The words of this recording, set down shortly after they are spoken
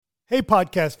Hey,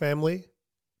 podcast family.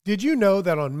 Did you know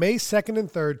that on May 2nd and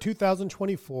 3rd,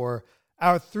 2024,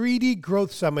 our 3D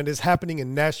Growth Summit is happening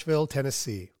in Nashville,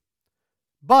 Tennessee?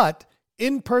 But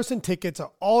in-person tickets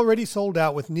are already sold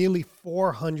out with nearly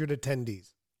 400 attendees.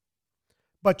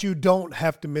 But you don't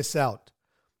have to miss out.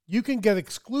 You can get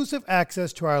exclusive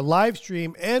access to our live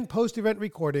stream and post-event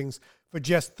recordings for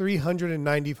just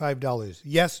 $395.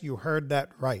 Yes, you heard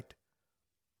that right.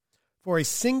 For a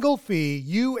single fee,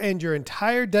 you and your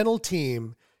entire dental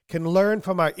team can learn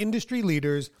from our industry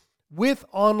leaders with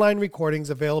online recordings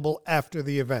available after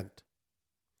the event.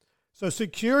 So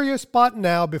secure your spot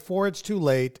now before it's too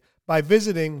late by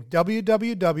visiting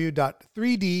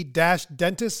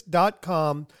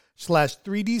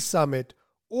www.3d-dentist.com/3D Summit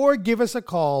or give us a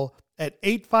call at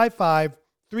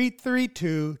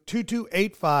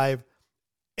 855-332-2285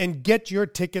 and get your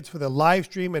tickets for the live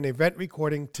stream and event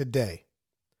recording today.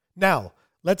 Now,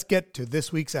 let's get to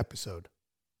this week's episode.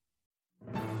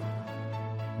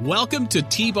 Welcome to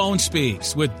T-Bone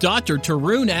Speaks with Dr.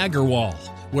 Tarun Agarwal,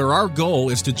 where our goal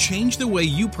is to change the way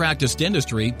you practice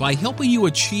dentistry by helping you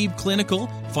achieve clinical,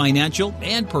 financial,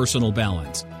 and personal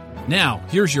balance. Now,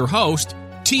 here's your host,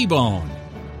 T-Bone.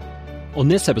 On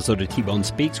this episode of T-Bone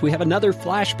Speaks, we have another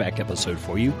flashback episode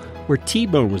for you where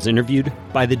T-Bone was interviewed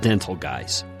by the Dental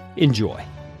Guys. Enjoy.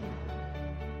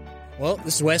 Well,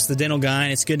 this is Wes, the dental guy,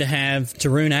 and it's good to have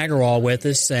Tarun Agarwal with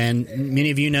us. And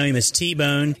many of you know him as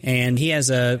T-Bone, and he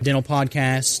has a dental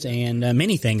podcast and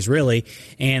many things, really.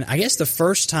 And I guess the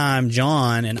first time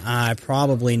John and I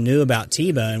probably knew about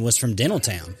T-Bone was from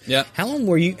Dentaltown. Yeah. How long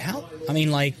were you? So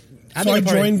I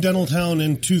joined Dentaltown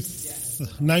in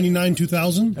 99,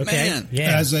 2000. Okay. Man.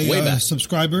 Yeah. As a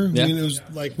subscriber. Yeah. I mean, it was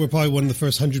like we're probably one of the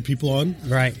first 100 people on.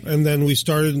 Right. And then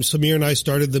Samir and I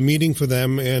started the meeting for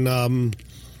them in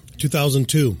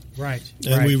 2002. Right.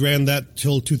 And we ran that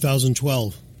till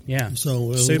 2012. Yeah. So it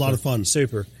was a lot of fun.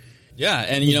 Super. Yeah,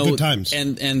 and you know, good times.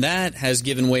 and that has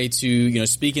given way to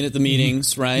speaking at the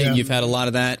meetings, right? Yeah. You've had a lot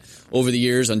of that over the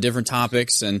years on different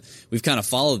topics, and we've kind of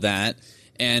followed that.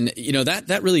 And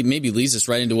that really maybe leads us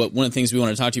right into one of the things we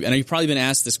want to talk to you. And you've probably been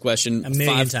asked this question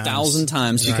 5,000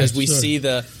 times because we see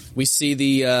the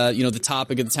the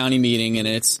topic of the Townie meeting, and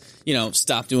it's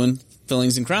stop doing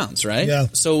fillings and crowns, right? Yeah.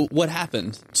 So what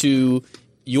happened to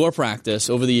your practice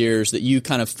over the years that you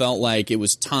kind of felt like it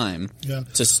was time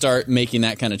to start making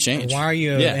that kind of change? Why are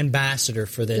you an ambassador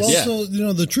for this? Well,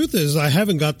 so, the truth is I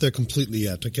haven't got there completely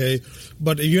yet, okay?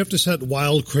 But you have to set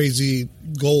wild, crazy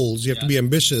goals. You have to be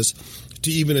ambitious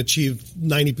to even achieve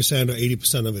 90% or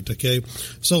 80% of it, okay?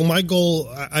 So my goal,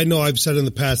 I know I've said in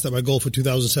the past that my goal for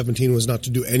 2017 was not to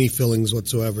do any fillings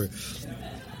whatsoever.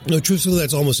 No, truthfully,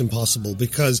 that's almost impossible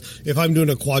because if I'm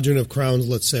doing a quadrant of crowns,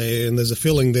 let's say, and there's a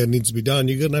filling that needs to be done,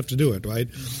 you're going to have to do it, right?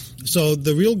 So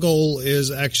the real goal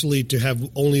is actually to have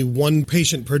only one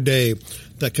patient per day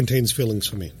that contains fillings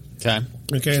for me.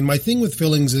 Okay, and my thing with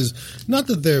fillings is not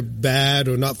that they're bad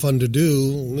or not fun to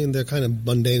do. I mean, they're kind of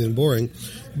mundane and boring,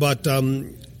 but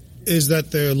is that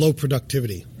they're low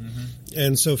productivity.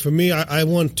 And so for me, I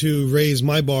want to raise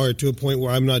my bar to a point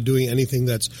where I'm not doing anything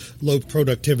that's low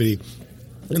productivity.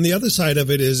 And the other side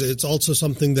of it is it's also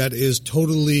something that is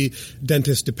totally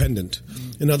dentist dependent.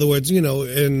 In other words,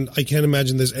 and I can't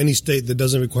imagine there's any state that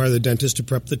doesn't require the dentist to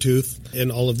prep the tooth and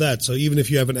all of that. So even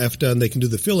if you have an FDA and they can do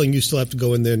the filling, you still have to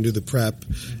go in there and do the prep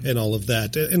and all of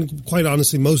that. And quite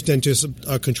honestly, most dentists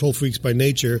are control freaks by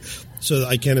nature. So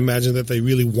I can't imagine that they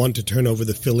really want to turn over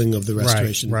the filling of the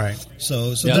restoration. Right.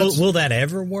 So will that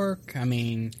ever work? I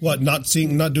mean, what? Not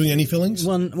doing any fillings?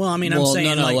 Well, I mean, I'm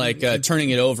saying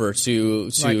turning it over to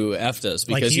FDAs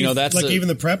because that's even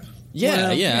the prep. Yeah.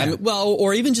 I mean,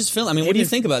 or even just filling. I mean, what do you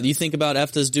think about? Do you think about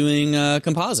FDAs doing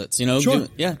composites? Sure.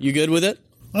 You good with it?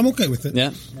 I'm okay with it. Yeah.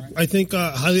 I think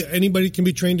anybody can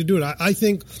be trained to do it. I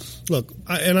think,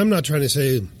 and I'm not trying to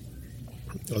say,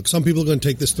 some people are going to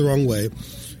take this the wrong way.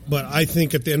 But I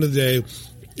think at the end of the day,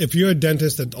 if you're a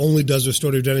dentist that only does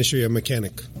restorative dentistry, you're a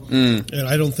mechanic. And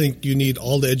I don't think you need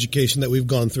all the education that we've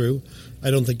gone through.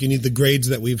 I don't think you need the grades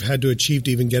that we've had to achieve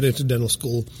to even get into dental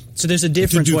school. So there's a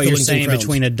difference what you're saying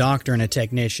between a doctor and a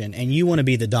technician, and you want to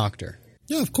be the doctor.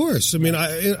 Yeah, of course. I mean,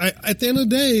 I at the end of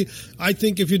the day, I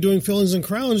think if you're doing fillings and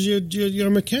crowns, you're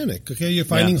a mechanic. Okay, you're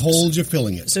finding holes, you're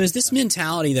filling it. So is this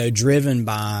mentality though driven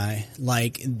by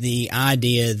the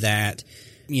idea that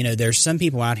there's some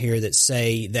people out here that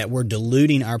say that we're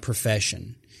diluting our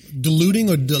profession? Diluting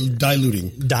or diluting?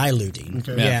 Diluting.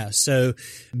 Okay. Yeah. So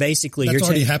basically, that's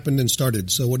already happened and started.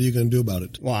 So what are you going to do about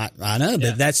it? Well, I know,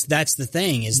 but that's the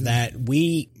thing is that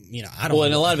we I don't. Well,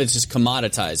 and a lot of it's just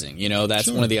commoditizing. That's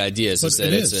one of the ideas is that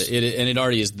and it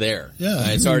already is there. Yeah,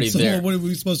 it's already there. What are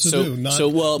we supposed to do?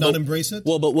 Not embrace it?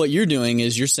 Well, but what you're doing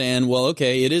is you're saying, well,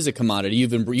 okay, it is a commodity.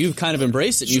 You've kind of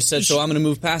embraced it. You said, so I'm going to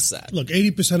move past that. Look,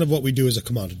 80% of what we do is a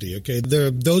commodity. Okay, there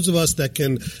are those of us that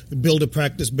can build a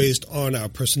practice based on our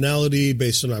personality,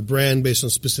 based on our brand, based on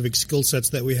specific skill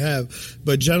sets that we have.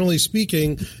 But generally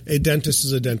speaking, a dentist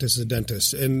is a dentist is a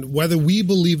dentist, and whether we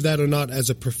believe that or not as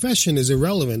a profession is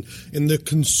irrelevant. In the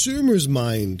consumer's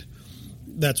mind,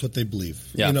 that's what they believe.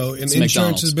 Yeah, and insurance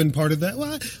McDonald's has been part of that.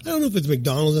 Well, I don't know if it's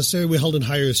McDonald's necessarily. We held in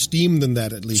higher esteem than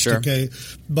that, at least. Sure. Okay,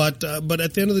 but at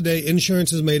the end of the day,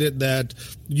 insurance has made it that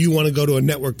you want to go to a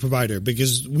network provider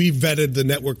because we vetted the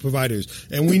network providers,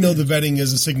 and we know the vetting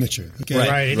is a signature. Okay,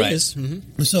 right. It is.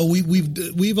 Mm-hmm. So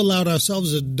we've allowed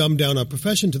ourselves to dumb down our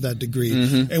profession to that degree,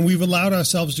 and we've allowed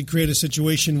ourselves to create a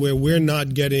situation where we're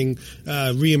not getting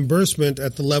reimbursement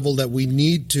at the level that we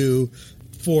need to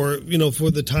for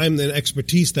the time and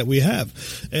expertise that we have.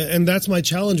 And that's my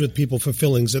challenge with people for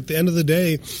fillings. At the end of the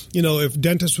day, if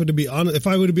dentists were to be honest, if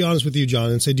I were to be honest with you, John,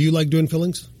 and say, do you like doing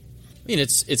fillings? I mean,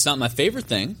 it's not my favorite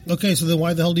thing. Okay, so then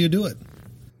why the hell do you do it?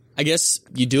 I guess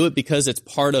you do it because it's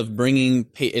part of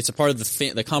it's a part of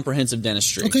the comprehensive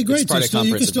dentistry. Okay, great. It's part of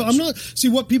comprehensive dentistry.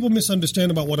 What people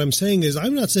misunderstand about what I'm saying is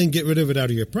I'm not saying get rid of it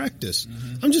out of your practice.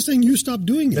 I'm just saying you stop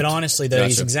doing it. But honestly, though,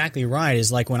 he's exactly right.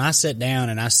 Is like when I sit down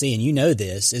and I see, and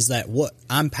this, is that what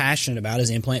I'm passionate about is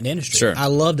implant dentistry. Sure. I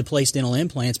love to place dental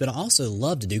implants, but I also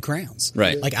love to do crowns.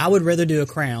 Right. Like I would rather do a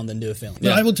crown than do a filling.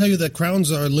 But I will tell you that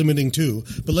crowns are limiting too.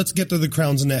 But let's get to the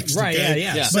crowns next. Right. Okay?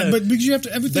 Yeah. But because you have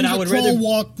to everything. But crawl,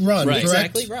 walk, run. Right.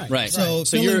 Correct. Exactly. Right. So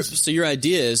your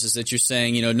idea is that you're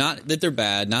saying, not that they're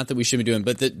bad, not that we shouldn't be doing,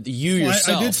 but that you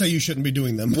yourself. I did say you shouldn't be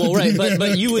doing them. Well, right,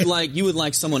 but you would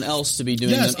like someone else to be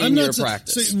doing them in your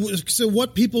practice. So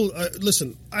what people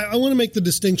listen? I want to make the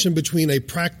distinction between a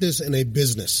practice and a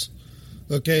business.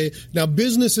 Okay. Now,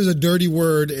 business is a dirty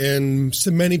word in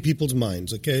so many people's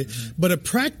minds. Okay, but a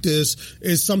practice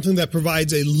is something that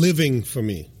provides a living for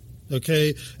me.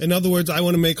 Okay. In other words, I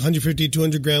want to make 150,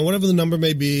 200 grand, whatever the number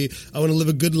may be. I want to live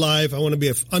a good life. I want to be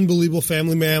an unbelievable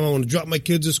family man. I want to drop my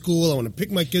kids at school. I want to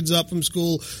pick my kids up from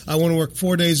school. I want to work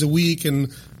 4 days a week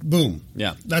and boom.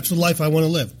 Yeah. That's the life I want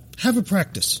to live. Have a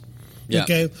practice. Yeah.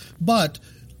 Okay. But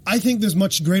I think there's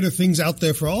much greater things out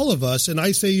there for all of us, and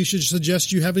I say you should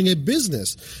suggest you having a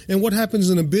business. And what happens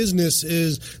in a business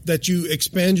is that you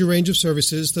expand your range of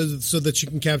services so that you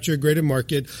can capture a greater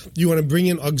market. You want to bring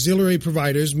in auxiliary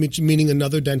providers, meaning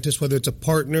another dentist, whether it's a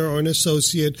partner or an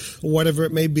associate or whatever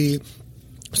it may be.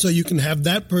 So you can have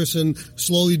that person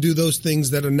slowly do those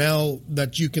things that are now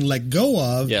that you can let go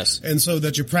of. Yes. And so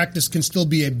that your practice can still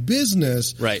be a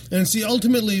business. Right. And see,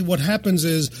 ultimately what happens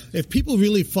is if people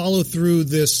really follow through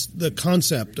the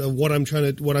concept of what I'm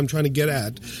trying to get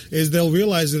at is they'll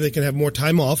realize that they can have more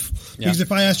time off. Yeah. Because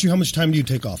if I ask you how much time do you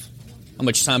take off? How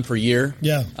much time per year?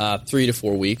 Yeah. 3 to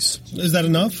 4 weeks. Is that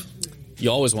enough?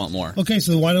 You always want more. Okay,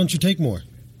 so why don't you take more?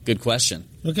 Good question.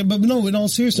 Okay, but no, in all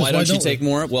seriousness, why don't you take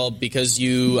more? Well, because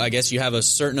I guess you have a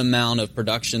certain amount of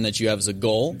production that you have as a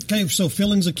goal. Okay, so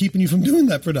fillings are keeping you from doing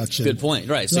that production. Good point.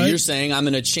 Right. So you're saying I'm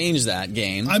going to change that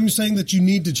game. I'm saying that you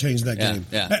need to change that game.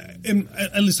 Yeah. And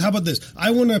at least, how about this? I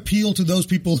want to appeal to those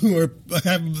people who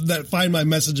that find my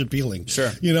message appealing.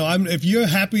 Sure. If you're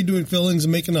happy doing fillings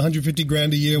and making 150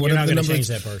 grand a year, you're whatever not the going to number change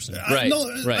is, that person.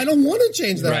 Right. I don't want to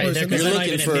change that person. You're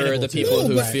looking for the people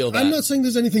who feel that. I'm not saying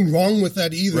there's anything wrong with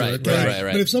that either. Right. Okay?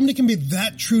 Right. But if somebody can be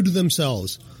that true to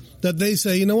themselves that they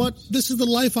say, you know what, this is the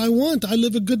life I want. I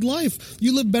live a good life.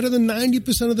 You live better than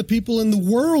 90% of the people in the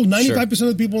world, 95% of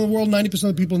the people in the world, 90%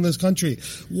 of the people in this country.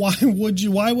 Why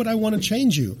would I want to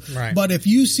change you? Right. But if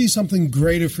you see something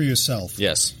greater for yourself,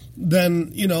 yes,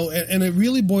 then, and it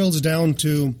really boils down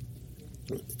to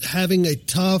having a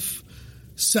tough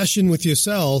session with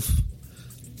yourself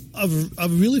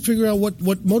of really figuring out what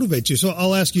motivates you. So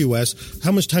I'll ask you, Wes,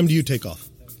 how much time do you take off?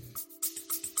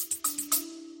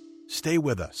 Stay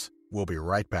with us. We'll be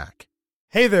right back.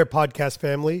 Hey there, podcast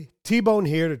family. T-Bone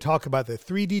here to talk about the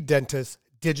 3D Dentist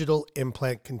Digital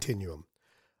Implant Continuum.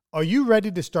 Are you ready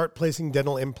to start placing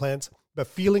dental implants, but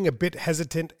feeling a bit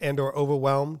hesitant and or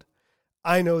overwhelmed?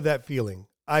 I know that feeling.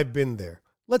 I've been there.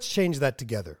 Let's change that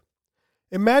together.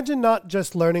 Imagine not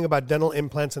just learning about dental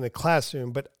implants in a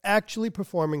classroom, but actually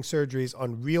performing surgeries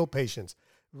on real patients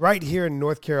right here in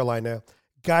North Carolina,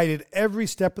 guided every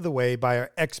step of the way by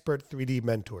our expert 3D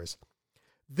mentors.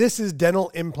 This is dental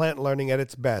implant learning at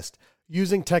its best,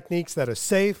 using techniques that are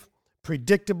safe,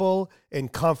 predictable,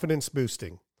 and confidence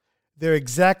boosting. They're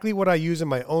exactly what I use in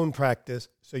my own practice,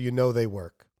 so you know they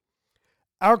work.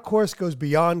 Our course goes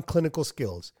beyond clinical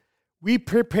skills. We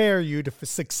prepare you to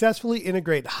successfully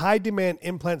integrate high-demand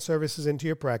implant services into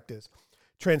your practice,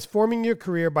 transforming your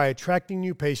career by attracting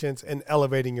new patients and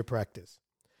elevating your practice.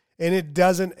 And it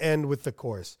doesn't end with the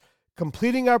course.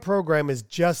 Completing our program is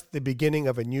just the beginning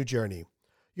of a new journey.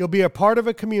 You'll be a part of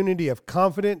a community of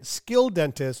confident, skilled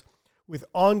dentists with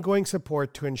ongoing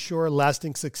support to ensure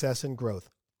lasting success and growth.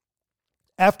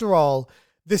 After all,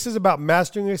 this is about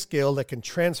mastering a skill that can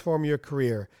transform your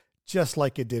career, just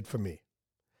like it did for me.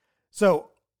 So,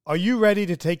 are you ready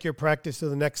to take your practice to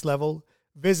the next level?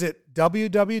 Visit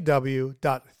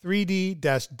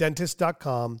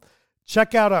www.3d-dentist.com,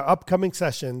 check out our upcoming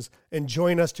sessions, and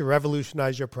join us to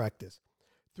revolutionize your practice.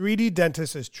 3D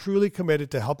Dentist is truly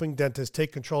committed to helping dentists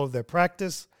take control of their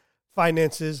practice,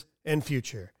 finances, and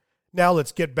future. Now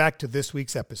let's get back to this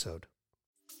week's episode.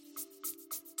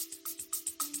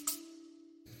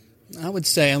 I would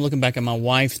say, I'm looking back at my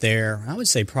wife there, I would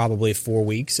say probably 4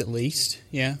 weeks at least.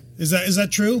 Yeah. Is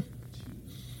that true?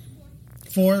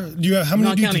 4? Do you how many?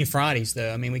 Not counting Fridays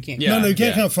though. I mean, we can't. No, you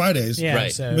can't count Fridays. Yeah,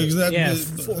 right. So, Because that, yeah,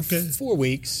 okay. 4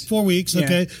 weeks. 4 weeks.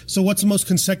 Okay. So what's the most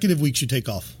consecutive weeks you take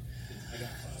off?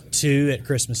 2 at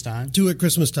Christmas time. 2 at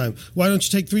Christmas time. Why don't you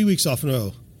take 3 weeks off in a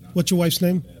row? What's your wife's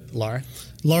name? Laura.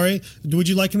 Laurie, would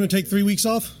you like him to take 3 weeks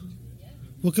off?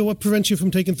 What prevents you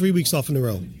from taking 3 weeks off in a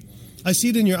row? I see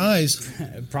it in your eyes.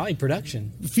 Probably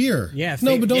production. Fear. Yeah.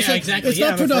 No, but don't say exactly. it's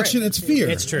not production. It's fear.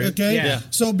 It's true. Okay. Yeah.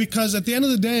 So because at the end of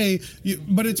the day,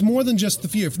 but it's more than just the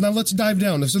fear. Now let's dive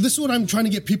down. So this is what I'm trying to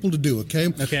get people to do. Okay.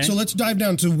 Okay. So let's dive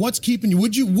down to what's keeping you.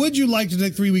 Would you like to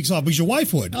take 3 weeks off? Because your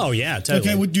wife would. Oh yeah,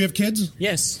 totally. Okay. Do you have kids?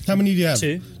 Yes. How many do you have?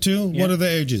 2. 2. Yeah. What are the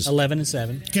ages? 11 and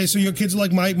 7. Okay. So your kids are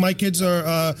like my kids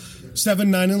are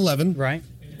 7, 9, and 11. Right.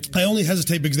 I only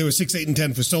hesitate because they were 6, 8, and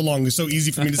 10 for so long. It's so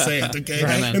easy for me to say it, okay?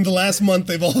 Right. In the last month,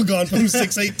 they've all gone from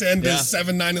 6, 8, 10 to Yeah.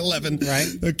 7, 9, 11. Right.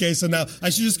 Okay, so now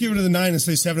I should just get rid of the 9 and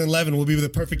say 7, 11. We'll be the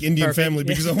perfect Indian family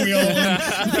because we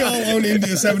all own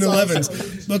India 7,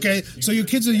 11s. Okay, so your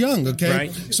kids are young, okay?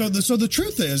 Right. So the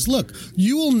truth is, look,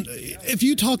 if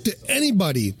you talk to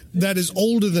anybody that is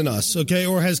older than us, okay,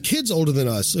 or has kids older than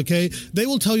us, okay, they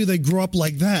will tell you they grew up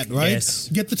like that, right? Yes.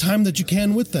 Get the time that you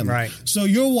can with them. Right. So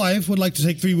your wife would like to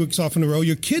take 3 weeks off in a row.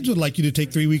 Your kids would like you to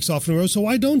take 3 weeks off in a row. So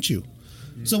why don't you?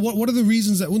 So what are the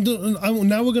reasons that?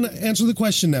 Now we're going to answer the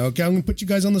question. Now, okay, I'm going to put you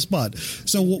guys on the spot.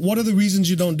 So what are the reasons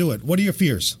you don't do it? What are your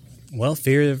fears? Well,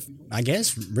 fear of, I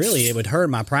guess, really, it would hurt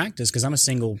my practice because I'm a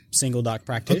single doc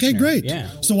practitioner. Okay, great.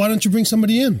 Yeah. So why don't you bring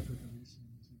somebody in?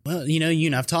 Well, you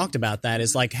and I've talked about that.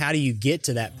 It's like, how do you get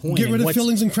to that point? Get rid of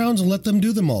fillings and crowns and let them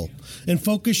do them all, and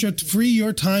free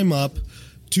your time up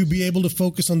to be able to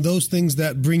focus on those things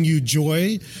that bring you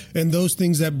joy and those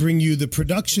things that bring you the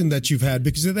production that you've had.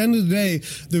 Because at the end of the day,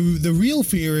 the real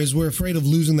fear is we're afraid of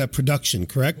losing that production,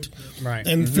 correct? Right.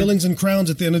 And fillings and crowns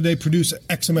at the end of the day produce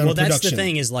X amount of production. Well, that's the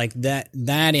thing is like that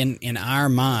in our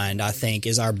mind, I think,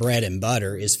 is our bread and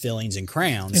butter is fillings and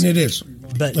crowns. And it is.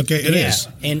 But okay, it is.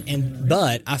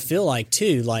 But I feel like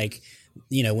too, like,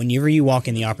 whenever you walk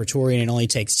in the operatorium and it only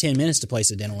takes 10 minutes to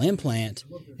place a dental implant,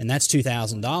 and that's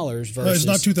 $2,000 versus...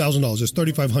 No, it's not $2,000. It's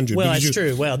 $3,500. Well, that's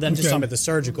true. Well, then just talking about the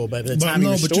surgical, but by the time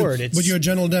you restore it, it's... But you're a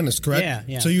general dentist, correct?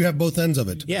 Yeah. So you have both ends of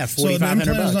it. Yeah, $4,500. So an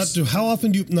implant is not to... How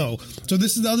often do you... No. So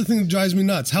this is the other thing that drives me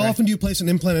nuts. How often do you place an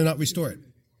implant and not restore it?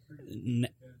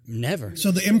 Never.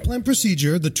 So the implant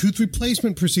procedure, the tooth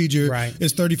replacement procedure,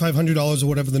 is $3,500 or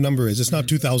whatever the number is. It's not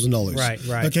 $2,000. Right.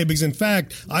 Okay, because in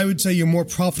fact, I would say you're more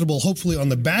profitable, hopefully, on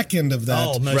the back end of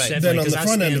that than on the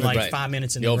front end of it. Like 5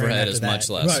 minutes in the overhead is much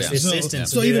less. Right. Yeah.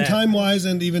 So even time wise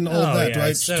and even all of that,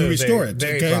 right? So to restore it.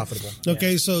 Very okay? profitable.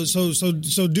 Okay, so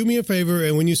do me a favor,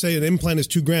 and when you say an implant is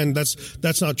 $2,000,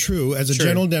 that's not true. As a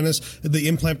general dentist, the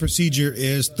implant procedure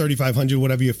is $3,500,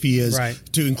 whatever your fee is,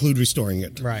 to include restoring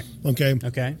it. Right. Okay.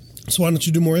 So why don't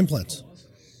you do more implants?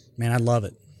 Man, I'd love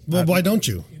it. Well, why don't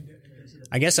you?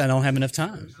 I guess I don't have enough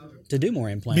time to do more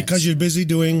implants. Because you're busy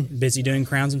doing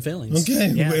crowns and fillings. Okay.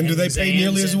 Yeah, and do they pay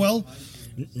nearly as well?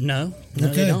 No,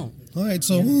 they don't. All right,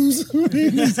 so right. I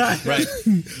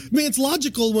mean, it's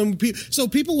logical when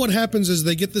people. What happens is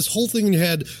they get this whole thing in your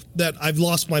head that I've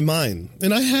lost my mind,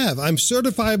 and I have. I'm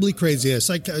certifiably crazy.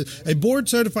 A board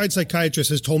certified psychiatrist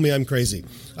has told me I'm crazy.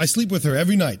 I sleep with her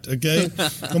every night. Okay,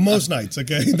 well, most nights.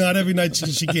 Okay, not every night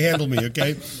she can handle me.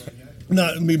 Okay,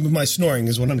 not me. My snoring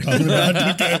is what I'm talking about.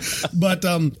 Okay, but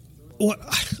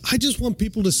I just want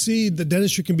people to see that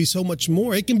dentistry can be so much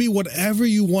more. It can be whatever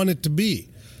you want it to be.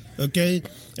 Okay,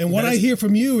 and what I hear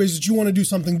from you is that you want to do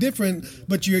something different,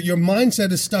 but your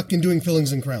mindset is stuck in doing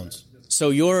fillings and crowns. So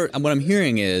what I'm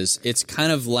hearing is it's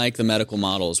kind of like the medical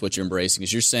model is what you're embracing.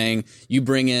 Is you're saying you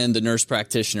bring in the nurse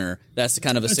practitioner. That's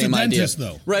kind of the same idea. Dentist,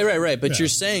 though. Right. But you're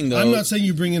saying though. I'm not saying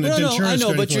you bring in a denturist. I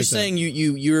know, but you're like saying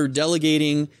you're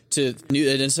delegating to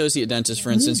an associate dentist,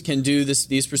 for instance, can do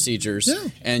these procedures,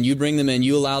 and you bring them in.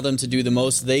 You allow them to do the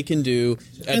most they can do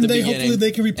at the beginning. Hopefully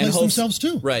they can replace themselves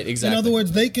too. Right, exactly. In other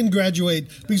words, they can graduate,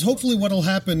 because hopefully what will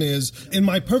happen is, in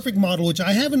my perfect model, which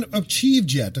I haven't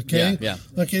achieved yet, okay? Yeah.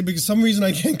 Okay, because some reason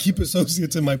I can't keep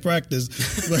associates in my practice.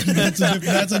 But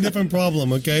that's a different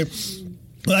problem, okay?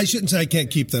 But I shouldn't say I can't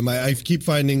keep them. I keep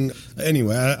finding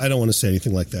anyway. I don't want to say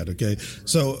anything like that. Okay,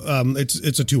 so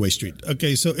it's a two-way street.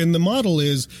 Okay, so in the model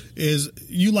is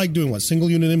you like doing what?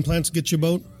 Single unit implants get your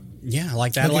boat? Yeah, I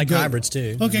like that. Okay, I like great. hybrids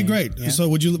too. Okay, great. Yeah. So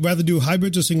would you rather do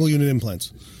hybrids or single unit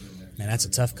implants? Man, that's a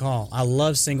tough call. I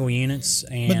love single units,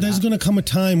 But there's going to come a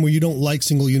time where you don't like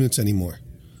single units anymore.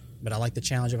 But I like the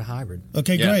challenge of a hybrid.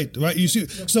 Okay, great. Right. You see.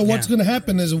 So what's going to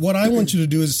happen is what I want you to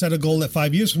do is set a goal that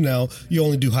 5 years from now you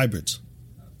only do hybrids.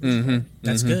 Mm-hmm.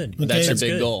 That's good. Okay? That's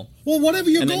your big goal. Well,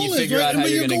 whatever your and goal then you is, figure right? out how But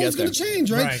you're your going goal to is get going there. to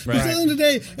change, right? Right. At the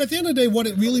end of the day, what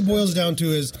it really boils down to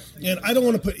is, and I don't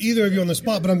want to put either of you on the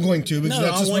spot, but I'm going to because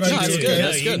that's just what I do.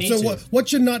 That's good. So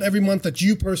what's your nut every month that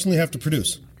you personally have to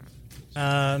produce?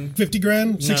 50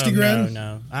 grand, 60 grand?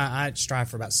 No. I strive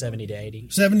for about 70 to 80.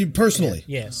 70 personally?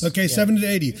 Yeah. Yes. Okay, Yeah. 70 to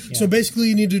 80. Yeah. So basically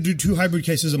you need to do 2 hybrid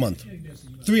cases a month.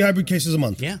 3 hybrid cases a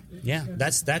month. Yeah.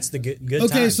 That's the good Okay,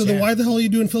 times, so then why the hell are you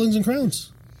doing fillings and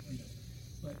crowns?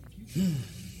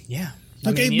 Yeah.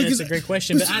 Okay, because that's a great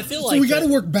question, but I feel like we got to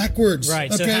work backwards,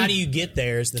 right. Okay? So how do you get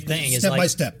there? Is the thing Step by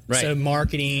step, right? So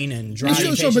marketing and driving sure,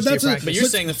 patients but to your that's practice. But you're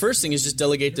saying the first thing is just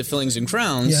delegate the fillings and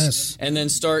crowns, yes, and then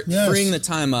start yes. freeing the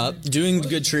time up, doing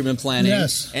good treatment planning,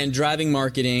 yes. and driving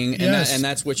marketing, and, yes. and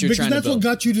that's what you're because trying to build. Because that's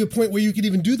what got you to the point where you could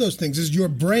even do those things, is your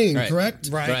brain, right. correct?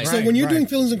 Right. So when you're doing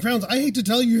fillings and crowns, I hate to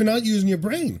tell you, you're not using your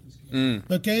brain.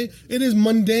 Okay, it is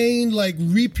mundane, like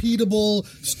repeatable,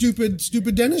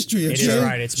 stupid dentistry. It is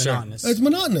right. It's monotonous. It's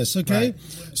monotonous. Okay,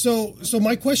 right. So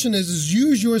my question is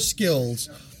use your skills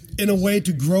in a way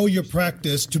to grow your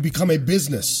practice to become a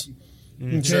business.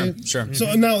 Okay? Sure.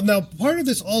 So now part of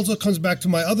this also comes back to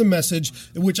my other message,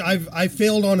 which I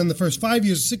failed on in the first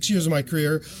 6 years of my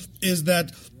career, is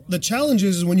that the challenge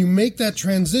is when you make that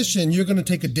transition, you're going to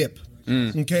take a dip.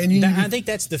 Okay, and I think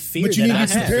that's the fear. But you need to be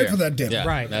have. prepared for that dip, Yeah,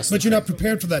 right? But you're not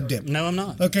prepared for that dip. No, I'm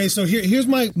not. Okay, so here's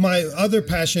my other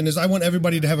passion is I want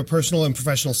everybody to have a personal and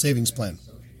professional savings plan.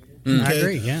 Okay? I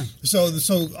agree. Yeah. So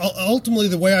ultimately,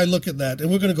 the way I look at that,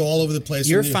 and we're going to go all over the place.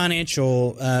 Your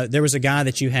financial. There was a guy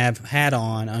that you have had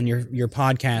on your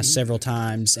podcast several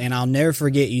times, and I'll never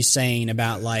forget you saying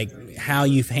about like how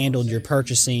you've handled your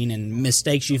purchasing and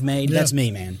mistakes you've made. Yeah. That's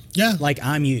me, man. Yeah. Like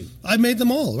I'm you. I made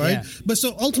them all, right? Yeah. But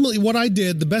so ultimately what I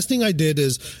did, the best thing I did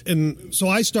is,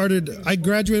 I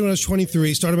graduated when I was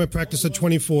 23, started my practice at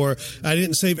 24. I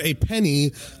didn't save a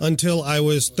penny until I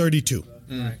was 32.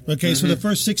 Okay, so the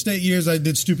first 6 to 8 years I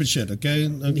did stupid shit. Okay,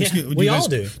 we all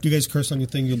do. Do you guys curse on your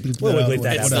thing? You'll bleep We'll that out. bleep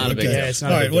that out. It's not a big deal. Yeah, it's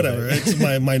not all a right, big deal. whatever.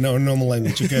 It's my normal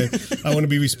language. Okay, I want to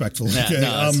be respectful.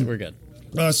 Okay, We're good.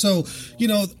 So,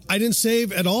 I didn't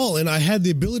save at all, and I had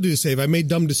the ability to save. I made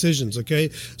dumb decisions, okay?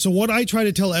 So what I try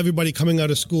to tell everybody coming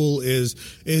out of school is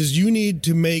you need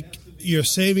to make your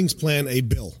savings plan a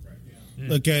bill.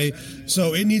 Okay,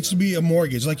 so it needs to be a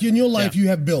mortgage. Like in your life, you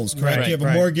have bills, correct? Right, you have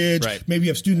a mortgage, right. maybe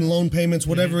you have student loan payments,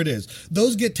 whatever it is.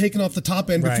 Those get taken off the top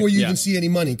end before you even see any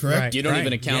money, correct? Right. You don't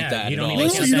even account that You at don't all. even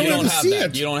No, account you that. don't even have see that.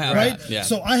 it. You don't have right? that. Yeah.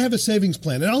 So I have a savings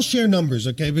plan, and I'll share numbers,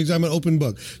 okay, because I'm an open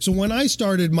book. So when I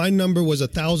started, my number was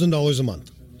 $1,000 a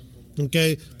month.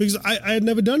 Okay, because I had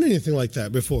never done anything like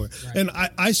that before, and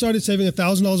I started saving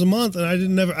 $1,000 a month, and I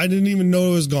didn't even know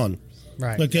it was gone.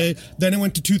 Right. Okay. Then it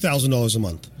went to $2,000 a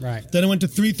month. Right. Then it went to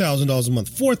 $3,000 a month,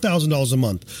 $4,000 a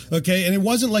month. Okay. And it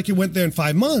wasn't like it went there in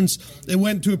 5 months. It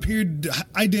went to a period.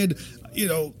 I did,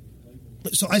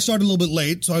 So I started a little bit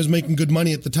late, so I was making good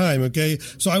money at the time. Okay.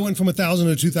 So I went from 1,000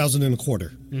 to 2,000 in a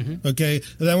quarter. Okay.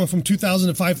 And then I went from 2,000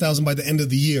 to 5,000 by the end of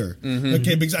the year.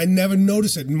 Okay. Because I never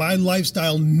noticed it. My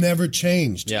lifestyle never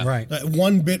changed. Yeah. Right.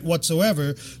 One bit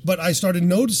whatsoever. But I started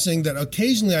noticing that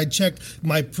occasionally I'd check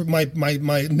my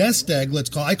nest egg,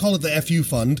 I call it the FU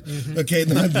fund. Okay.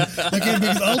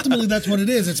 Because ultimately that's what it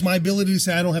is. It's my ability to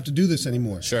say I don't have to do this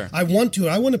anymore. Sure. I want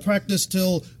to practice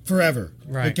till forever.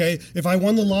 Right. Okay. If I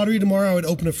won the lottery tomorrow, I would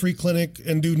open a free clinic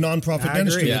and do nonprofit I agree.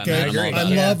 dentistry. Yeah, Okay. I agree. I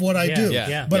love what I do.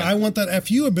 Yeah. But I want that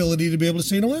FU ability to be able to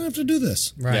say, I don't have to do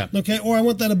this. Right. Yeah. Okay. Or I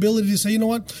want that ability to say,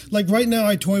 like right now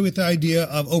I toy with the idea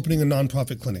of opening a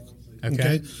nonprofit clinic.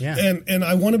 Okay. Yeah. And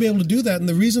I want to be able to do that. And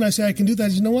the reason I say I can do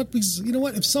that is, because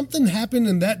if something happened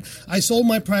and that I sold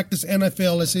my practice and I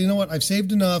failed, I say, I've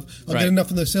saved enough. I'll get enough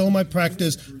in the sale of my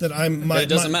practice that it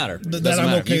doesn't matter. That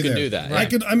I'm okay you there. can do that.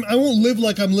 Right. I won't live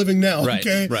like I'm living now. Right.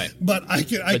 Okay. Right. But I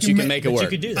can. You can make it work. You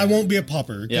could do that. I won't be a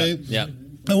pauper. Okay. Yeah.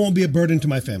 I won't be a burden to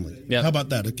my family. Yep. How about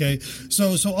that? Okay.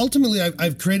 So ultimately,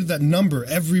 I've created that number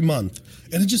every month,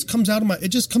 and it just comes out It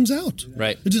just comes out.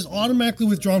 Right. It just automatically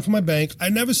withdrawn from my bank. I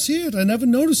never see it. I never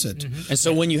notice it. Mm-hmm. And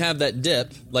so when you have that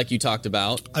dip, like you talked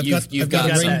about, you've got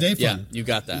a rainy day fund. Yeah, you've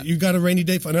got that. You've got a rainy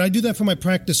day fund, and I do that for my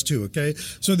practice too. Okay.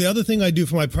 So the other thing I do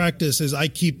for my practice is I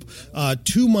keep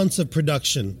 2 months of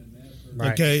production.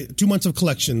 Right. Okay. 2 months of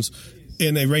collections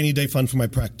in a rainy day fund for my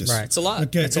practice. Right. It's a lot.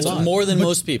 Okay. It's a lot. More than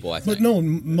most people, I think. But no,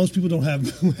 most people don't have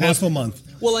half a month.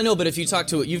 Well, I know, but if you've talked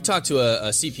to a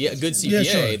CPA, a good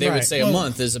CPA, they would say a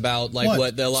month is about like what a lot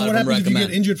of them recommend. So what happens if you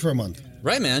get injured for a month?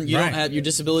 Right, man. You don't have your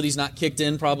disability's not kicked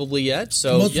in probably yet.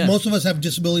 So most of us have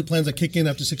disability plans that kick in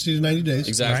after 60 to 90 days.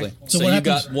 Exactly. Right. So you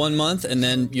got 1 month, and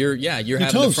then you're having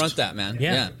toast. to front that, man.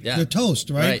 Yeah. You're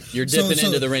toast, right? Right. You're dipping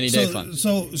into the rainy day fund.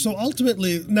 So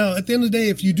ultimately, now at the end of the day,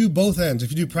 if you do both ends, if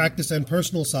you do practice and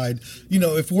personal side,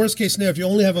 if worst case scenario, if you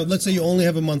only have let's say you only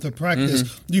have a month of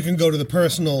practice, you can go to the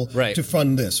personal to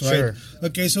fund this, right? Sure.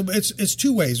 Okay, so it's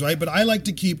two ways, right? But I like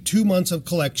to keep 2 months of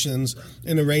collections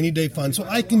in a rainy day fund, so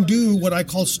I can do what I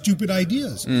call stupid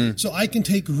ideas. So I can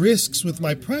take risks with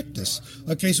my practice.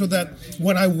 Okay, so that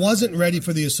when I wasn't ready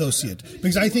for the associate,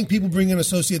 because I think people bring in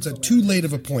associates at too late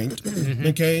of a point.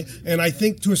 Okay, and I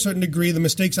think to a certain degree the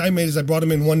mistakes I made is I brought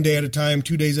them in 1 day at a time,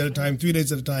 2 days at a time, 3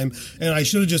 days at a time, and I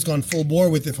should have just gone full bore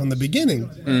with it from the beginning.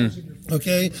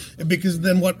 Okay, because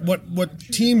then what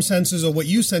team senses or what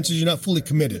you senses, you're not fully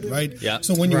committed, right? Yeah.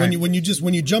 So when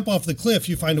you jump off the cliff,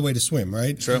 you find a way to swim,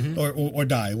 right? True. Or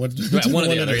die. One or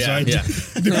the other. Yeah. Right? Yeah.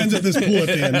 Depends if there's pool at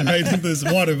the end, right? If there's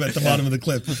water at the bottom of the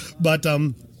cliff. But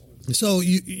so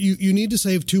you need to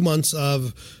save 2 months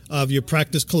of your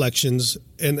practice collections,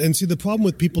 and see the problem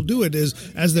with people do it is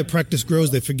as their practice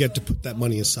grows, they forget to put that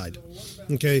money aside.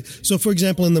 Okay, so for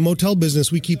example, in the motel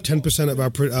business, we keep 10%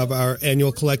 of our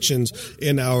annual collections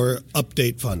in our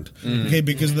update fund. Okay,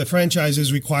 because the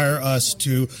franchises require us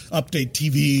to update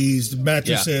TVs,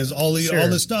 mattresses, all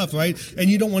this stuff, right? And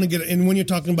you don't want to get. And when you're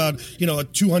talking about a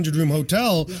 200-room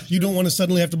hotel, you don't want to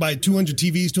suddenly have to buy 200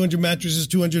 TVs, 200 mattresses,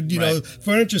 200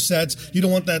 furniture sets. You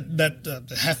don't want that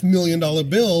 $500,000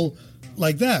 bill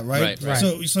like that, right?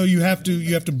 So you have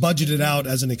to budget it out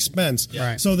as an expense.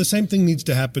 Right. So the same thing needs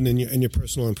to happen in your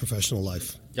personal and professional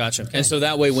life. Gotcha. Okay. And so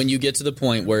that way, when you get to the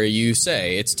point where you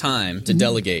say it's time to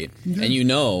delegate,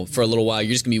 and for a little while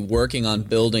you're just going to be working on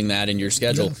building that in your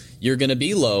schedule, you're going to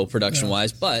be low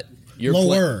production-wise, but you're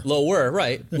lower,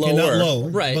 right? Okay, lower, not low,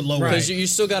 right? but lower. Because you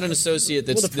still got an associate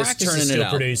that's the practice turning is still it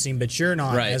out. producing, but you're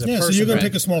not as a person. So you're going to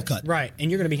take a small cut, right?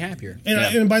 And you're going to be happier.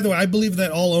 And by the way, I believe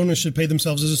that all owners should pay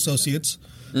themselves as associates.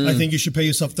 I think you should pay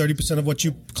yourself 30% of what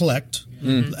you collect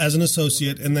as an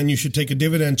associate, and then you should take a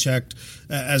dividend check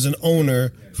as an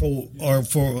owner for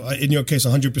in your case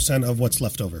 100% of what's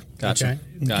left over. Gotcha.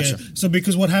 So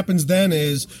because what happens then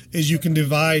is you can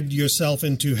divide yourself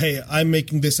into, hey, I'm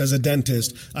making this as a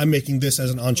dentist, I'm making this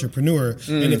as an entrepreneur,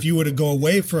 and if you were to go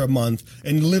away for a month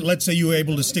and let's say you were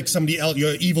able to stick somebody else,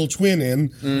 your evil twin in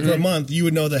for a month, you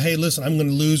would know that, hey, listen, I'm going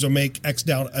to lose or make X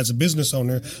down as a business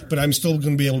owner, but I'm still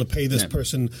going to be able to pay this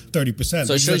person 30%.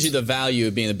 So it shows you the value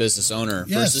of being a business owner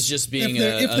versus just being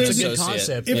an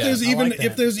associate.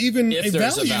 If there's even a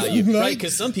value, right?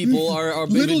 Because some people are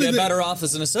better off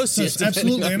as an associate.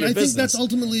 Absolutely, and I think that's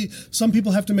ultimately some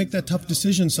people have to make that tough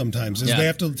decision sometimes. They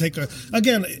have to take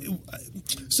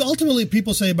So ultimately,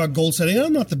 people say about goal setting,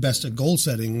 I'm not the best at goal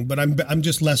setting, but I'm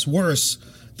just less worse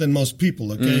than most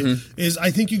people. Okay, is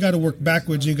I think you got to work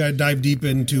backwards. You got to dive deep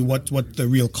into what the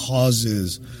real cause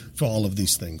is for all of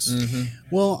these things.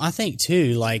 Well, I think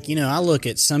too, I look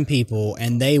at some people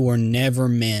and they were never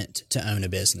meant to own a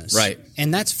business, right?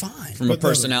 And that's fine from a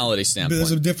personality standpoint.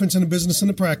 There's a difference in a business and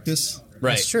a practice.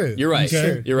 Right. That's true. You're right.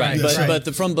 Okay. You're right. Yes. But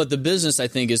the business, I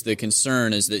think, is the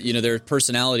concern is that their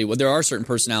personality. Well, there are certain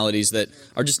personalities that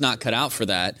are just not cut out for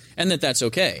that, and that's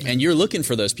okay. And you're looking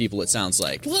for those people. It sounds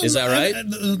like is that right?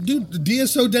 Dude,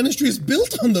 DSO dentistry is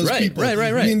built on those people. Right.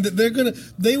 I mean,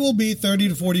 they will be 30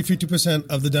 to 40, 50%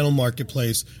 of the dental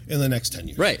marketplace in the next 10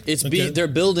 years. Right. They're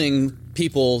building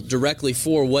people directly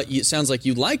for what it sounds like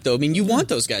you like, though. I mean, you want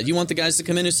those guys. You want the guys to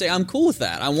come in and say, "I'm cool with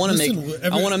that. I want to make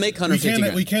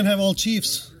 $150,000." We can't have all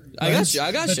chiefs. I got you.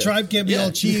 The tribe can't be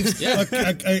all chiefs.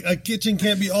 A kitchen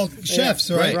can't be all chefs,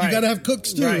 right? You got to have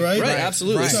cooks too, right? Right,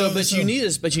 absolutely.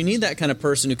 But you need that kind of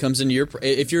person who comes into your.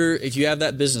 If you have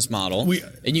that business model,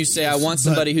 and you say, I want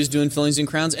somebody who's doing fillings and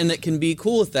crowns, and that can be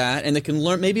cool with that, and that can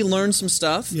learn some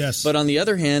stuff. Yes. But on the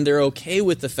other hand, they're okay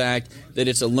with the fact that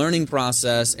it's a learning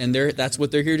process, and that's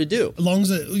what they're here to do. As long as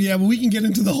we can get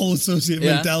into the whole associate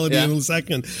mentality in a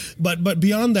second. But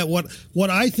beyond that, what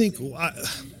I think.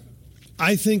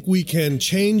 I think we can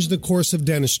change the course of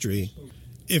dentistry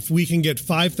if we can get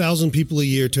 5,000 people a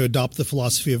year to adopt the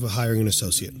philosophy of hiring an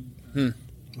associate. Wow.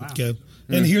 Okay,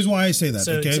 and here's why I say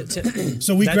that.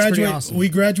 So we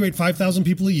graduate 5,000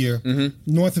 people a year.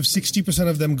 North of 60%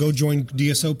 of them go join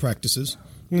DSO practices.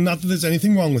 Not that there's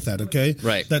anything wrong with that, okay?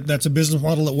 Right. That's a business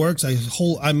model that works.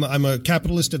 I'm a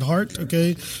capitalist at heart,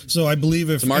 okay? So I believe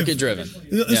if... It's market driven.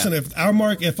 Listen,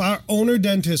 if our owner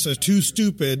dentists are too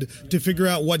stupid to figure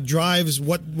out what drives,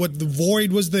 what the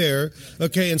void was there,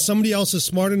 okay, and somebody else is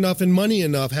smart enough and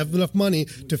have enough money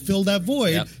to fill that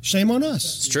void, shame on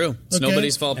us. It's true. It's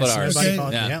nobody's fault but ours. Okay?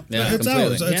 It's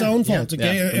ours. It's our own fault,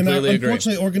 okay? And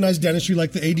unfortunately, organized dentistry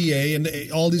like the ADA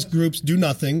and all these groups do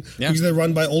nothing because they're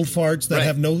run by old farts that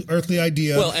have no earthly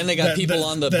idea. Well, and they got people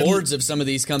on the boards of some of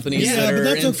these companies that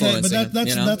are influencing. Okay, but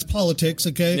that's politics,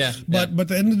 okay? Yeah, but at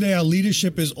the end of the day, our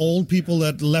leadership is old people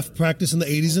that left practice in the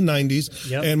 80s and 90s.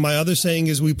 Yep. And my other saying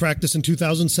is we practice in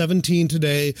 2017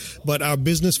 today, but our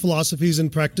business philosophies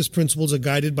and practice principles are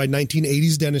guided by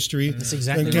 1980s dentistry. That's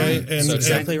exactly right. And that's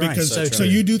exactly right. So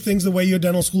you do things the way your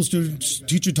dental school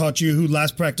teacher taught you, who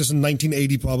last practiced in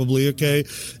 1980 probably, okay?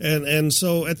 And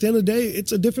so at the end of the day,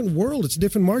 it's a different world. It's a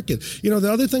different market.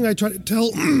 The other thing I try to tell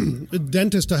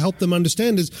dentists to help them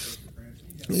understand is,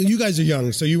 you guys are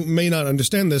young, so you may not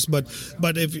understand this, but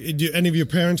if any of your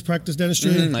parents practice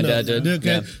dentistry? My dad did.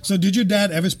 Okay. Yeah. So did your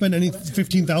dad ever spend any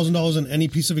 $15,000 on any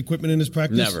piece of equipment in his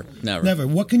practice? Never.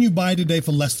 What can you buy today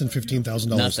for less than $15,000?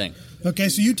 Nothing. Okay,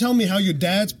 so you tell me how your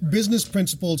dad's business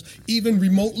principles even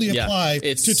remotely apply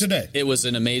to today. It was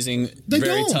an amazing,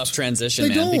 very tough transition,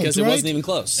 because it wasn't even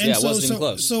close. And it wasn't even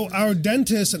close. So our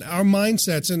dentists and our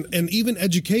mindsets and even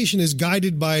education is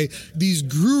guided by these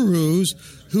gurus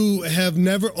who have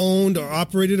never owned or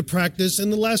operated a practice in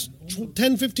the last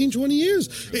 10, 15, 20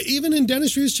 years. Even in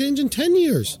dentistry, it's changed in 10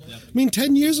 years. I mean,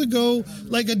 10 years ago,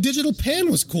 like a digital pan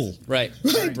was cool. Right.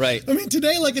 I mean,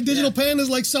 today, like a digital pan is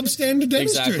like substandard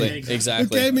dentistry.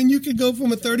 Exactly. Okay, I mean, you could go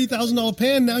from a $30,000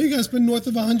 pan, now you got to spend north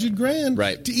of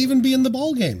 $100,000 to even be in the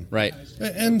ball game. Right.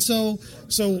 And so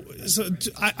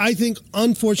I think,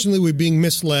 unfortunately, we're being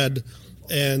misled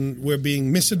and we're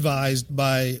being misadvised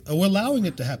we're allowing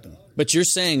it to happen. But you're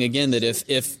saying, again, that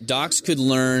if docs could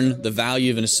learn the value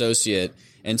of an associate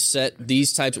and set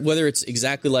these types, whether it's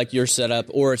exactly like your setup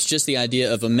or it's just the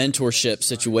idea of a mentorship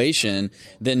situation,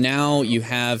 then now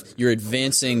you're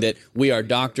advancing that we are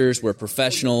doctors, we're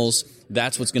professionals.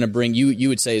 That's what's going to bring you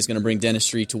would say is going to bring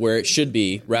dentistry to where it should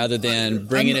be rather than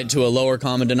bringing it to a lower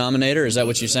common denominator. Is that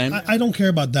what you're saying? I don't care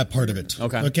about that part of it.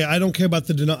 Okay. I don't care about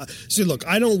the See, look,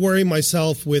 I don't worry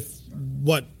myself with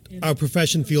what our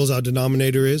profession feels our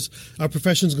denominator is. Our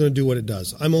profession is going to do what it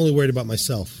does. I'm only worried about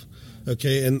myself.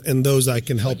 Okay, and those I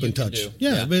can help and touch.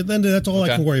 Yeah, but then that's all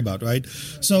I can worry about, right?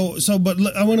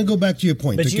 But I want to go back to your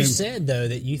point. But you said, though,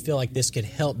 that you feel like this could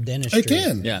help dentistry. It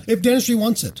can, if dentistry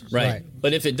wants it. Right.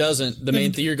 But if it doesn't, the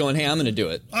main thing you're going, hey, I'm going to do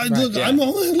it. I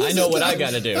know what I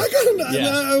got to do.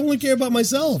 I only care about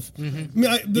myself. Mm-hmm.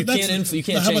 I mean, you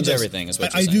can't change everything, is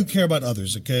what you're saying. I do care about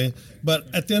others, okay? But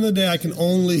at the end of the day, I can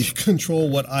only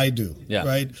control what I do,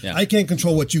 right? Yeah. I can't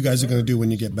control what you guys are going to do when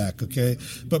you get back, okay?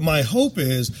 But my hope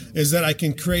is that I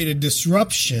can create a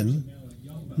disruption,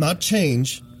 not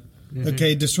change,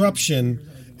 okay, disruption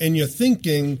in your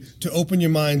thinking to open your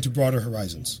mind to broader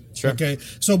horizons. Sure. Okay.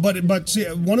 So, but see,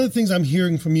 one of the things I'm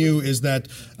hearing from you is that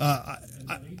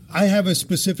I have a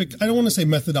specific, I don't want to say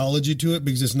methodology to it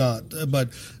because it's not, but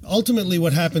ultimately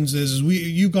what happens is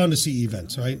you've gone to CE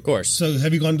events, right? Of course. So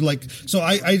have you gone to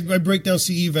I break down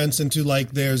CE events into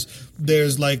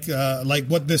there's like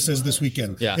what this is this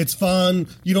weekend. Yeah. It's fun.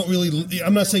 You don't really,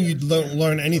 I'm not saying you don't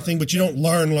learn anything, but you don't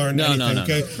learn anything,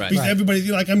 okay? Right. Because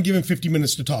everybody, I'm given 50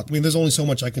 minutes to talk. I mean, there's only so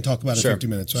much I can talk about in 50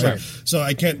 minutes, right? Sure. So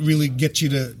I can't really get you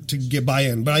to get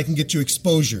buy-in, but I can get you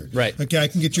exposure. Right. Okay, I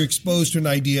can get you exposed to an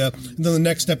idea, and then the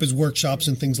next step is workshops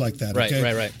and things like that. Right,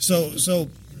 okay? right. So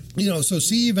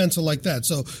CE events are like that.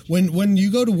 So when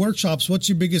you go to workshops, what's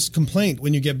your biggest complaint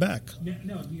when you get back?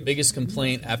 Biggest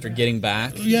complaint after getting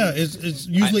back? Yeah, it's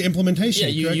usually implementation.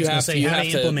 Yeah, you have to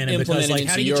implement it because, into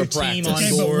how do you your get your team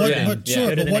practice. on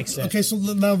board? Okay, so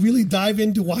now really dive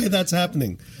into why that's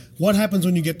happening. What happens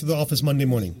when you get to the office Monday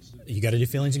morning? You got to do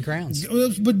fillings and crowns.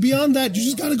 But beyond that, you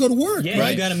just got to go to work, yeah,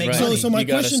 right? You got to make money. So my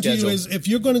question to you is, if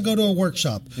you're going to go to a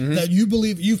workshop that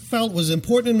you felt was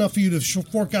important enough for you to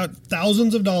fork out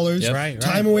thousands of dollars,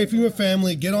 time away from your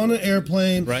family, get on an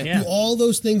airplane, do all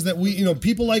those things that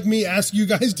people like me ask you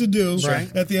guys to do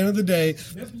at the end of the day,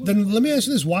 then let me ask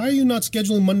you this: why are you not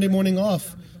scheduling Monday morning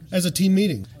off as a team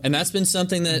meeting? And that's been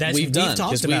something that we've done.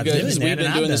 Because we've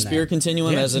been doing the Spear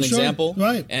Continuum as an example.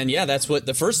 Right. And that's what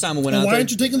the first time we went out why there.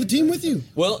 aren't you taking the team with you?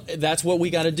 Well, that's what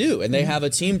we got to do. And they have a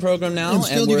team program now. And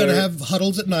still you got to have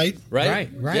huddles at night. Right.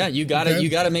 Yeah, you got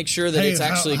to make sure that it's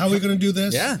actually. How are we going to do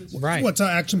this? Yeah. Right. What's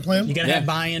our action plan? You got to have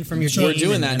buy-in from your team. We're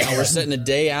doing that now. We're setting a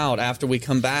day out after we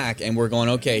come back, and we're going,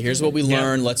 okay, here's what we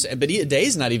learned. But a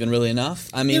day's not even really enough.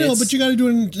 I mean, but you got to do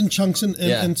it in chunks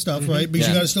and stuff, right? Because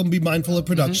you got to still be mindful of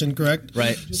production, correct?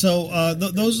 Right. So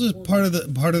those are part of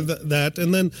that,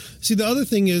 and then see the other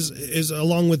thing is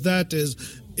along with that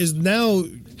is now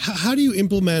how do you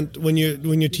implement when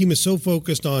your team is so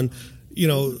focused on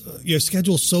your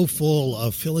schedule's so full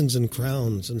of fillings and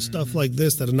crowns and stuff like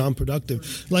this that are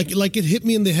non-productive. Like it hit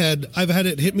me in the head. I've had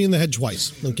it hit me in the head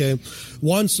twice. Okay,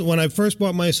 once when I first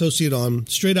brought my associate on,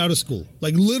 straight out of school,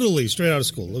 like literally straight out of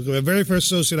school. Okay, the very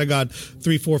first associate I got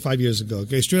 3, 4, 5 years ago.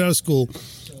 Okay, straight out of school.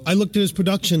 I looked at his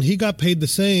production. He got paid the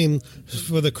same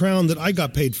for the crown that I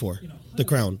got paid for the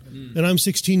crown, and I'm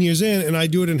 16 years in, and I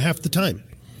do it in half the time.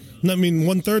 I mean,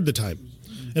 1/3 the time.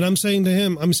 And I'm saying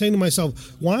to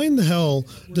myself, why in the hell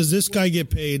does this guy get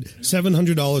paid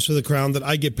 $700 for the crown that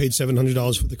I get paid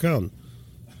 $700 for the crown?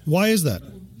 Why is that?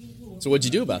 So what'd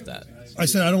you do about that? I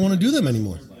said, I don't want to do them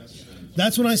anymore.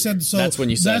 That's when I said. So that's when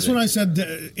you said. That's when I said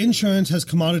insurance has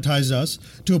commoditized us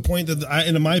to a point that,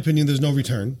 in my opinion, there's no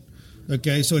return.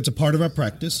 Okay, so it's a part of our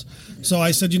practice. So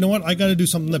I said, you know what? I got to do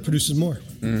something that produces more.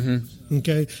 Mm-hmm.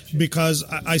 Okay, because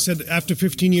I said after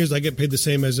 15 years, I get paid the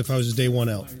same as if I was day one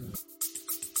out.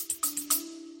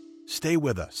 Stay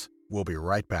with us. We'll be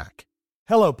right back.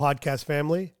 Hello, podcast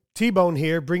family. T-Bone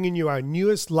here, bringing you our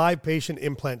newest live patient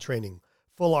implant training,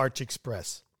 Full Arch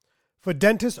Express. For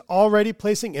dentists already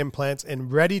placing implants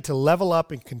and ready to level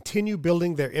up and continue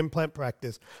building their implant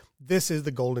practice, this is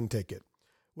the golden ticket.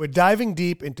 We're diving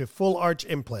deep into full arch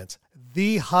implants,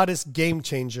 the hottest game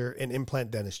changer in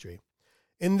implant dentistry.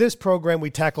 In this program, we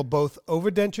tackle both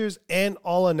overdentures and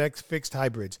all-on-X fixed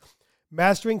hybrids,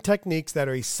 mastering techniques that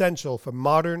are essential for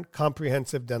modern,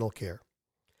 comprehensive dental care.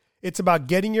 It's about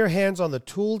getting your hands on the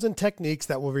tools and techniques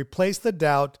that will replace the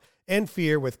doubt and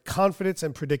fear with confidence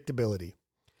and predictability.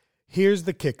 Here's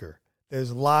the kicker.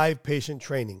 There's live patient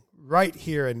training right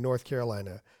here in North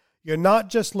Carolina. You're not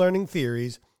just learning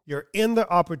theories. You're in the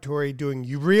operatory doing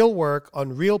real work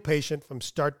on real patient from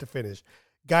start to finish,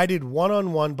 guided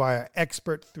one-on-one by our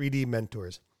expert 3D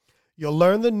mentors. You'll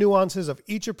learn the nuances of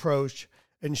each approach,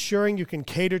 ensuring you can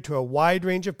cater to a wide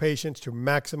range of patients to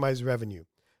maximize revenue.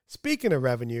 Speaking of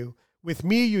revenue, with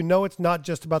me, you know it's not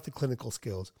just about the clinical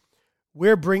skills.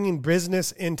 We're bringing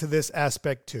business into this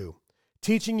aspect too,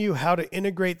 teaching you how to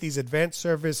integrate these advanced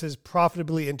services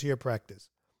profitably into your practice.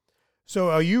 So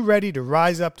are you ready to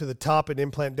rise up to the top in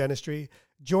implant dentistry?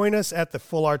 Join us at the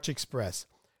Full Arch Express.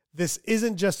 This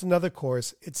isn't just another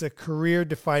course, it's a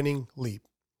career-defining leap.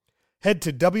 Head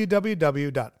to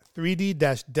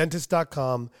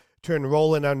www.3d-dentist.com to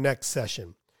enroll in our next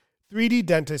session. 3D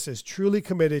Dentist is truly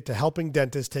committed to helping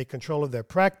dentists take control of their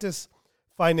practice,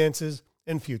 finances,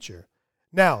 and future.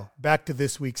 Now, back to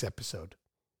this week's episode.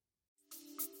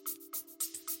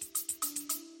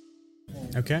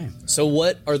 Okay. So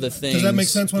what are the things... Does that make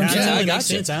sense what I'm saying? Yeah, I got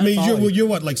you. I mean, you're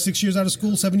what, like 6 years out of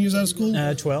school, 7 years out of school?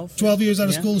 12. 12 years out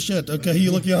of school? Shit. Okay,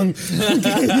 you look young.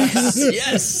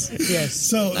 Yes.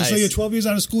 So you're 12 years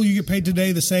out of school, you get paid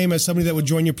today the same as somebody that would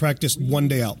join your practice one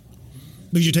day out.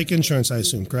 Because you take insurance, I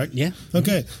assume, correct? Yeah.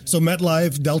 Okay. So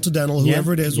MetLife, Delta Dental,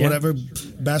 whoever it is, whatever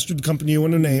bastard company you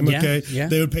want to name, okay,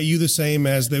 they would pay you the same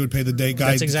as they would pay the day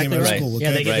guy That's exactly came out right. of school. Okay?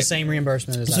 Yeah, they get the same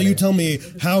reimbursement as So you tell me,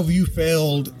 how have you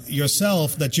failed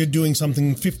yourself that you're doing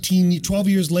something 12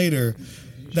 years later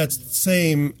that's the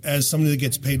same as somebody that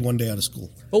gets paid one day out of school?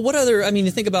 But what other, I mean,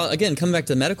 you think about, again, coming back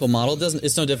to the medical model,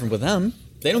 it's no different with them.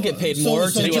 They don't get paid more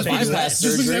to do a bypass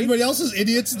surgery. Just everybody else is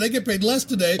idiots. They get paid less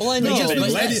today. Well, I know.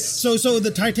 So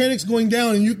the Titanic's going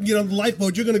down, and you can get on the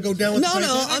lifeboat. You're going to go down with the Titanic?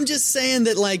 No. I'm just saying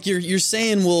that, like, you're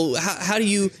saying, well, how do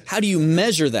you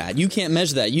measure that? You can't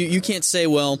measure that. You can't say,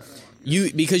 well,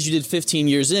 because you did 15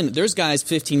 years in. There's guys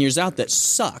 15 years out that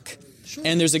suck.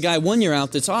 and there's a guy 1 year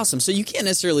out that's awesome. So you can't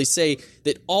necessarily say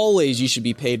that always you should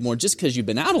be paid more just because you've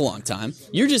been out a long time.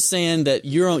 You're just saying that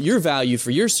your value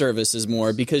for your service is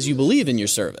more because you believe in your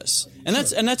service. And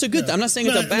that's a good thing. I'm not saying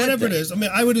it's a bad whatever thing. it is. I mean,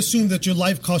 I would assume that your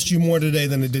life costs you more today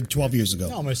than it did 12 years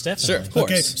ago. Almost definitely. Sure, of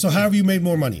course. Okay, so how have you made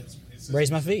more money?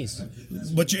 Raise my fees.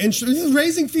 But your insurance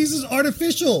raising fees is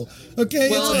artificial. Okay,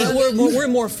 Well,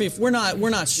 we're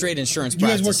not straight insurance you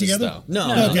guys practices. work together? Though.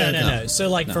 No. So,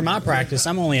 like for my practice,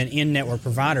 I'm only an in-network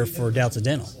provider for Delta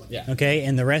Dental. Yeah. Okay,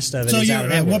 and the rest of it So is you out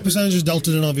of network. what percentage is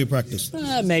Delta Dental of your practice?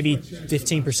 Maybe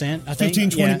 15%. I think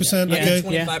 15-20%. Okay.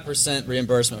 25%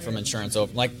 reimbursement from insurance.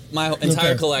 Over like my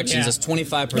entire collections is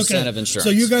 25% of insurance. So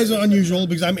you guys are unusual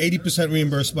because I'm 80%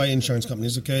 reimbursed by insurance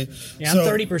companies. Okay. Yeah, I'm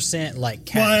 30% like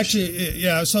cash. Well, actually,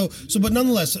 yeah. So, but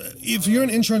nonetheless, if you're an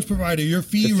insurance provider, your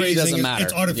fee raising doesn't matter.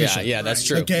 it's artificial. Yeah, that's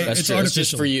true. Okay, that's it's true. artificial. It's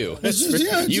just for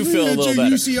you. You feel a little your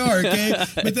better. UCR. Okay.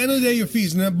 But at the end of the day, your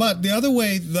fees. But the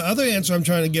other answer I'm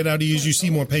trying to get out of you is you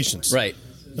see more patients. Right.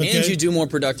 Okay? And you do more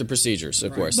productive procedures,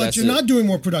 of course. But you're not doing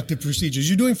more productive procedures.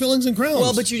 You're doing fillings and crowns.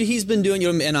 Well, but he's been doing,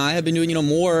 and I have been doing,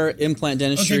 more implant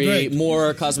dentistry,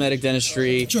 more cosmetic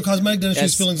dentistry. Sure, cosmetic dentistry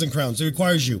is fillings and crowns. It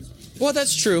requires you. Well,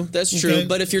 that's true. That's true. Okay.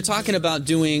 But if you're talking about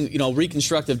doing,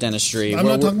 reconstructive dentistry, I'm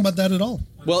not talking about that at all.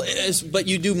 Well, but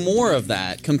you do more of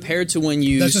that compared to when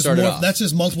you started off. That's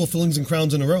just multiple fillings and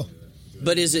crowns in a row.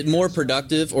 But is it more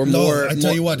productive or no, more? I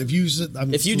tell you what, if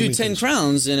you do 10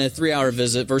 crowns in a 3-hour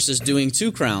visit versus doing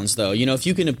 2 crowns, though, if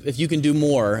you can do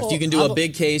more, if you can do a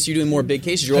big case, you're doing more big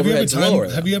cases. Your overhead's lower.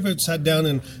 Have you ever sat down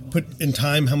and put in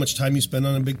time how much time you spend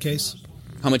on a big case?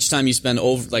 How much time you spend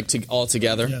all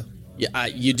together? Yeah. Yeah,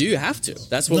 you do have to.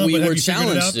 that's what we were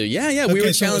challenged to. Yeah, we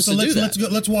were challenged to do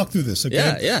that. Let's walk through this,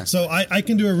 okay? Yeah. So I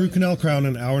can do a root canal crown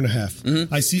in an hour and a half.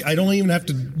 Mm-hmm. I don't even have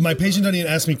to, my patient doesn't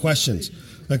even ask me questions.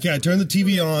 Okay, I turn the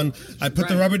TV on, I put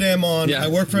the rubber dam on, I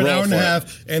work for an hour and a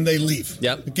half, and they leave.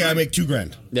 Yep. Okay, I make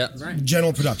 $2,000. Yep.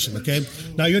 General production, okay?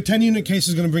 Now your 10-unit case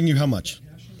is going to bring you how much?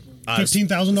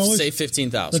 $15,000? Say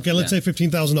 $15,000. Okay, let's say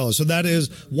 $15,000. So that is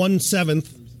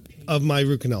 1/7 of my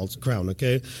root canal crown,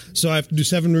 okay? So I have to do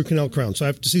 7 root canal crowns. So I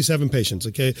have to see 7 patients,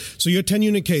 okay? So your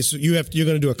 10-unit case, you're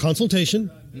going to do a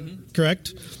consultation,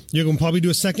 correct? You're going to probably do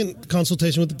a second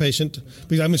consultation with the patient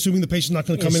because I'm assuming the patient's not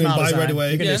going to come in and buy right away.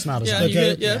 You're going to do smile design.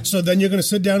 Okay, so then you're going to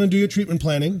sit down and do your treatment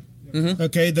planning.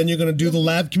 Okay, then you're going to do the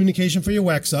lab communication for your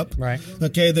wax up. Right.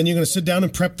 Okay, then you're going to sit down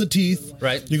and prep the teeth.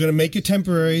 Right. You're going to make your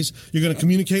temporaries. You're going to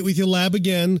communicate with your lab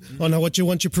again on what you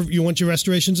want your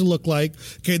restorations to look like.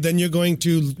 Okay, then you're going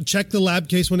to check the lab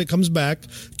case when it comes back.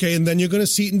 Okay, and then you're going to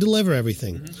seat and deliver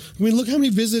everything. I mean, look how many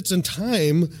visits and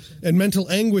time and mental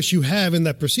anguish you have in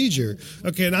that procedure.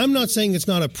 Okay, and I'm not saying it's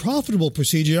not a profitable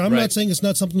procedure. I'm not saying it's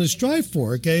not something to strive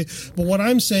for. Okay, but what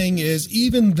I'm saying is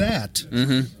even that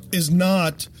is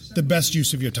not the best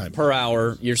use of your time. Per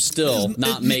hour, you're still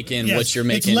not making what you're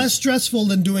making. It's less stressful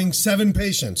than doing 7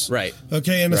 patients. Right.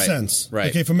 Okay, in a sense. Right.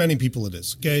 Okay, for many people it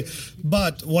is. Okay,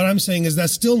 but what I'm saying is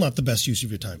that's still not the best use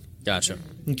of your time. Gotcha.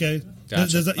 Okay.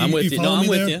 Gotcha. I'm with you. No, I'm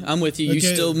with you. I'm with you. You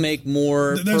still make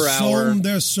more per hour.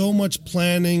 There's so much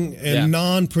planning and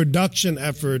non-production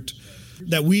effort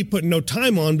that we put no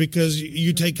time on because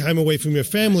you take time away from your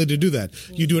family to do that.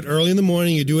 You do it early in the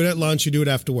morning, you do it at lunch, you do it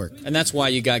after work. And that's why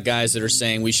you got guys that are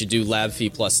saying we should do lab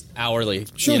fee plus hourly,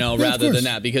 sure, rather than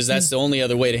that, because that's the only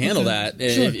other way to handle that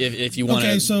if you want to.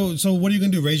 Okay, so what are you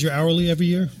going to do, raise your hourly every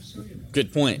year?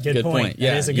 Good point. Good point.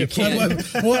 Yeah, that is a good point.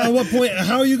 At what point?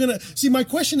 How are you going to see? My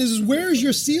question is where is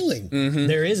your ceiling?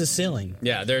 There is a ceiling.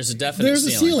 Yeah, there's a definite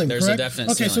ceiling. There's correct? A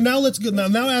definite ceiling. So now let's go.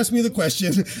 Now ask me the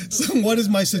question. So what is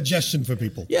my suggestion for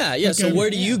people? Yeah. Okay. So where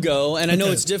do you go? And I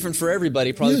know it's different for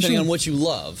everybody, probably depending on what you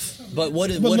love. But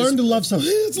learn to love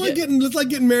something. It's like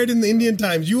getting married in the Indian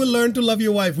times. You will learn to love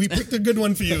your wife. We picked a good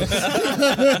one for you.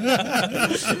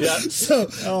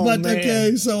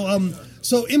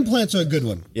 So implants are a good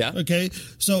one. Yeah. Okay.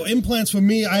 So implants for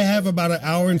me, I have about 1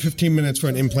 hour and 15 minutes for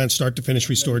an implant, start to finish,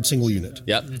 restored, single unit.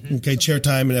 Yep. Okay. Chair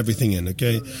time and everything in.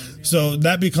 Okay. So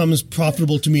that becomes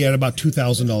profitable to me at about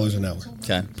 $2,000 an hour.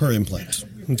 Okay. Per implant.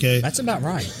 Okay. That's about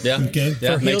right. Yeah. Okay.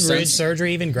 Yeah, for healed ridge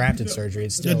surgery, even grafted surgery,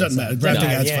 it doesn't matter. Grafting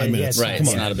adds 5 minutes. Right. Come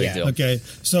on. It's not a big deal. Okay.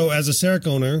 So as a CEREC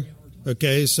owner.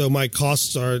 Okay, so my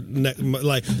costs are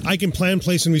like I can plan,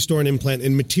 place, and restore an implant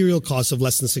in material costs of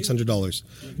less than $600.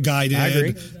 Guided, I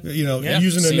agree.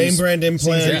 Using a name brand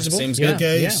implant. Seems good.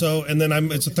 Okay, so and then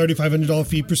it's a $3,500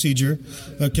 fee procedure.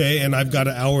 Okay, and I've got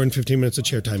 1 hour and 15 minutes of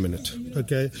chair time in it.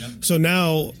 Okay, so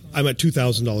now I'm at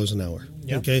 $2,000 an hour.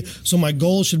 Yep. Okay, so my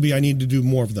goal should be I need to do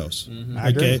more of those.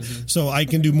 Okay, so I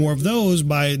can do more of those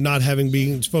by not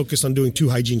being focused on doing 2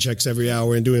 hygiene checks every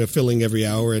hour and doing a filling every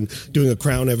hour and doing a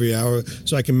crown every hour.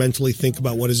 So I can mentally think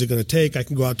about what is it going to take. I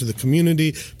can go out to the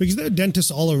community because there are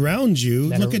dentists all around you.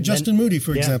 Look at Justin Moody,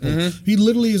 for example. He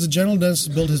literally is a general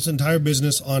dentist, built his entire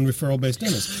business on referral-based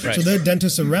dentists. Right. So there are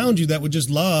dentists around you that would just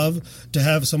love to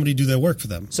have somebody do their work for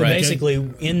them. So basically,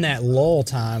 in that lull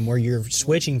time where you're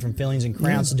switching from fillings and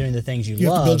crowns to doing the things you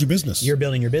love, have to build your business. You're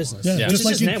building your business. Yeah, Just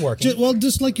like networking.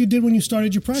 Just like you did when you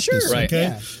started your practice. Sure, right. Okay,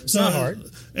 Yeah. It's not hard.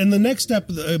 And the next step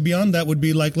beyond that would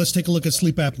be like, let's take a look at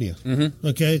sleep apnea.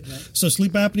 Okay, so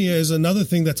sleep apnea is another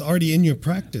thing that's already in your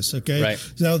practice. Okay,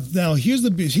 right. Now here's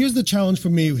the challenge for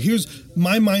me. Here's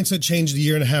my mindset changed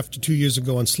 1.5 to 2 years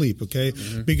ago on sleep. Okay,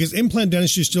 because implant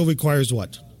dentistry still requires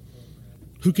what?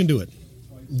 Who can do it?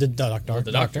 The doctor.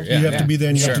 The doctor. You have to be there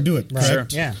and you have to do it. Right.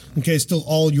 Correct? Sure. Yeah. Okay, it's still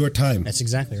all your time. That's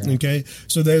exactly right. Okay,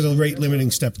 so there's a rate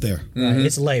limiting step there. Right.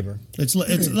 It's labor. It's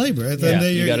labor. At the end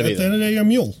of the day, you're a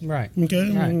mule. Right.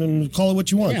 Okay. Right. And call it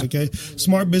what you want. Yeah. Okay.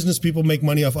 Smart business people make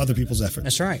money off other people's effort.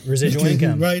 That's right. Residual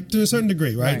income. Right. To a certain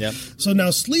degree. Right. Yep. So now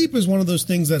sleep is one of those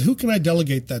things that who can I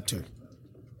delegate that to?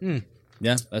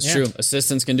 Yeah, that's true.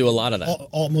 Assistants can do a lot of that.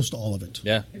 Almost all of it.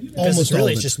 Yeah. Almost all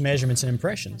Really, of it's it. just measurements and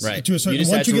impressions. Right. To a certain, You just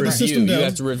once have you to get the review. system down, You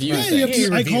have to review yeah, things.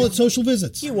 I call it social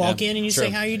visits. You walk in and you True. say,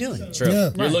 "How are you doing?" True.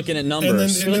 Yeah. You're looking at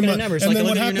numbers. You're looking at numbers. Like,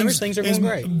 looking at your numbers, things are going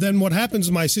great. Then what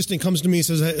happens? My assistant comes to me and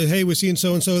says, "Hey, we're seeing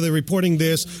so and so. They're reporting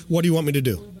this. What do you want me to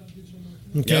do?"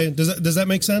 Okay, Yep. does that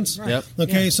make sense? Right. Yep.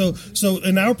 Okay, Yeah. so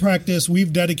in our practice,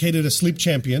 we've dedicated a sleep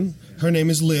champion. Her name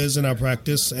is Liz in our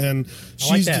practice, and I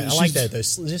like that. I like that.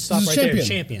 Just stop right there.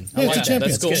 Champion. Yeah, it's a that.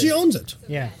 champion. That's cool. She owns it.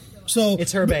 Yeah. So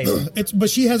It's her baby. But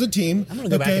she has a team. I'm going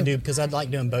to go back and do, because I'd like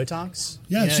doing Botox.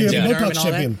 Yeah, she has a Botox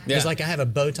champion. Because Yeah. I have a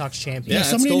Botox champion. Yeah,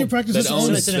 somebody in your practice that that owns,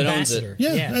 owns it's it. an that owns it.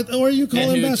 ambassador. Yeah, or you call And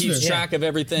who ambassador. keeps track of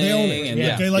everything. They own it. And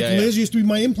Okay, like Liz used to be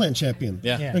my implant champion.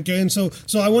 Yeah. Okay, and so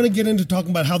I want to get into talking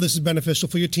about how this is beneficial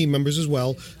for your team members as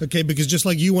well. Okay, because just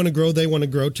like you want to grow, they want to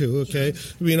grow too. Okay,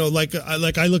 you know, like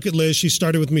I look at Liz. She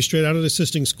started with me straight out of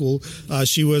assisting school.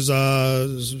 She was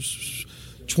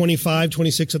 25,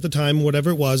 26 at the time, whatever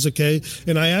it was, okay?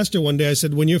 And I asked her one day, I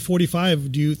said, when you're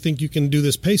 45, do you think you can do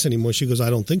this pace anymore? She goes, I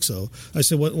don't think so. I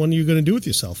said, what are you going to do with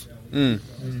yourself?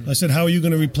 I said, how are you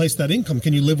going to replace that income?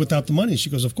 Can you live without the money? She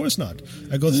goes, of course not.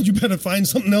 I go, then you better find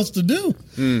something else to do,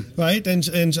 right?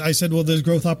 And I said, well, there's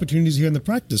growth opportunities here in the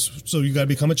practice, so you got to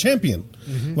become a champion,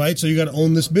 right? So you got to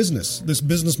own this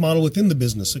business model within the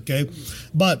business, okay?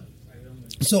 But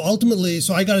so ultimately,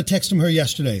 I got a text from her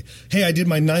yesterday. Hey, I did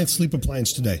my 9th sleep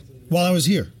appliance today while I was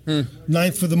here.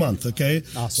 9th for the month, okay?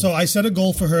 Awesome. So I set a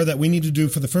goal for her that we need to do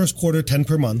for the first quarter 10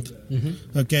 per month,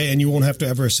 okay? And you won't have to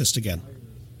ever assist again.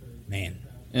 Man.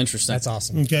 Interesting. That's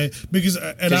awesome. Okay? Because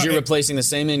you're replacing the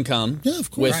same income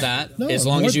with that, No, as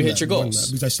long as you hit your more than goals. that,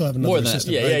 because I still have another More than that.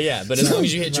 assistant, Yeah, right? yeah. But as long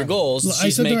as you hit your goals, I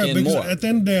she's said to her, making because more. at the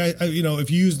end of the day, if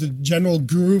you use the general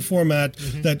guru format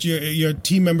that your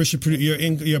team member should produce,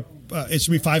 it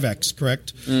should be 5x,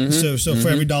 correct? So for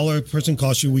every dollar a person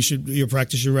costs you, your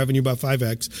practice should revenue about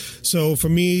 5x. So for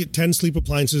me, 10 sleep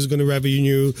appliances is going to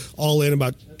revenue all in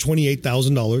about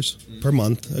 $28,000 per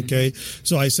month. Okay,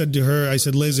 so I said to her,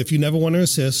 Liz, if you never want to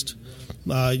assist,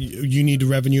 you need to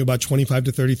revenue about $25,000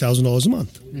 to $30,000 a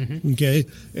month. Okay,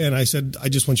 and I said, I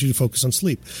just want you to focus on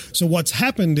sleep. So what's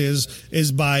happened is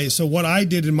what I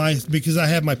did because I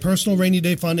have my personal rainy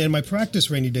day fund and my practice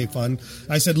rainy day fund,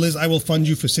 I said, Liz, I will fund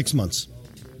you for 6 months.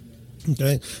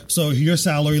 Okay, so your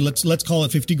salary, let's call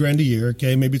it $50,000 a year.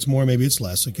 Okay, maybe it's more, maybe it's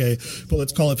less. Okay, but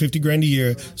let's call it $50,000 a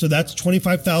year. So that's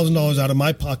 $25,000 out of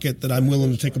my pocket that I'm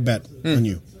willing to take a bet on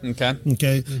you.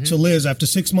 Okay. So Liz, after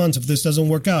 6 months, if this doesn't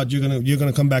work out, you're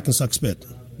gonna come back and suck spit.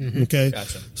 Okay.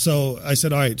 Gotcha. So I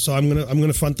said, all right. So I'm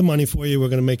gonna front the money for you. We're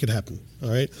gonna make it happen.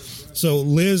 All right. So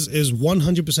Liz is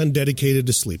 100% dedicated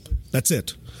to sleep. That's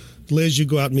it. Liz, you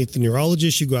go out and meet the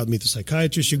neurologist, you go out and meet the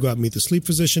psychiatrist, you go out and meet the sleep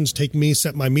physicians, take me,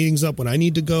 set my meetings up when I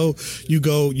need to go. You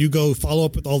go follow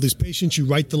up with all these patients, you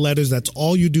write the letters. That's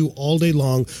all you do all day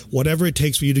long, whatever it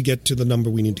takes for you to get to the number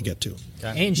we need to get to.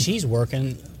 Okay. And she's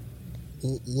working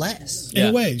less. In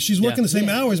a way, she's working the same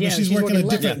hours, but she's working a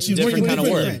different. She's different working kind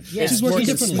of work. differently. Yeah. She's Working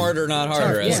differently. smarter, not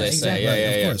harder, as they say.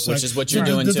 Yeah. Of course. Which is what you're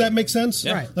So doing does too. that make sense?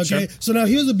 Yeah. Right. Okay. Sure. So now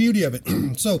here's the beauty of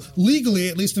it. So legally,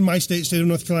 at least in my state of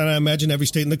North Carolina, I imagine every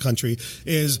state in the country,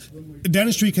 is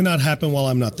dentistry cannot happen while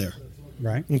I'm not there.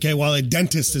 Right. Okay. While a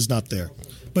dentist is not there.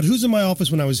 But who's in my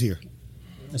office when I was here?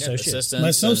 assistants, my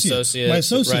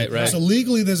associate. Right. So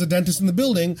legally, there's a dentist in the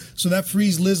building, so that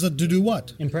frees Liz to do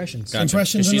what? Impressions. Gotcha.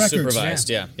 Impressions and she's records. Supervised.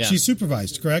 Yeah. She's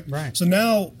supervised, correct? Right. So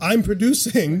now I'm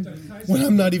producing when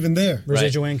I'm not even there.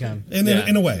 Residual income. In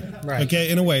a way. Right. Okay,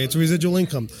 in a way. It's residual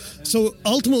income. So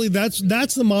ultimately, that's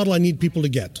the model I need people to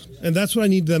get. And that's what I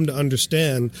need them to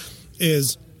understand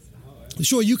is,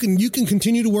 sure, you can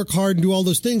continue to work hard and do all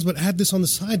those things, but add this on the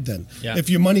side then, if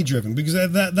you're money driven. Because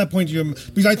at that point,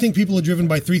 because I think people are driven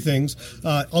by three things.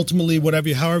 Ultimately,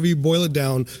 however you boil it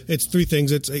down, it's three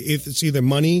things. It's either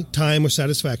money, time, or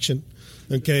satisfaction.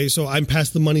 Okay, so I'm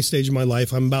past the money stage of my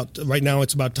life. Right now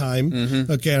it's about time.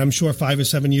 Mm-hmm. Okay, and I'm sure 5 or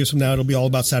 7 years from now it'll be all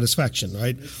about satisfaction,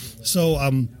 right?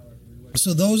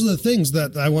 So those are the things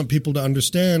that I want people to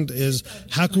understand is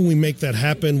how can we make that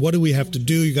happen? What do we have to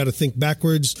do? You got to think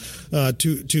backwards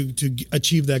to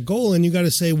achieve that goal. And you got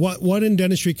to say, what in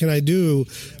dentistry can I do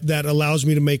that allows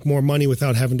me to make more money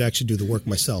without having to actually do the work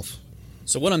myself?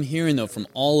 So what I'm hearing, though, from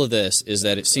all of this is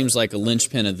that it seems like a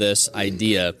linchpin of this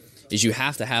idea is you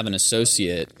have to have an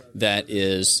associate that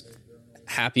is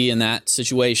happy in that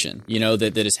situation,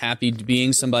 that is happy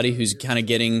being somebody who's kind of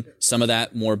getting some of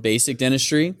that more basic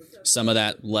dentistry, some of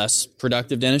that less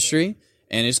productive dentistry,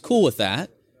 and is cool with that,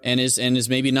 and is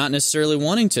maybe not necessarily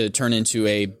wanting to turn into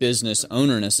a business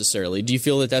owner necessarily. Do you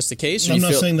feel that that's the case? I'm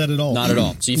not saying that at all. Not at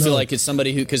all. So you feel like it's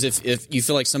somebody who, because if you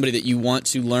feel like somebody that you want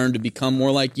to learn to become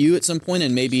more like you at some point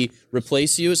and maybe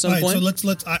replace you at some point? So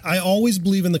let's. I always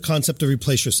believe in the concept of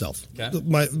replace yourself.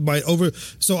 Okay.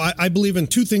 So I believe in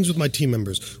two things with my team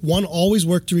members. One, always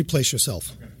work to replace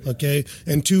yourself. Okay,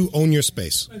 and two, own your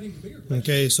space.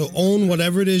 Okay, so own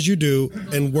whatever it is you do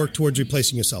and work towards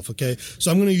replacing yourself. Okay,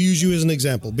 so I'm going to use you as an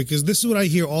example because this is what I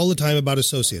hear all the time about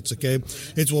associates. Okay,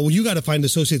 it's you got to find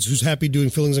associates who's happy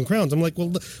doing fillings and crowns. I'm like,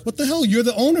 well, what the hell? You're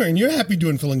the owner and you're happy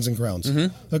doing fillings and crowns.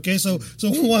 Mm-hmm. Okay, so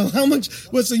how much?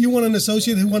 So you want an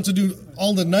associate who wants to do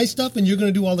all the nice stuff and you're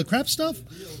going to do all the crap stuff?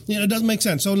 It doesn't make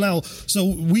sense. So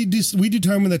we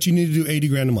determined that you need to do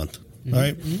 $80,000 a month. Mm-hmm. All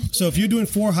right. So if you're doing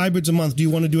 4 hybrids a month, do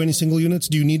you want to do any single units?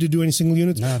 Do you need to do any single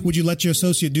units? No. Would you let your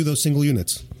associate do those single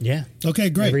units? Yeah. Okay,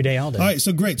 great. Every day, all day. All right,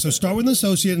 so great. So start with an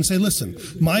associate and say, listen,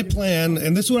 my plan,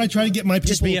 and this is what I try to get my people.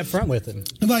 Just be upfront with them.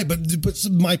 Right, but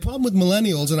my problem with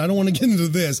millennials, and I don't want to get into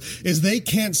this, is they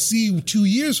can't see 2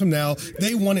 years from now.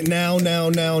 They want it now.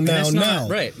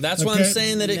 Right. That's why I'm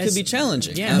saying that it could be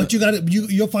challenging. Yeah. But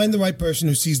you'll find the right person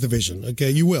who sees the vision.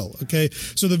 Okay, you will. Okay,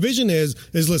 so the vision is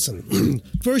listen.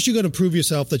 First, you got to prove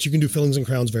yourself that you can do fillings and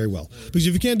crowns very well. Because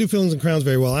if you can't do fillings and crowns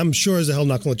very well, I'm sure as the hell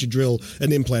not going to let you drill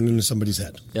an implant into somebody's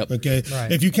head. Yep. Okay. Right.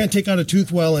 If you can't take out a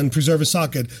tooth well and preserve a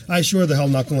socket, I sure the hell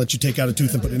not going to let you take out a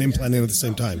tooth and put an implant in at the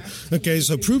same time. Okay.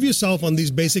 So prove yourself on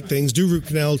these basic things. Do root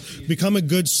canals. Become a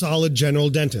good, solid general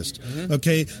dentist. Mm-hmm.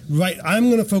 Okay. Right. I'm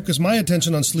going to focus my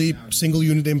attention on sleep, single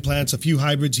unit implants, a few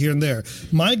hybrids here and there.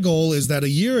 My goal is that a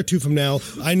year or two from now,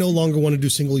 I no longer want to do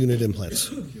single unit implants.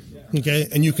 Okay,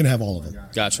 and you can have all of them.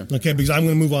 Gotcha. Okay, because I'm going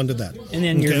to move on to that. And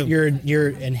then you're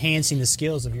enhancing the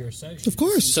skills of your associates. Of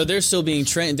course. So they're still being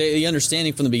trained. The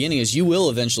understanding from the beginning is you will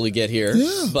eventually get here,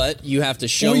 but you have to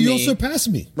show me. Or you'll surpass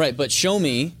me. Right, but show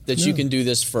me that you can do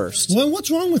this first. Well, what's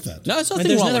wrong with that? No, there's nothing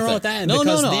There's wrong nothing with wrong with that. that. No.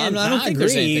 Then I don't think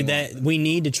there's anything that we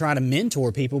need to try to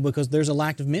mentor people because there's a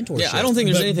lack of mentorship. Yeah, I don't think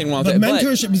there's anything wrong with that. But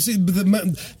mentorship, you see,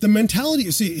 the mentality,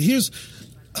 you see, here's...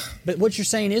 But what you're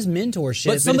saying is mentorship.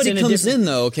 But somebody comes in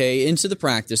though, okay, into the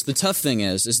practice. The tough thing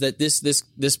is that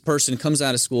this person comes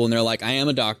out of school and they're like, I am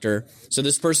a doctor. So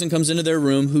this person comes into their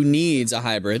room who needs a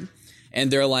hybrid, and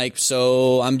they're like,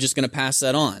 so I'm just going to pass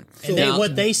that on. And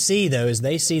what they see though is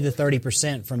they see the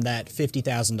 30% from that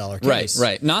 $50,000 case.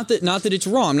 Right. Not that it's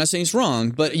wrong. I'm not saying it's wrong,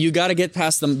 but you got to get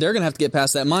past them. They're going to have to get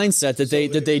past that mindset that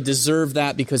they deserve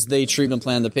that because they treatment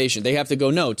plan the patient. They have to go,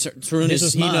 no, Tarun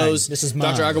knows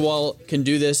Dr. Agarwal can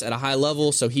do this at a high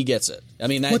level, so he gets it. I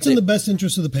mean, what's in the best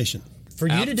interest of the patient? For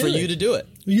you to do it.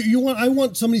 I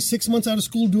want somebody 6 months out of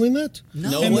school doing that?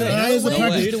 No and way. I'm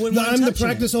the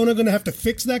practice owner going to have to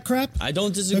fix that crap? I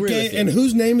don't disagree with you. And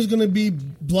whose name is going to be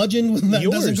bludgeoned when that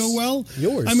doesn't go well?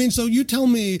 Yours. I mean, so you tell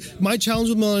me, my challenge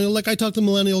with millennial, like I talked to a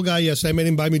millennial guy yesterday, I made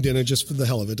him buy me dinner just for the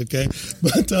hell of it, okay?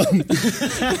 But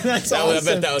that's awesome. I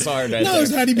bet that was hard. No, it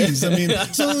was Hattie B's. I mean,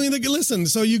 listen,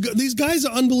 so these guys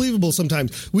are unbelievable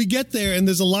sometimes. We get there and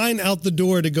there's a line out the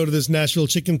door to go to this Nashville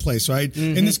chicken place, right?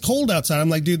 Mm-hmm. And it's cold outside. I'm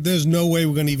like, dude, there's no way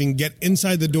we're going to even get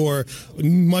inside the door,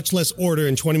 much less order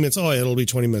in 20 minutes. Oh, it'll be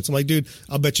 20 minutes. I'm like, dude,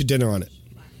 I'll bet you dinner on it.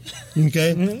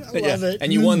 Okay? I love it.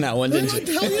 And you won that one, didn't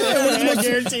you? Hell yeah. I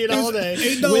guarantee it all day.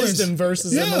 $8. Wisdom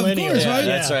versus a millennial. Of course, right?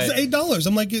 That's right. It's $8.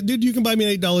 I'm like, dude, you can buy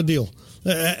me an $8 deal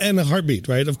and a heartbeat,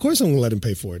 right? Of course I'm going to let him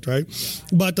pay for it, right?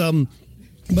 But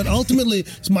But ultimately,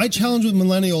 my challenge with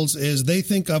millennials is they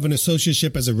think of an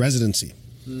associateship as a residency,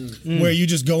 where you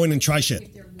just go in and try shit.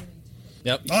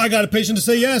 Yep. Oh, I got a patient to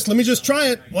say yes. Let me just try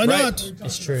it. Why not?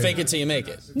 It's true. Fake it till you make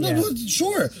it. No, well,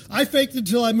 sure. I faked it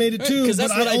till I made it too. 'Cause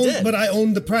that's what I did. But I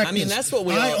owned the practice. I mean, that's what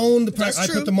I owned the practice. I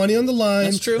put the money on the line.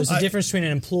 That's true. There's a difference between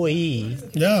an employee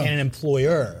and an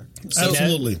employer.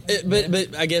 Absolutely.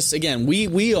 But I guess again,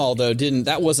 we all though didn't.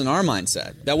 That wasn't our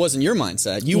mindset. That wasn't your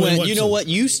mindset. You went. You know what?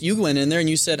 You went in there and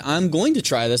you said, "I'm going to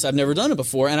try this. I've never done it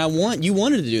before, and you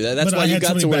wanted to do that. That's why you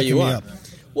got to where you are."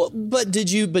 Well, but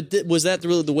was that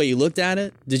really the way you looked at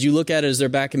it? Did you look at it as they're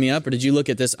backing me up, or did you look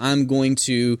at this, I'm going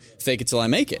to fake it till I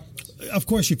make it? Of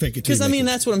course you fake it. Because, I mean,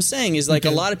 that's what I'm saying is like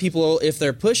a lot of people, if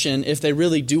they're pushing, if they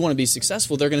really do want to be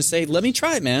successful, they're going to say, let me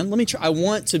try it, man. Let me try. I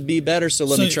want to be better, so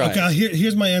let me try it.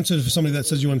 Here's my answer for somebody that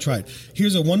says you want to try it.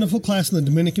 Here's a wonderful class in the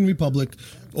Dominican Republic,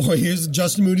 or here's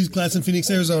Justin Moody's class in Phoenix,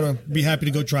 Arizona. Be happy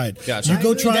to go try it. Gotcha. You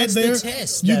go try it there.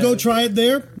 You go try it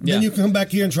there, then you come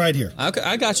back here and try it here. Okay,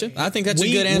 I got you. I think that's a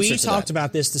good answer. We talked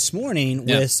about this morning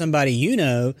with somebody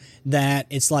that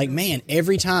it's like, man,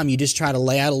 every time you just try to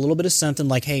lay out a little bit of something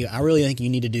like, hey, I really think you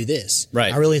need to do this.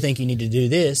 Right. I really think you need to do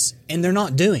this. And they're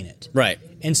not doing it. Right.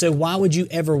 And so why would you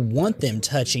ever want them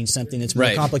touching something that's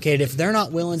more complicated if they're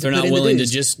not willing to they're put not in willing the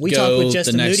to just We go talked with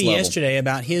Justin the next Moody level. yesterday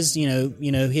about his,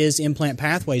 his Implant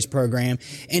Pathways program,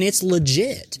 and it's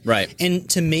legit. Right. And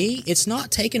to me, it's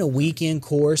not taking a weekend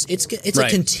course. It's a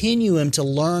continuum to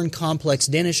learn complex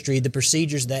dentistry, the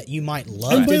procedures that you might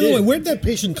love. And by the way, where'd that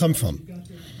patient come from?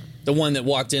 The one that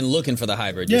walked in looking for the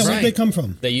hybrid. Yeah, where'd they come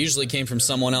from? They usually came from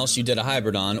someone else you did a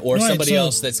hybrid on, or somebody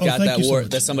else that's got that word.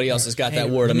 That somebody else has got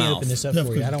that word of mouth. Open this up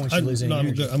for you. I don't want you to lose any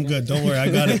energy. I'm good. Don't worry, I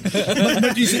got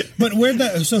it. but where'd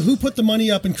that? So who put the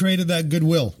money up and created that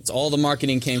goodwill? It's all the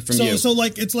marketing came from you. So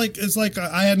it's like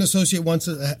I had an associate once,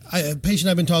 a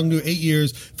patient I've been talking to 8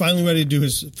 years, finally ready to do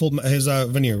his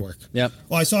veneer work. Yep.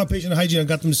 Well, I saw a patient in hygiene. I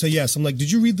got them to say yes. I'm like,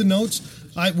 did you read the notes?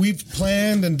 We've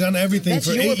planned and done everything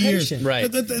for 8 years. Right.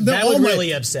 That would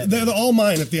really upset me. They're all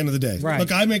mine at the end of the day. Right.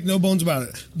 Look, I make no bones about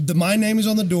it. My name is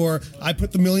on the door. I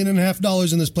put the $1.5 million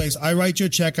in this place. I write your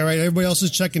check. I write everybody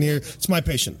else's check in here. It's my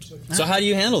patient. So how do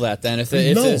you handle that then? The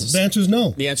answer is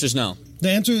no. The answer is no. The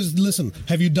answer is, listen,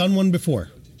 have you done one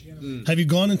before? Have you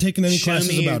gone and taken any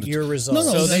classes about it? Your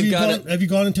results. No. So have you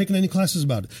gone and taken any classes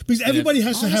about it? Because everybody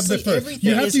has to have their first.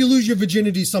 You have to lose your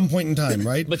virginity some point in time,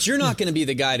 right? But you're not going to be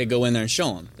the guy to go in there and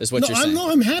show them, is what you're saying.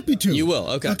 No, I'm happy to. You will,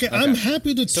 okay. I'm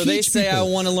happy to teach So they say, people. I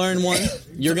want to learn one.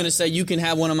 You're going to say, you can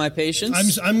have one of my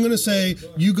patients? I'm going to say,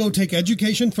 you go take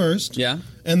education first. Yeah.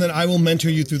 And then I will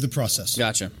mentor you through the process.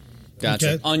 Gotcha.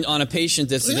 Okay. On a patient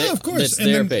that's of course. that's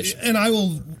their patient. And I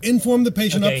will inform the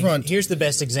patient up front. Here's the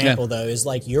best example, though, is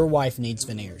like your wife needs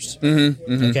veneers.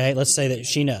 Okay, let's say that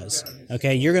she knows.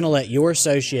 Okay, you're going to let your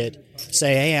associate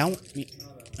say, hey,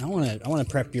 I want to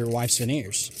prep your wife's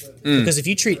veneers. Because if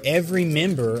you treat every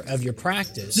member of your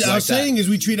practice... I was saying is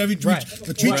we treat your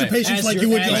patients like you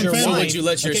would your own family. So would you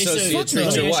let your associate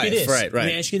treat your wife? Right. Let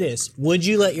me ask you this. Would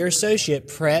you let your associate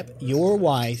prep your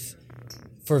wife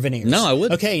for veneers? No, I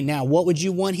wouldn't. Okay, now what would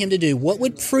you want him to do? What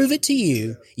would prove it to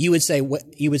you? You would say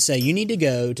you need to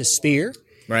go to Spear,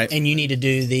 right, and you need to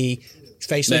do the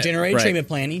facially generated treatment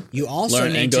planning. You also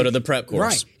need to go to the prep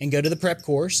course, right, and go to the prep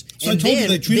course. So I told you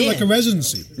they treat it like a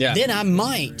residency. Yeah. Then I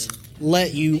might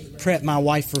let you prep my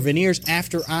wife for veneers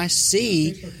after I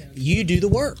see you do the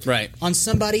work on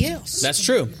somebody else. That's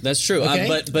true.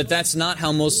 Okay? But that's not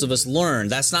how most of us learn.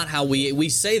 That's not how we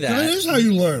say that. That is how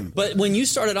you learn. But when you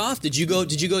started off, did you go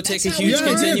take a huge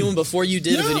continuum before you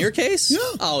did a veneer case? Yeah.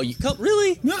 Oh,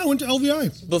 really? Yeah, I went to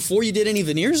LVI. Before you did any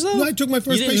veneers, though? No, I took my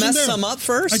first patient there. You didn't mess some up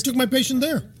first? I took my patient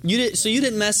there. You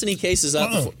didn't mess any cases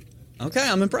up before? Okay,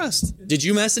 I'm impressed. Did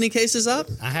you mess any cases up?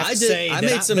 I did. I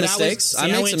made some mistakes. I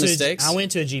went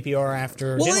to a GPR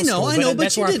after. Well, I know, but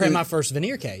that's you where I didn't. prepped my first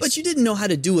veneer case. But you didn't know how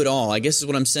to do it all. I guess is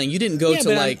what I'm saying. You didn't go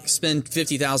to spend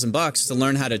 $50,000 to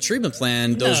learn how to treatment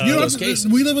plan those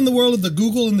cases. We live in the world of the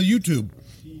Google and the YouTube.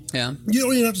 Yeah. You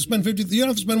don't even have to spend $50. You don't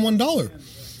have to spend $1.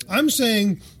 I'm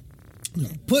saying,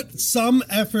 put some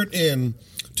effort in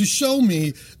to show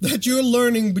me that you're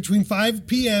learning between 5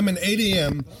 p.m. and 8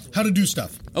 a.m. how to do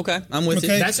stuff. Okay, I'm with you.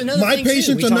 That's another My thing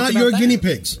patients too. are not your guinea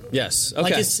pigs. Yes. Okay.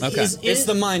 Like It's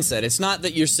the mindset. It's not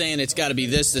that you're saying it's got to be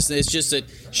this. It's just that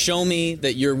show me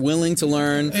that you're willing to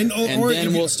learn, and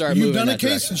then we'll start moving in that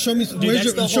direction. Show me the before and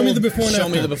after. Show me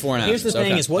the before and after. Here's the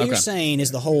thing: is what you're saying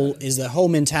is the whole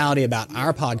mentality about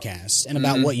our podcast and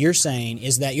about what you're saying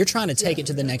is that you're trying to take it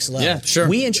to the next level. Yeah, sure.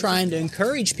 We are trying to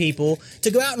encourage people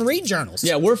to go out and read journals.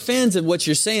 Yeah, we're fans of what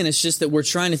you're saying. It's just that we're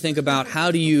trying to think about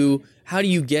how do you how do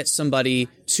you get somebody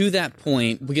to that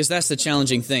point? Because that's the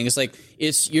challenging thing. It's like,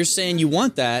 you're saying you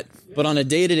want that, but on a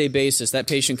day-to-day basis, that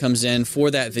patient comes in for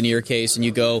that veneer case, and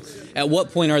you go, at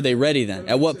what point are they ready then?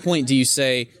 At what point do you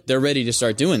say they're ready to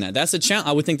start doing that? That's a challenge.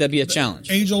 I would think that'd be a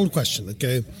challenge. Age-old question,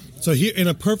 okay? So here, in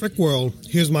a perfect world,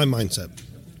 here's my mindset.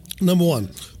 Number one,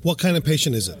 what kind of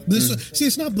patient is it? See,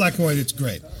 it's not black and white, it's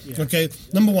gray. Yeah. Okay?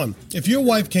 Number one, if your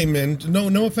wife came in,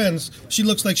 no offense, she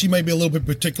looks like she might be a little bit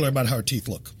particular about how her teeth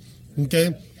look.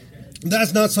 Okay?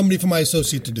 That's not somebody for my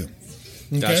associate to do.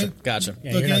 Okay? Gotcha.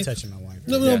 Yeah, you're not touching my wife.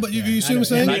 No, but you see what I'm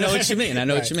saying? I know what you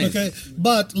mean. Okay,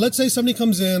 but let's say somebody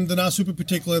comes in, they're not super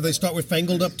particular, they start with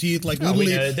fangled up teeth, like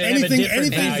literally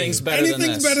anything's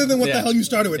better than what the hell you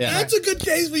started with. Yeah. That's a good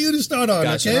case for you to start on,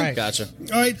 okay? Right. Gotcha.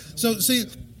 All right, so see,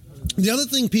 the other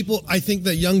thing I think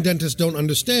that young dentists don't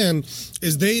understand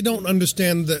is they don't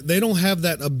understand that they don't have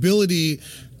that ability.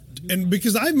 And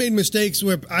because I've made mistakes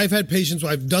where I've had patients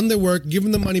where I've done their work,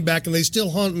 given them money back, and they still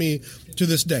haunt me to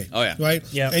this day. Oh, yeah. Right?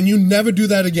 Yeah. And you never do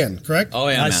that again, correct? Oh,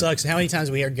 yeah, that sucks. How many times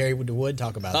have we heard Gary Wood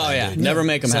talk about that? Oh, yeah. Dude? Never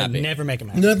make them happy. Never make them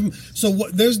happy. So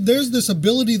there's this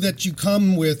ability that you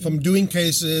come with from doing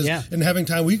cases and having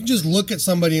time where you can just look at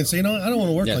somebody and say, I don't want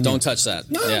to work on you. Don't touch that.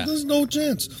 No, there's no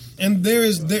chance. And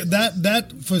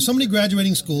that for somebody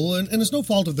graduating school, and it's no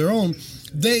fault of their own,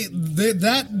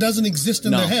 that doesn't exist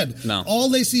in their head. No. All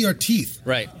they see are teeth.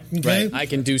 Right. Okay? Right. I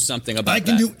can do something about that. I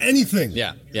can do anything.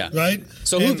 Yeah. Right?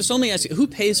 So let me ask you, who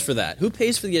pays for that? Who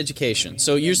pays for the education?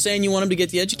 So you're saying you want them to get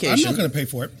the education. I'm not going to pay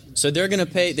for it. So they're going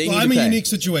to pay. I'm a unique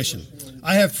situation.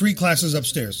 I have free classes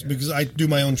upstairs because I do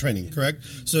my own training, correct?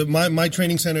 So my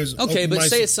training center is... Okay, but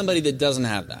say it's somebody that doesn't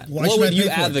have that. What would you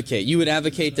advocate? You would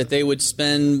advocate that they would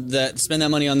spend that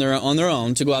money on their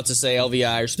own to go out to, say,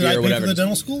 LVI or Spear or whatever. Did I pay for the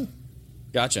dental school?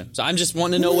 Gotcha. So I'm just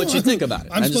wanting to know what you think about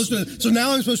it. So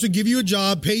now I'm supposed to give you a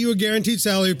job, pay you a guaranteed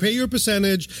salary, pay you a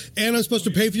percentage, and I'm supposed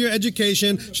to pay for your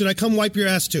education. Should I come wipe your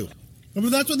ass too? But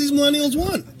that's what these millennials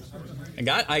want.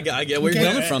 I get where you're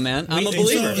coming from, man. I'm a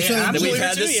believer. We've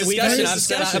had this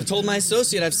discussion. I've told my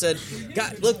associate, I've said,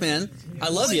 God, look, man, I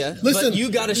love you, but you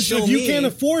got to show me. If you can't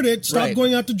afford it, stop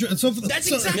going out to... That's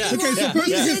exactly right.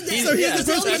 Okay,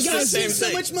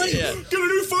 so much money. Yeah. Get a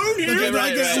new phone here. Okay,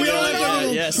 right.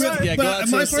 Yes. But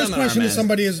my first question to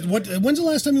somebody is, when's the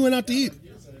last time you went out to eat?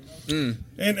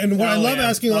 And what I love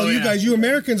asking all you guys, you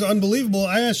Americans are unbelievable.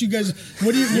 I ask you guys,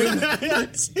 what do you...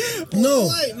 No.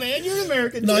 Wait, man, you're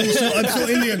American. No, I'm still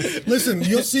Indian. Listen,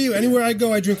 you'll see, anywhere I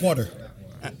go, I drink water.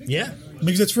 Yeah.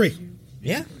 Because it's free.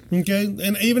 Yeah. Okay?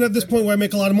 And even at this point where I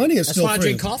make a lot of money, it's still free. That's why I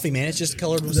drink coffee, man. It's just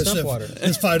colored with stuff water.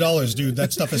 It's $5, dude.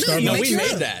 That stuff is Starbucks. No, we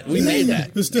made that. We made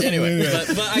that. Anyway,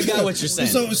 but I got what you're saying.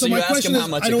 So my question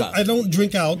is, I don't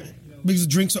drink out because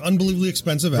drinks are unbelievably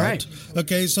expensive out. Right.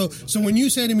 Okay, so when you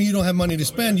say to me you don't have money to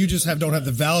spend, you just don't have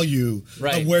the value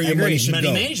of where your money should go.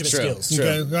 Money management skills.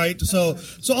 Okay, right. So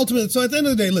ultimately, at the end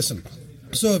of the day, listen.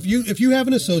 So if you have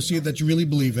an associate that you really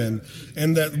believe in,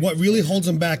 and that what really holds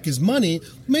them back is money,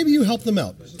 maybe you help them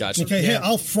out. Gotcha. Okay, hey,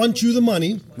 I'll front you the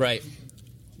money. Right.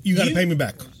 You got to pay me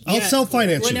back. I'll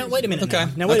self-finance you. Now, wait a minute. Okay.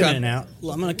 Now, wait a minute now.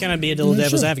 I'm going to kind of be a little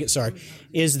devil's advocate. Sorry.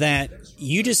 Is that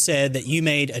you just said that you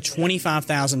made a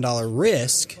 $25,000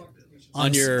 risk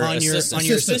on your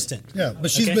assistant? Yeah,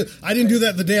 but I didn't do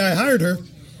that the day I hired her.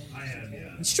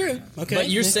 It's true. Okay. But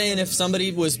you're saying if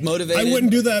somebody was motivated... I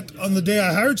wouldn't do that on the day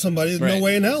I hired somebody. There's no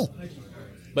way in hell.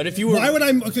 But if you were... Why would I...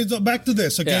 Okay, so back to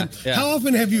this, okay? Yeah. How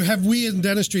often have we in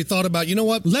dentistry thought about, you know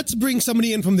what, let's bring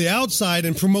somebody in from the outside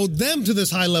and promote them to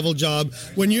this high-level job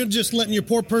when you're just letting your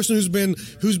poor person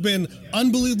who's been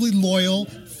unbelievably loyal,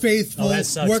 faithful,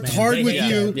 worked hard with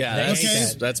you. Yeah,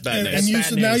 that's bad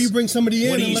news. And now you bring somebody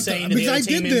in. Because I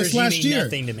did this last year.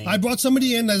 I brought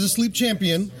somebody in as a sleep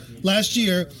champion last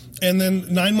year, and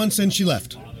then 9 months in, she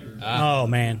left. Oh,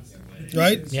 man.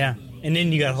 Right? Yeah. And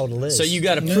then you got to hold a list. So you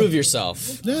got to prove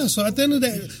yourself. Yeah, so at the end of the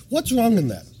day, what's wrong in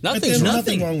that?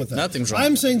 Nothing wrong with that. Nothing's wrong.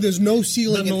 I'm saying there's no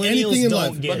ceiling in anything in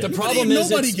life. But the problem is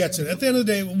nobody gets it. At the end of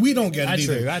the day, we don't get it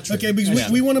either. True. Okay, because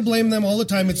we want to blame them all the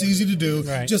time. It's easy to do.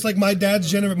 Right. Just like my dad's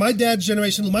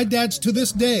generation, my dad's to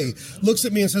this day looks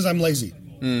at me and says I'm lazy.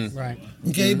 Right.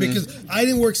 Okay, because I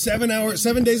didn't work 7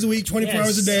 days a week, 24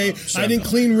 hours a day. I didn't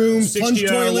clean rooms, plunge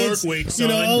toilets,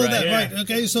 all of that. Right.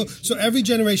 Okay, so every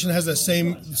generation has that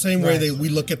same way we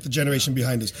look at the generation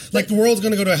behind us. Like the world's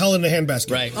going to go to hell in a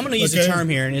handbasket. Right. I'm going to use a term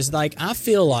here, and it's like I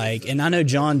feel like, and I know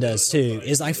John does too,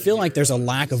 is I feel like there's a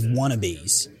lack of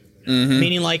wannabes.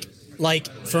 Meaning like,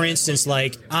 for instance,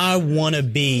 like, I want to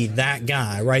be that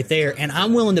guy right there, and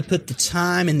I'm willing to put the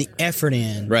time and the effort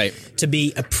in to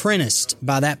be apprenticed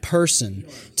by that person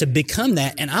to become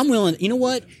that, and I'm willing, you know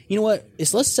what,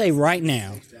 let's say right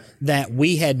now that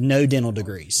we had no dental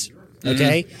degrees,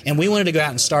 okay? And we wanted to go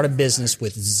out and start a business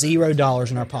with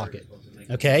 $0 in our pocket,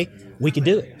 okay? We could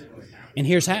do it. And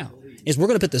here's how. Is we're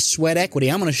going to put the sweat equity.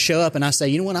 I'm going to show up and I say,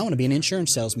 you know what? I want to be an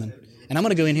insurance salesman. And I'm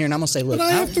going to go in here and I'm going to say, look. But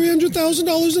I have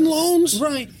 $300,000 in loans.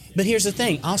 Right. But here's the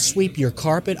thing. I'll sweep your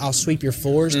carpet. I'll sweep your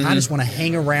floors. I just want to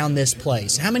hang around this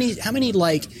place. How many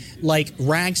like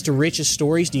rags to riches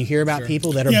stories do you hear about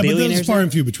people that are billionaires? Yeah, but that's far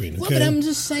and few between. Okay? Well, but I'm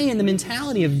just saying the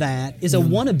mentality of that is a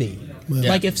wannabe. Yeah.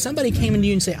 Like if somebody came into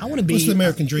you and say, I want to be... It's the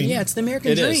American dream. Yeah, it's the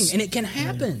American dream. And it can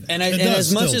happen. And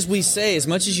as much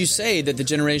as you say that the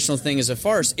generational thing is a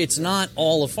farce, it's not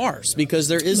all a farce because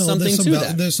there is something to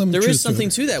that. There is something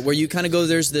to that where you kind of go,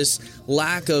 there's this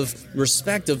lack of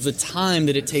respect of the time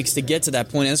that it takes to get to that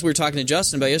point. And as we were talking to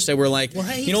Justin about yesterday, we're like, well,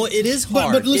 hey, you know what, it is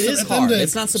hard. But listen, it is hard.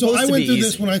 It's not supposed to be easy. So I went through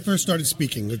this when I first started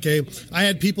speaking, okay? I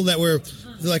had people that were...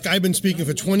 Like, I've been speaking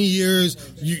for 20 years,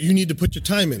 you need to put your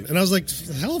time in. And I was like,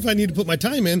 hell, if I need to put my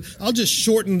time in, I'll just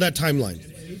shorten that timeline.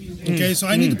 Okay, so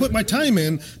I need to put my time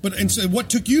in, but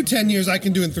what took you 10 years, I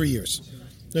can do in 3 years.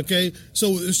 Okay,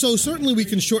 so certainly we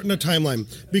can shorten the timeline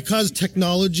because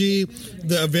technology,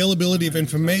 the availability of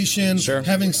information,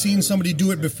 having seen somebody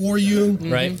do it before you,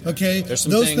 right? Okay, there's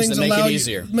some things that make it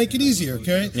easier. Make it easier,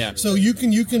 okay? Yeah. So you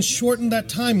can shorten that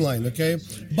timeline, okay?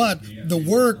 But the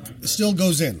work still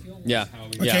goes in. Yeah.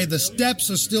 Okay, the steps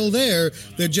are still there.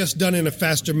 They're just done in a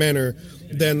faster manner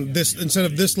than this. Instead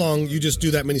of this long, you just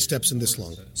do that many steps in this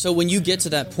long. So when you get to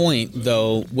that point,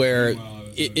 though, where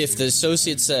if the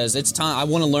associate says it's time, I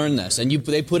want to learn this, and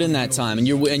they put in that time, and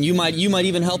you might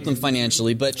even help them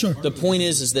financially, but the point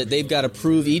is that they've got to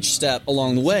prove each step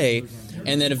along the way.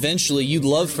 And then eventually, you'd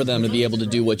love for them to be able to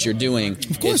do what you're doing.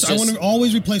 Of course, I want to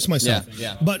always replace myself.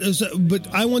 Yeah. But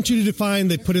I want you to define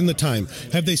they put in the time.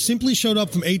 Have they simply showed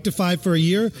up from 8 to 5 for a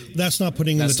year? That's not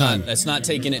putting in the time. That's not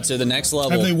taking it to the next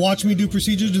level. Have they watched me do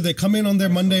procedures? Do they come in on their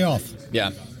Monday off? Yeah.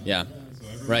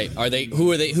 Right.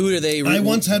 Who are they? I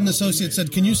once had an associate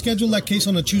said, can you schedule that case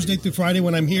on a Tuesday through Friday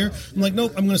when I'm here? I'm like,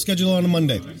 nope, I'm going to schedule it on a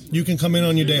Monday. You can come in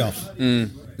on your day off.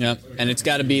 Yeah, and it's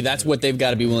got to be, that's what they've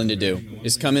got to be willing to do,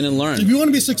 is come in and learn. If you want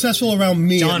to be successful around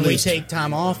me, John, we take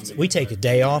time off. We take a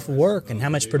day off of work, and how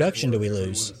much production do we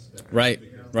lose? Right.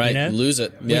 You know? Lose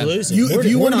it. Yeah. We lose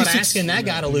it. We're not asking that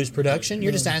guy to lose production.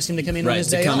 You're just asking him to come in on his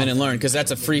day off. to come in and learn, because that's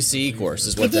a free CE course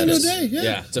is what that is. At the end of the day,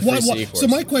 yeah, it's a free CE course. So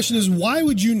my question is, why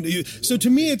would you... So to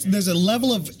me, there's a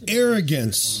level of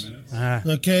arrogance...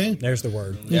 Okay? There's the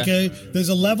word. Okay? There's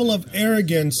a level of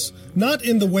arrogance, not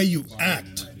in the way you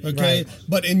act, okay? Right.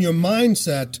 But in your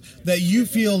mindset that you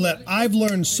feel that I've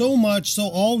learned so much so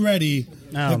already...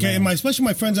 Oh, okay, and especially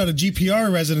my friends out of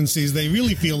GPR residencies, they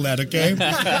really feel that, okay? All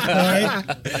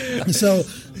right? So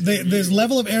there's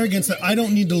level of arrogance that I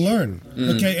don't need to learn,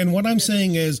 okay? And what I'm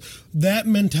saying is that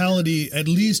mentality, at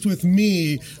least with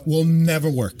me, will never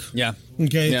work. Yeah.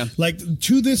 Okay? Yeah. Like,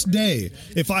 to this day,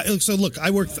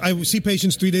 I see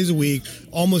patients 3 days a week,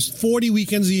 almost 40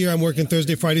 weekends a year. I'm working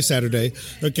Thursday, Friday, Saturday,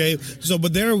 okay? So,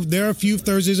 but there are a few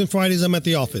Thursdays and Fridays I'm at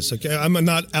the office, okay? I'm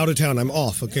not out of town, I'm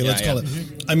off, okay? Let's call it.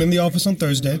 I'm in the office on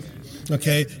Thursday,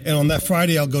 okay? And on that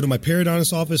Friday, I'll go to my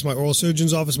periodontist office, my oral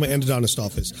surgeon's office, my endodontist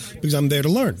office, because I'm there to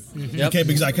learn, okay?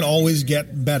 Because I can always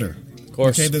get better. Of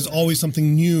course. Okay, there's always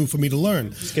something new for me to learn.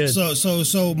 It's good.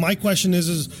 So my question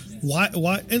is why?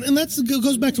 And that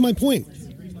goes back to my point.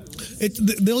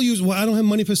 They'll use, I don't have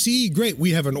money for CE. Great.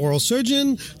 We have an oral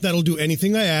surgeon that'll do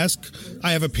anything I ask.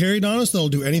 I have a periodontist that'll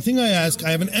do anything I ask. I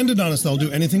have an endodontist that'll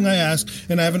do anything I ask.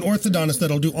 And I have an orthodontist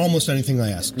that'll do almost anything I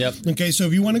ask. Yep. Okay, so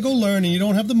if you want to go learn and you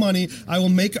don't have the money, I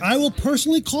will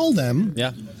personally call them.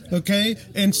 Yeah. Okay,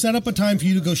 and set up a time for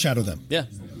you to go shadow them. Yeah.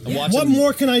 What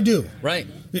more can I do? Right.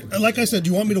 Like I said,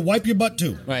 you want me to wipe your butt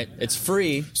too? Right. It's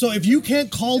free. So if you can't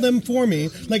call them for me,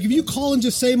 like if you call and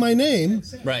just say my name,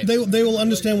 right, they will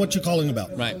understand what you're calling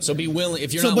about. Right. So be willing.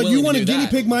 If you're not willing but you want to guinea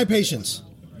pig my patients.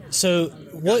 So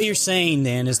what you're saying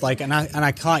then is like, and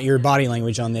I caught your body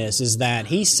language on this, is that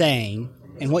he's saying,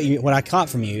 and what I caught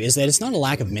from you is that it's not a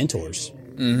lack of mentors.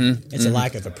 It's a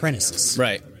lack of apprentices.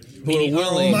 Right. Who are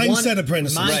willing, mindset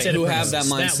apprentices, who have that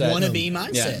mindset, that wannabe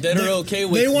mindset, that are okay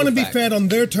with. They want to be fed on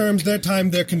their terms, their time,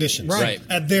 their conditions, right,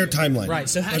 at their timeline. Right.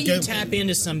 So how do you tap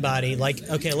into somebody like?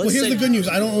 Okay, let's. Well, here's the good news.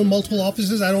 I don't own multiple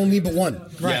offices. I don't need but one.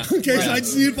 Right. Okay. Right. So I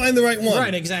just need to find the right one.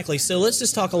 Right. Exactly. So let's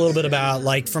just talk a little bit about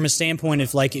like from a standpoint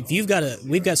of like if we've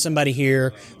got somebody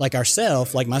here like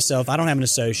ourselves, like myself. I don't have an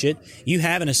associate. You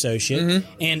have an associate,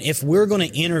 and if we're going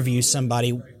to interview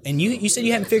somebody, and you said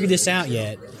you haven't figured this out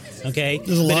yet. Okay,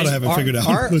 there's a lot I haven't figured out.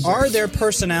 Are there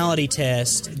personality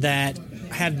tests that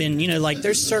have been, like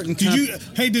there's certain...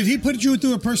 Did he put you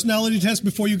through a personality test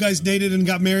before you guys dated and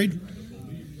got married?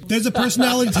 There's a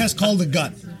personality test called the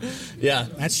gut. Yeah.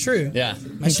 That's true. Yeah.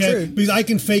 That's true. Because I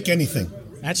can fake anything.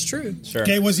 That's true. Sure.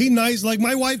 Okay, was he nice? Like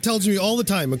my wife tells me all the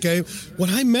time, okay,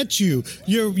 when I met you,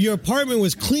 your apartment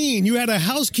was clean. You had a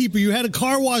housekeeper. You had a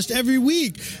car washed every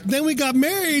week. Then we got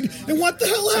married, and what the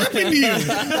hell happened to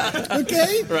you?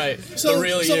 Okay? Right. So, the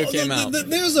real you came out.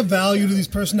 There's a value to these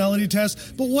personality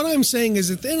tests, but what I'm saying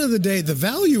is at the end of the day, the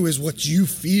value is what you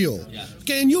feel. Yeah.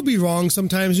 Okay, and you'll be wrong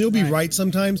sometimes, you'll be right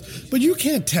sometimes, but you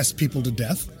can't test people to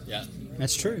death. Yeah.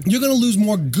 That's true. You're going to lose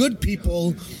more good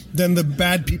people than the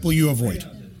bad people you avoid.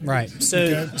 Right.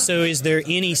 So is there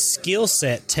any skill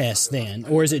set test then?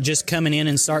 Or is it just coming in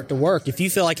and start to work? If you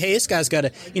feel like, hey, this guy's got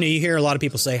to, you hear a lot of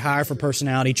people say hire for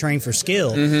personality, train for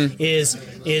skill,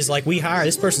 is like we hire,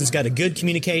 this person's got a good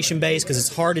communication base because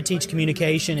it's hard to teach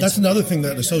communication. That's another thing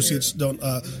that associates don't,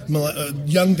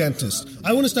 young dentists.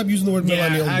 I want to stop using the word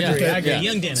millennial. I agree. Okay?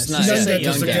 Young dentists. Young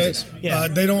dentists, okay?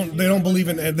 They don't believe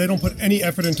in, they don't put any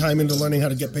effort and time into learning how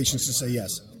to get patients to say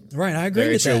yes. Right, I agree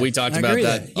Very with true. that. We talked about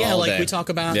that. Yeah, all like day. we talk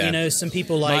about, some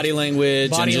people like body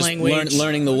language,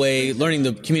 learning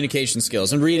the communication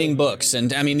skills, and reading books,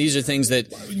 and I mean these are things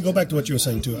that you go back to what you were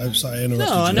saying too. I'm sorry, I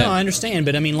interrupted you. No, I understand,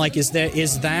 but I mean, like, is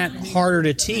that harder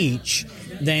to teach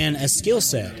than a skill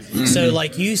set? Mm-hmm. So,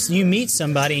 like, you meet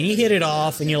somebody and you hit it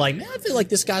off, and you're like, man, I feel like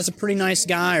this guy's a pretty nice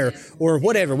guy, or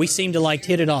whatever. We seem to like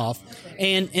hit it off,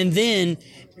 and then,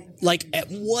 like, at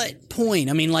what point?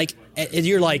 I mean, like,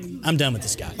 you're like, I'm done with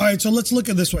this guy. All right, so let's look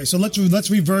at it this way. So let's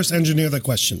reverse engineer the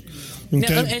question. Okay?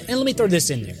 Now, and let me throw this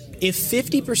in there. If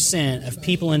 50% of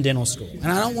people in dental school, and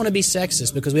I don't want to be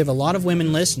sexist because we have a lot of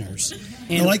women listeners.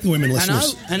 And, I like the women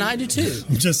listeners. And I do too.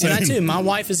 I'm just saying. And I too. My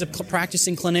wife is a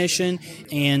practicing clinician.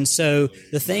 And so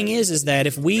the thing is that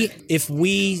if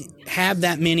we have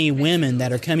that many women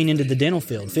that are coming into the dental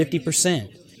field,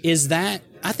 50%,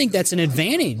 I think that's an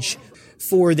advantage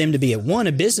for them to be a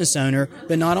business owner,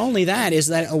 but not only that, is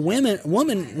that a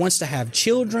woman wants to have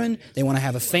children, they want to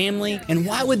have a family, and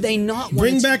why would they not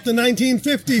bring back the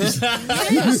 1950s?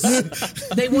 Yes.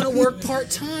 They want to work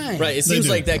part-time. Right, it seems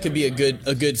like that could be a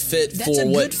good fit for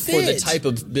the type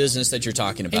of business that you're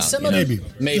talking about. Maybe.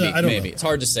 It's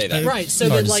hard to say that. Right, so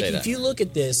that, like, if you look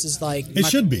at this, it's like it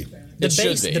should be. The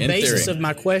basis of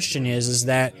my question is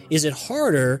it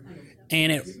harder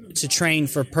to train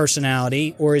for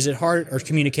personality, or is it hard, or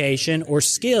communication, or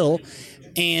skill,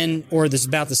 or this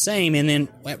about the same? And then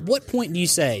at what point do you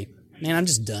say, man, I'm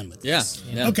just done with this?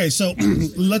 Yeah. Okay, so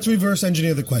let's reverse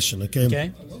engineer the question, okay?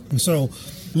 Okay. So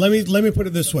let me put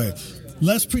it this way.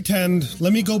 Let's pretend,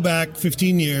 let me go back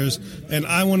 15 years, and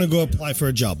I want to go apply for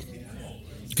a job.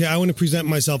 Okay, I want to present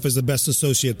myself as the best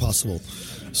associate possible.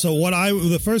 So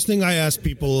the first thing I ask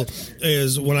people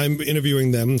is when I'm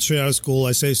interviewing them straight out of school,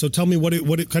 I say, so tell me what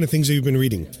kind of things have you been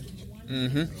reading?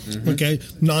 Okay,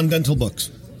 non-dental books.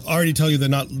 I already tell you they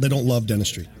don't love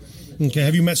dentistry. Okay,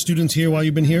 have you met students here while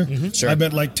you've been here? Sure. I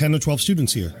met like 10 or 12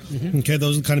 students here. Okay,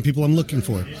 those are the kind of people I'm looking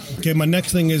for. Okay, my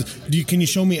next thing is, can you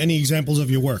show me any examples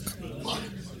of your work?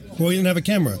 Well, you didn't have a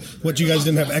camera. What, you guys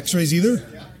didn't have x-rays either?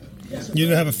 You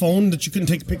didn't have a phone that you couldn't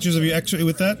take pictures of your x-ray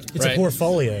with that? It's a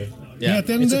portfolio. Yeah, at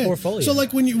the end of the day. A portfolio. So,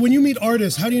 like, when you meet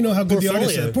artists, how do you know how good the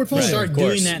artist is? Portfolio. Start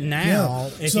doing that now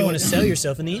if you want to sell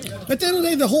yourself in the end. At the end of the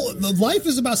day, the life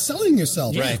is about selling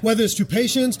yourself. Right. Whether it's to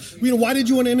patients, why did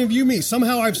you want to interview me?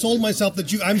 Somehow I've sold myself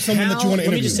that I'm someone that you want to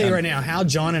interview. Let me just say right now, how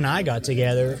John and I got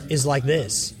together is like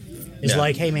this. It's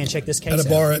like, hey man, check this case out. At a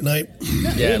bar at night.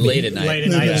 Yeah, late at night.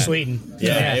 in Sweden.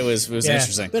 Yeah, it was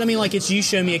interesting. But I mean, like, it's you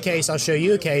show me a case, I'll show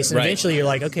you a case, and eventually you're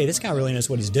like, okay, this guy really knows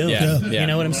what he's doing. Yeah. You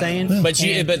know what I'm saying?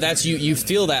 Yeah. But that's you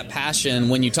feel that passion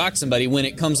when you talk to somebody. When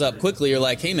it comes up quickly, you're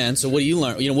like, hey man, so what do you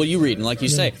learn? What are you reading? Like you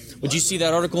say, would you see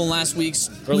that article in last week's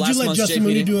or last month's JPD? Would you let Justin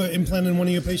Mooney do an implant in one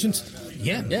of your patients?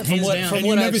 Yeah. From what I've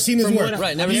never seen his work.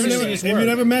 Right, never seen his work. You've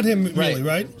never met him, really,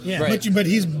 right? Yeah. But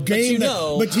he's gained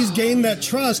that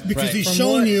trust because he's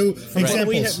shown you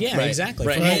examples. Exactly.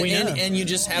 Right. And you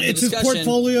just have the discussion. It's his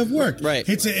portfolio of work. Right.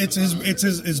 It's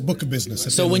his book of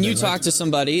business. So when you talk to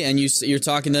somebody and you're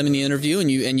talking to them in the interview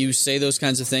and you say those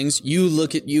kinds of things, you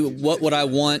look at what would I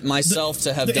want myself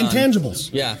to have done? The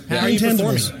intangibles. Yeah. How are you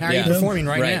performing? How are you performing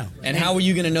right now? And how are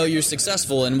you going to know you're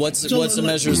successful? And what's the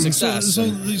measure of success?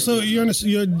 So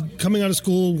you're coming out of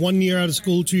school, 1 year out of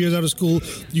school, 2 years out of school.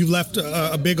 You left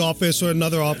a big office or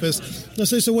another office. Let's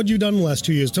say, so what have you done in the last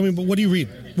 2 years? Tell me, what do you read?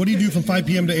 What do you do from 5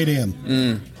 p.m. to 8 a.m.?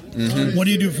 What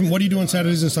do you do on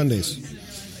Saturdays and Sundays?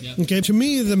 Okay, to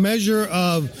me, the measure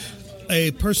of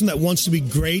a person that wants to be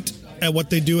great at what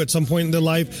they do at some point in their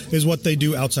life is what they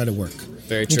do outside of work.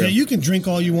 Very true. Okay, you can drink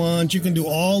all you want, you can do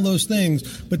all those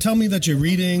things, but tell me that you're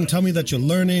reading, tell me that you're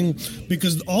learning,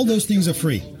 because all those things are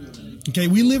free. Okay,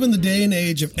 we live in the day and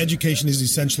age of education is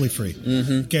essentially free.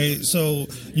 Okay, so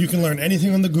you can learn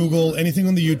anything on the Google, anything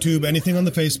on the YouTube, anything on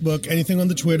the Facebook, anything on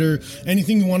the Twitter,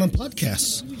 anything you want on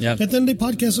podcasts. Yeah. At the end of the day,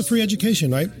 podcasts are free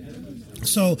education, right?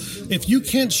 So if you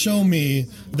can't show me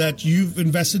that you've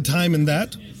invested time in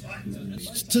that,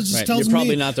 it just tells You're probably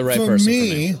me, not the right for person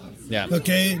me, for me. Yeah.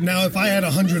 Okay, now if I had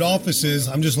 100 offices,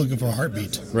 I'm just looking for a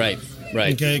heartbeat. Right.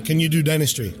 Okay, can you do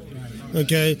dentistry?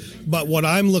 Okay, but what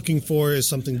I'm looking for is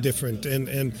something different,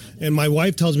 and my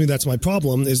wife tells me that's my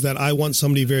problem, is that I want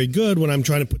somebody very good when I'm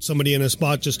trying to put somebody in a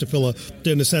spot just to fill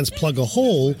in a sense, plug a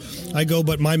hole. I go,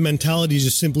 but my mentality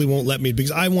just simply won't let me,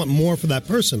 because I want more for that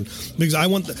person, because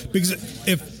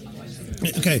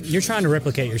okay, you're trying to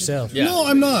replicate yourself. Yeah. No,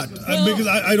 I'm not, because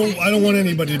I don't want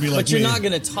anybody to be like me. But you're not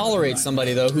going to tolerate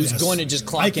somebody though who's going to just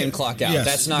clock in, clock out. Yes,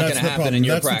 that's not going to happen problem. in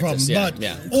your that's practice. The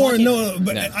problem.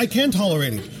 But I can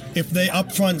tolerate it if they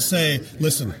up front say,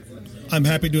 "Listen, I'm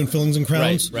happy doing fillings and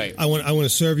crowns. Right. I want to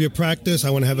serve your practice. I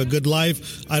want to have a good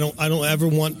life. I don't ever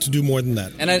want to do more than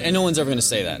that." And no one's ever going to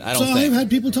say that. I don't think. I've had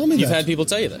people tell me You've that. had people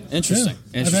tell you that. Interesting.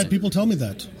 Yeah, I've had people tell me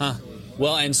that. Huh.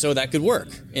 Well, and so that could work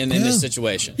in this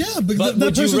situation. Yeah, but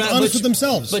that person's honest with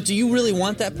themselves. But do you really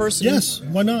want that person? Yes.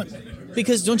 Why not?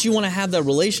 Because don't you want to have that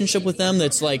relationship with them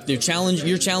that's like you're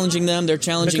challenging them, they're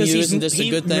challenging you? Isn't this a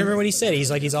good thing? Remember what he said?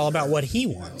 He's all about what he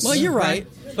wants. Well, you're right.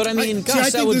 But I mean,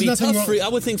 that would be tough for you. I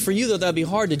would think for you, though, that'd be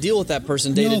hard to deal with that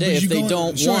person day to day if they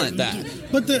don't want that.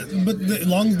 But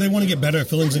long as they want to get better at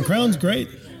fillings and crowns, great.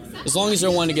 As long as they're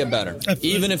wanting to get better.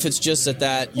 Even if it's just at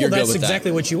that, you're good with that. That's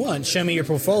exactly what you want. Show me your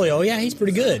portfolio. Oh, yeah, he's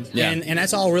pretty good. Yeah. And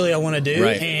that's all really I want to do.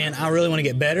 Right. And I really want to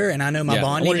get better, and I know my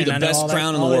bonding. I want to do the best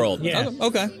crown in the world. Yeah.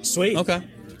 Okay. Sweet. Okay.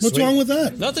 What's wrong with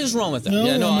that? Nothing's wrong with that. No,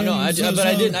 yeah, no, I know. I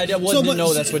didn't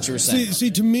know that's what you were saying.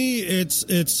 See, to me,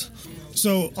 it's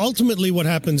so ultimately what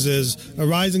happens is a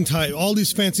rising tide, all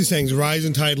these fancy sayings,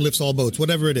 rising tide lifts all boats,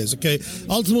 whatever it is, okay?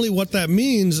 Ultimately what that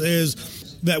means is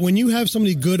that when you have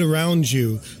somebody good around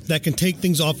you that can take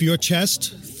things off your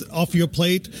chest, off your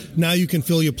plate, now you can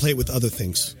fill your plate with other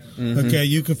things. Okay,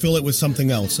 you can fill it with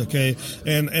something else. Okay,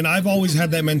 and I've always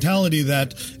had that mentality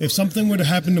that if something were to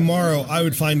happen tomorrow, I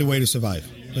would find a way to survive.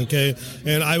 Okay,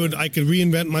 and I could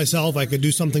reinvent myself. I could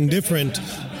do something different,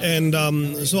 and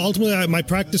so ultimately, my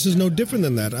practice is no different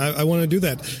than that. I want to do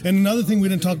that. And another thing we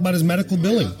didn't talk about is medical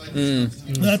billing.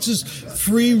 That's just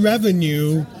free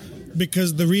revenue.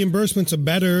 Because the reimbursements are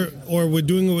better, or we're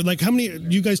doing like how many?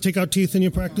 You guys take out teeth in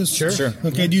your practice? Sure.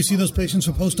 Okay. Do you see those patients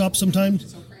for post-op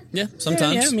sometimes? Yeah,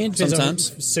 sometimes. Yeah, I mean,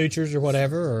 sometimes sutures or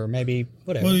whatever, or maybe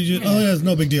whatever. Well, it's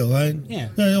no big deal, right?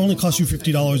 Yeah. It only costs you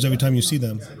 $50 every time you see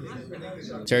them.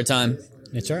 Chair time.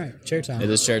 It's all right. Chair time. It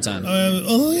is chair time.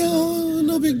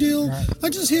 No big deal. Right.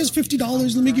 Here's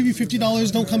 $50. Let me give you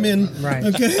 $50. Don't come in. Right.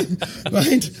 Okay.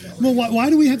 Right. Well, why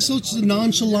do we have such a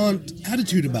nonchalant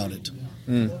attitude about it?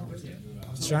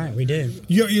 That's right, we do.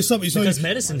 Because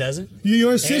medicine doesn't.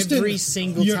 Your assistant, every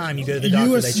single time you go to the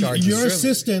doctor, they charge you. Your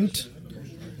assistant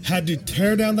had to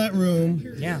tear down that room,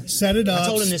 set it up, I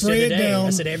told him this spray it down. I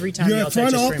said every time your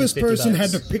front office person had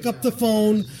to pick up the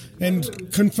phone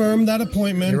and confirm that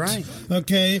appointment. You're right.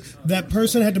 Okay, that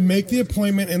person had to make the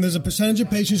appointment, and there's a percentage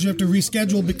of patients you have to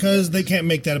reschedule because they can't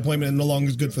make that appointment and no longer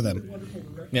is good for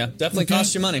them. Yeah, definitely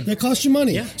costs you money. It costs you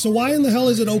money. Yeah. So why in the hell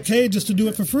is it okay just to do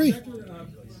it for free?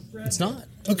 It's not.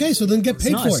 Okay, so then get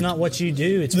paid for it. It's not what you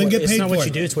do. It's not what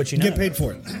you do. It's what you know. Get paid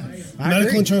for it.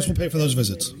 Medical insurance will pay for those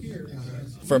visits.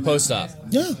 For a post-op.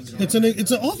 Yeah, it's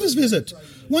an office visit.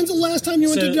 When's the last time you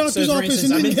went to the doctor's office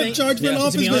and didn't get charged for an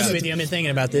office visit? To be honest with you, I've been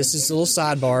thinking about this. It's a little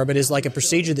sidebar, but it's like a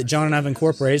procedure that John and I have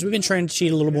incorporated. We've been trying to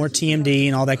cheat a little more TMD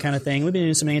and all that kind of thing. We've been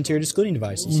doing some anterior excluding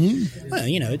devices. Mm-hmm. Well,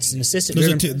 it's an assisted.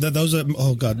 Those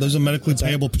are medically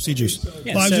payable procedures.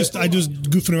 Yeah, well, I just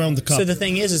goofing around the cup. So the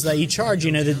thing is that you charge.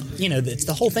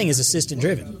 The whole thing is assistant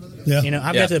driven. Yeah.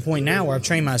 I've got to the point now where I've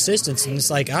trained my assistants, and it's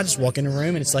like I just walk in the room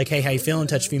and it's like, hey, how you feeling?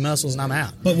 Touch a few muscles, and I'm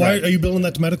out. But why are you billing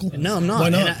that to medical? No, I'm not. Why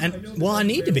not? I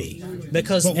need to be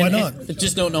because. But why not? I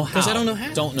just don't know how. Because I don't know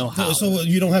how. Don't know how. So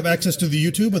you don't have access to the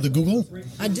YouTube or the Google?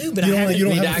 I do, but you don't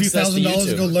need have a few $1,000s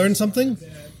to go learn something.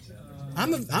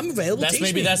 I'm available. That's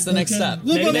the next step.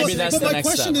 But Maybe that's the next step. But my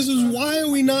question is why are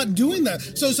we not doing that?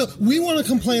 So we want to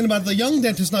complain about the young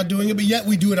dentist not doing it, but yet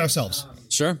we do it ourselves.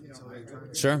 Sure.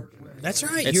 That's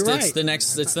right. You're right. It's the next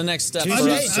step. I'm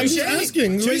just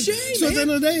asking. So at the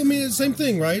end of the day, I mean, it's the same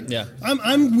thing, right? Yeah.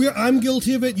 I'm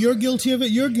guilty of it. You're guilty of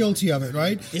it. You're guilty of it,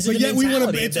 right? But yet we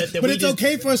want to. But it's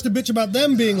okay for us to bitch about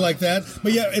them being like that.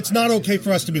 But yeah, it's not okay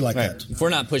for us to be like that. If we're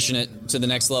not pushing it to the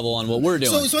next level on what we're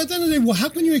doing. So at the end of the day, well, how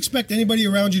can you expect anybody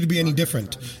around you to be any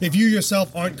different if you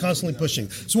yourself aren't constantly pushing?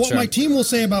 So what my team will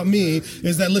say about me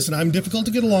is that, listen, I'm difficult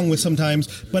to get along with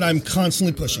sometimes, but I'm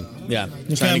constantly pushing. Yeah,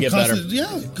 trying to get better.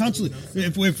 Yeah, constantly.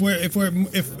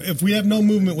 If we have no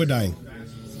movement, we're dying.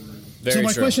 Very so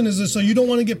my question is this, so you don't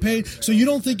want to get paid, so you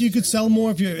don't think you could sell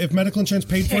more if medical insurance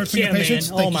paid for it for your patients?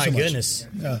 Man. Oh my goodness.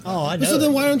 Yeah. Oh, I know. So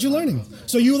then why aren't you learning?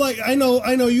 So you I know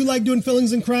you like doing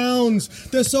fillings and crowns.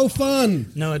 They're so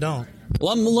fun. No, I don't.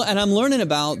 Well, I'm learning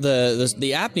about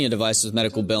the apnea devices with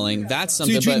medical billing. That's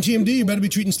something. So you're treating TMD, you better be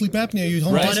treating sleep apnea. You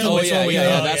right.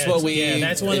 That's what we.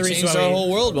 That's one of the reasons changed our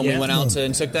whole world when we went out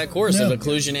and took that course of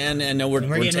occlusion and we're getting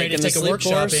ready to take a sleep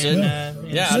workshop course.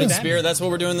 Out in Spear. That's what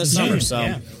we're doing this summer.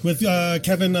 So with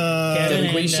Kevin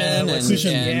Quishan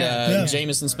and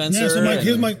Jameson Spencer. Yeah. So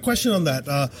here's my question on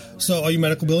that. So are you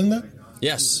medical billing that?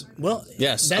 Yes. Well,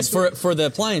 yes. For the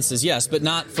appliances, yes, but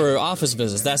not for office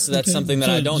visits. That's something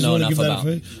that I don't know enough about.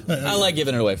 I like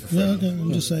giving it away for free. Yeah, okay.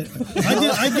 I'm just saying.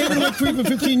 I gave it away for free for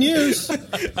 15 years.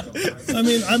 I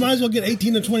mean, I might as well get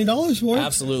 $18 to $20 for it.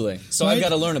 Absolutely. So I've got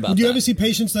to learn about that. Do you ever see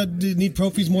patients that need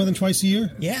prophies more than twice a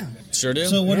year? Yeah. Sure do.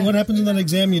 So what happens in that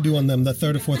exam you do on them that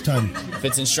third or fourth time? If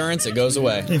it's insurance, it goes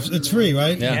away. It's free,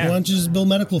 right? Yeah. Why don't you just bill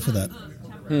medical for that?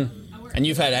 And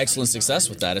you've had excellent success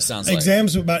with that, it sounds like.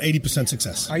 Exams are about 80%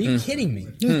 success. Are you kidding me?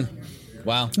 Yeah.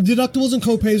 Wow. Deductibles and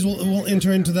copays will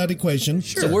enter into that equation.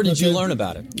 Sure. So where did you learn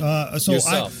about it?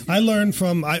 Yourself. I learned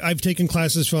from, I've taken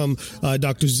classes from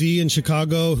Dr. Z in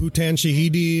Chicago, Hutan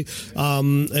Shahidi,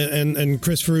 and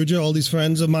Chris Ferrugia, all these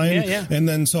friends of mine. Yeah. And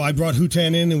then so I brought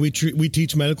Hutan in, and we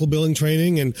teach medical billing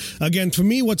training. And again, for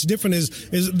me, what's different is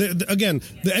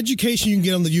the education you can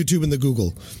get on the YouTube and the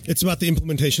Google. It's about the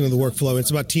implementation of the workflow. It's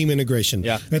about team integration.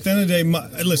 Yeah. At the end of the day,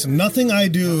 listen, nothing I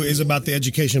do is about the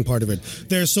education part of it.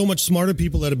 There's so much smarter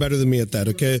people that are better than me at that,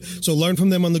 okay? So learn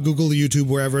from them on the Google, the YouTube,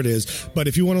 wherever it is. But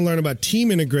if you want to learn about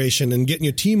team integration and getting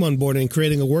your team on board and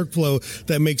creating a workflow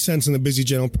that makes sense in a busy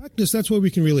general practice, that's where we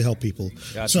can really help people.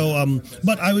 Gotcha. So,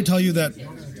 but I would tell you that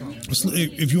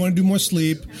if you want to do more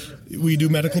sleep, we do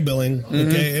medical billing,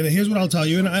 okay? And here's what I'll tell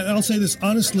you, and I'll say this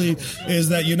honestly, is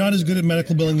that you're not as good at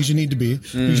medical billing as you need to be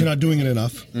because you're not doing it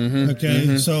enough,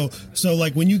 okay? So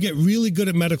like when you get really good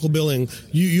at medical billing,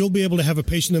 you'll be able to have a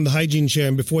patient in the hygiene chair,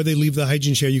 and before they leave the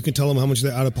hygiene chair, you can tell them how much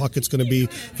their out-of-pocket's going to be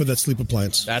for that sleep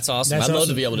appliance. That's awesome. I'd love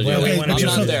to be able to do that. Okay, I'm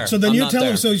not there. So then you're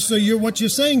telling, so what you're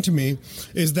saying to me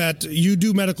is that you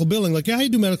do medical billing, like, yeah, I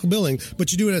do medical billing,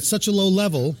 but you do it at such a low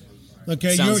level.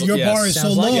 Okay, your bar is so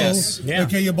low. Yeah.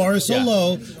 Okay, your bar is so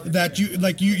low that you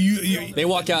they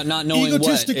walk out not knowing what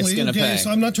it's going to pay. So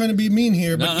I'm not trying to be mean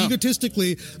here, but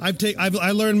egotistically,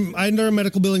 I learned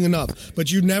medical billing enough,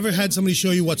 but you never had somebody show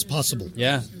you what's possible.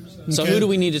 Yeah. So who do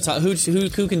we need to talk? Who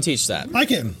can teach that? I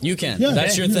can. You can. Yeah,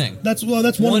 that's your thing. That's one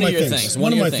of my your things.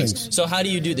 One of your things. So how do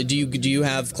you do that? Do you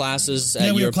have classes at your place?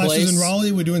 Yeah, we have classes in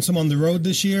Raleigh. We're doing some on the road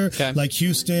this year, like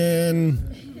Houston,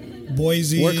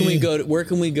 Boise. Where can we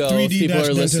go?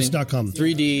 3D-dentist.com.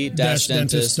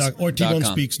 3D-dentist.com. Or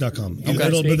TBoneSpeaks.com.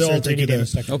 Okay. They'll all take you there.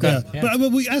 Okay. Yeah.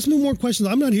 But we ask me more questions.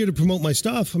 I'm not here to promote my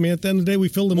stuff. I mean, at the end of the day, we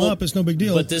filled them up. It's no big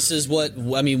deal. But this is what,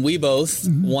 I mean, we both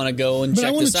want to go and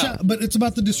check this out. But it's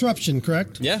about the disruption,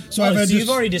 correct? Yeah. So you've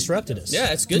already disrupted us.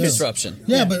 Yeah, it's good disruption.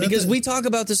 Yeah, but because we talk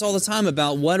about this all the time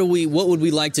about what would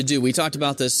we like to do. We talked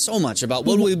about this so much about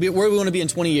where we want to be in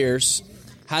 20 years.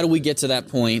 How do we get to that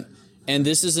point? And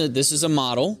this is a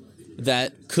model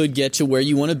that could get you where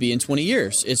you want to be in 20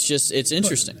 years. It's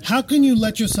interesting. But how can you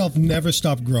let yourself never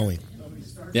stop growing?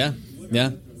 Yeah.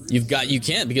 You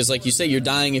can't, because like you say, you're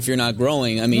dying if you're not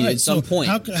growing. I mean, at some point.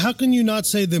 How can you not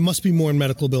say there must be more in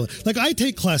medical billing? Like, I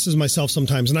take classes myself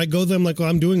sometimes, and I go to them like,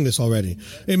 I'm doing this already.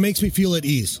 It makes me feel at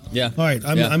ease. Yeah. All right,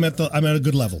 I'm at a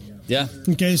good level. Yeah.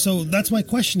 Okay, so that's my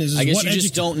question is I guess you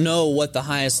just don't know what the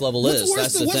highest level is.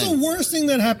 That's the thing. What's the worst thing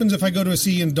that happens if I go to a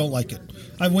CE and don't like it?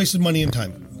 I've wasted money and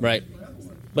time. Right.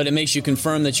 But it makes you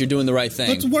confirm that you're doing the right thing.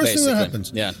 That's the worst thing that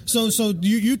happens. Yeah. So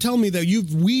you tell me that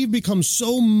we've become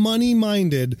so money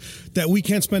minded that we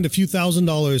can't spend a few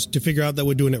 $1,000s to figure out that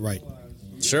we're doing it right.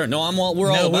 Sure. No, we're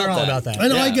all about that. I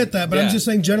know, I get that, but I'm just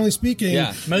saying, generally speaking,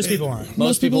 most people aren't.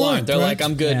 Most people aren't. They're right? like,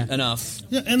 I'm good enough.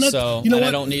 Yeah, and that's, so you know what?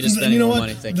 I don't need to spend any more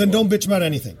money. Then don't bitch about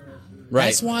anything. Right.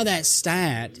 That's why that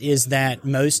stat is that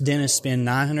most dentists spend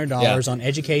 $900 on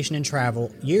education and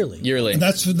travel yearly. And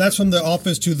that's from the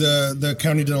office to the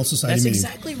County Dental Society meeting. That's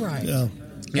exactly right. Yeah.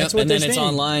 That's and then it's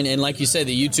online, and like you say,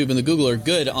 the YouTube and the Google are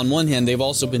good. On one hand, they've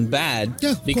also been bad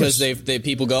because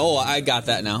people go, "Oh, I got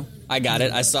that now. I got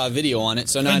it. I saw a video on it,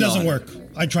 so now it I know doesn't it." work.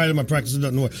 I tried it in my practice, it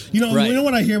doesn't work. You know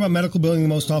what I hear about medical billing the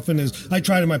most often is, I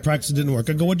tried it in my practice, it didn't work.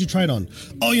 I go, what'd you try it on?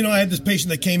 Oh, I had this patient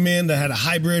that came in that had a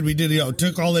hybrid. We did,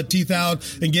 took all their teeth out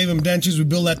and gave them dentures. We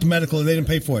billed that to medical and they didn't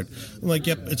pay for it. I'm like,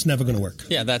 yep, it's never going to work.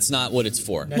 Yeah, that's not what it's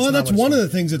for. That's one of the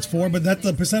things it's for, but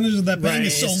the percentage of that paying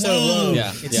is so low.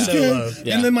 Yeah, it's so low.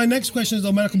 Yeah. And then my next question is,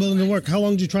 medical billing didn't work. How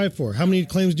long did you try it for? How many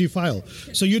claims do you file?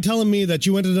 So you're telling me that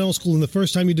you went to dental school and the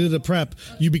first time you did a prep,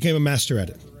 you became a master at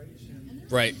it.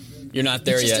 Right. You're not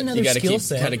there yet. You got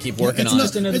to keep working on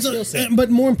it. Another skill set. But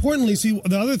more importantly, see,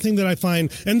 the other thing that I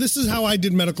find, and this is how I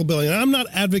did medical billing, and I'm not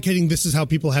advocating this is how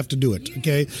people have to do it,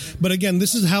 okay? But again,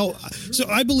 this is how. So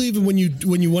I believe when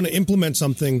you want to implement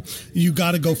something, you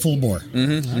got to go full bore,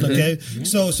 okay?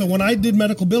 So when I did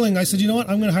medical billing, I said, you know what?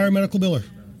 I'm going to hire a medical biller.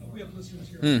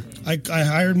 I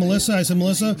hired Melissa. I said,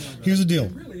 Melissa, here's the deal.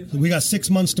 We got 6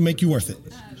 months to make you worth it.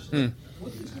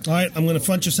 All right, I'm going to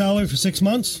front your salary for 6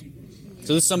 months.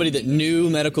 So this is somebody that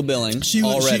knew medical billing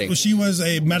already. She was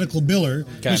a medical biller,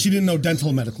 but she didn't know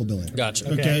dental medical billing.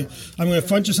 Gotcha. Okay. I'm going to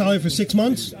front your salary for 6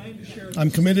 months.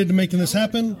 I'm committed to making this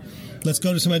happen. Let's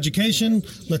go to some education.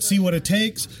 Let's see what it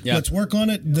takes. Yeah. Let's work on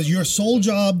it. Your sole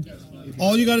job,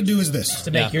 all you got to do is this.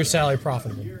 To make your salary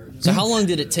profitable. So how long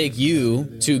did it take you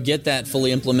to get that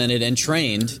fully implemented and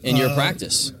trained in your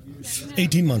practice?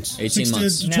 18 months.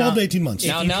 12 to 18 months.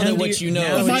 Now that what you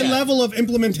know... My level of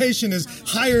implementation is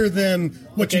higher than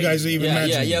what you guys even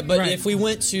imagine. Yeah, but if we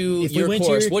went to your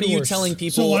course, what are you telling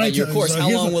people at your course?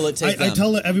 How long will it take them? I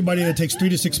tell everybody that it takes 3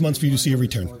 to 6 months for you to see a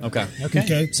return.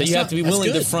 Okay. So you have to be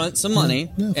willing to front some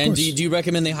money. And do you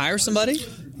recommend they hire somebody?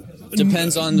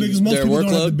 Depends on their workload. Because most people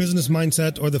don't have the business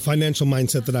mindset or the financial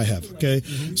mindset that I have. Okay,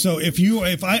 so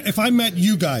if I met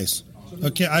you guys,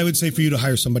 okay, I would say for you to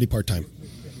hire somebody part-time.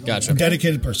 Gotcha. A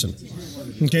dedicated person.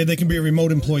 Okay, they can be a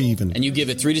remote employee even. And you give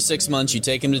it 3 to 6 months. You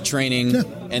take them to training,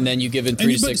 and then you give it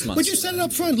 3 to 6 months. But you set it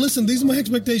up front. Listen, these are my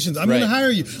expectations. I'm going to hire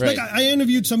you. Right. Like I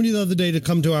interviewed somebody the other day to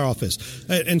come to our office,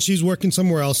 and she's working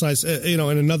somewhere else. In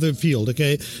another field.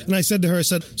 Okay, and I said to her, I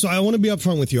said, so I want to be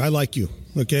upfront with you. I like you.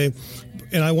 Okay,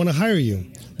 and I want to hire you,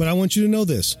 but I want you to know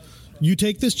this. You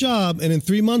take this job, and in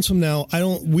 3 months from now,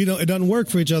 it doesn't work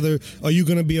for each other. Are you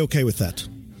going to be okay with that?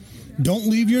 Don't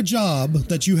leave your job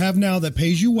that you have now that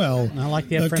pays you well. I like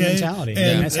the upfront mentality.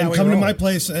 And come to my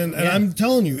place, and I'm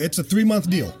telling you, it's a 3-month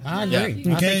deal. I agree.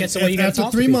 Okay? I think that's the way you got to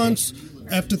talk to people.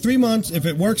 After 3 months, if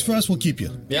it works for us, we'll keep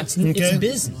you. Yeah. It's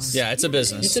business. Yeah, it's a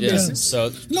business. It's a business. So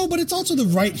no, but it's also the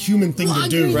right human thing to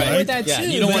do, right? With that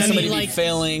too, you don't want somebody to be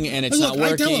failing and it's not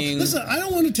working. Listen, I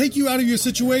don't want to take you out of your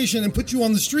situation and put you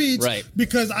on the streets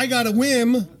because I got a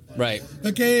whim. Right.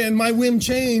 Okay, and my whim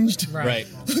changed. Right.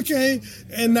 Okay,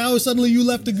 and now suddenly you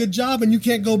left a good job and you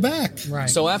can't go back. Right.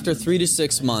 So after 3 to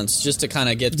 6 months, just to kind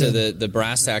of get to the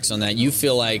brass tacks on that, you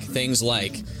feel like things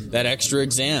like that extra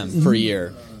exam per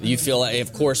year, you feel like,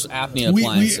 of course, apnea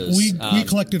appliances. We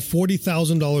collected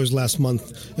 $40,000 last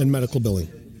month in medical billing.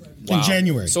 Wow. In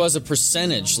January. So as a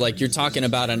percentage, like you're talking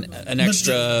about an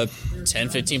extra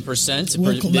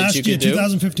 10-15% last you year, could do?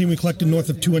 2015, we collected north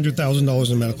of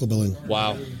 $200,000 in medical billing.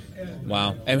 Wow.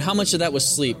 And how much of that was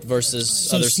sleep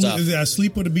versus other stuff?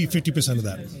 Sleep would be 50% of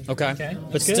that. Okay.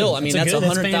 But still, I mean, that's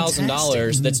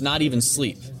 $100,000 that's not even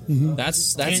sleep. Mm-hmm.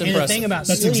 That's impressive. The thing about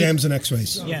that's sleep, exams and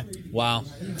x-rays. Yeah. Wow.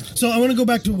 So I want to go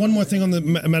back to one more thing on the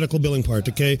medical billing part,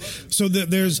 okay? So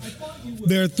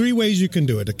there are 3 ways you can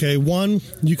do it, okay? One,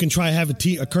 you can try have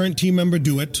a current team member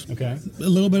do it. Okay. A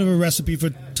little bit of a recipe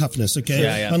for toughness, okay?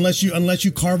 Yeah. Unless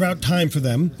you carve out time for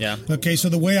them. Yeah. Okay, so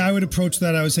the way I would approach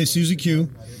that, I would say Susie Q.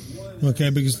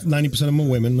 Okay, because 90% of them are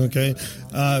women. Okay,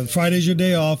 Friday's your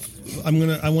day off.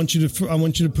 I want you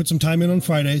to put some time in on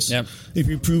Fridays. Yep. If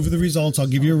you prove the results, I'll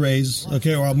give you a raise.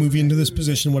 Okay, or I'll move you into this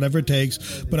position, whatever it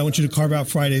takes. But I want you to carve out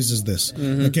Fridays as this.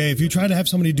 Mm-hmm. Okay, if you try to have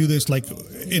somebody do this like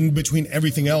in between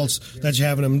everything else that you're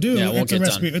having them do, it's a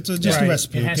recipe. Done. It's just a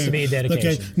recipe. It has to be a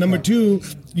dedication. Okay. Number 2,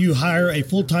 you hire a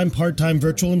full-time, part-time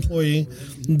virtual employee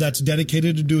that's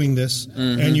dedicated to doing this,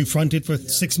 and you front it for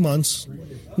 6 months.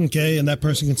 Okay, and that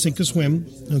person can sink or swim.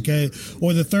 Okay,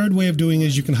 or the third way of doing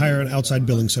is you can hire an outside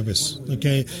billing service.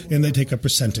 Okay, and they take a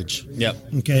percentage. Yep.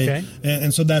 Okay,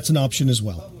 and so that's an option as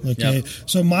well. Okay, yep.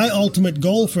 So my ultimate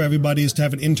goal for everybody is to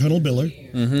have an internal biller.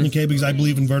 Okay, because I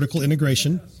believe in vertical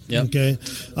integration. Yep. Okay,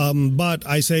 but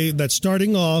I say that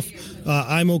starting off,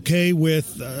 I'm okay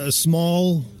with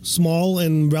small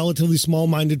and relatively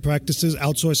small-minded practices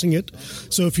outsourcing it.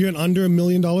 So if you're an under $1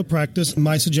 million practice,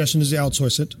 my suggestion is to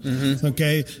outsource it.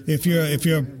 Okay, okay, if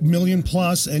you're $1 million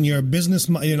plus and you're a business,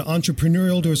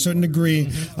 entrepreneurial to a certain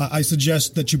degree, I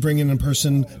suggest that you bring in a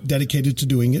person dedicated to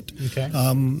doing it. Okay.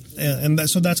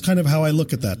 So that's kind of how I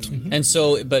look at that. And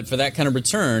so, but for that kind of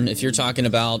return, if you're talking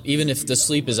about, even if the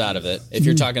sleep is out of it, if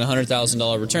you're talking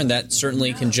 $100,000 return, that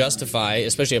certainly can justify,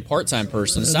 especially a part-time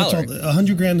person's salary.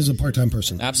 $100,000 is a part-time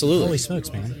person. Absolutely. Holy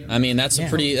smokes, man! I mean, that's a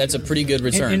pretty good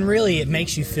return. And really, it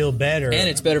makes you feel better. And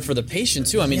it's better for the patient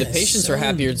too. I mean, the patients are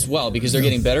happier as well because they're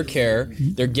getting better care.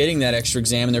 They're getting that extra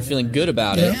exam, and they're feeling good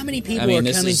about it. How many people are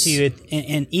coming to you,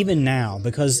 and even now,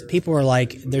 because people are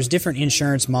like, there's different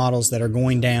insurance models that are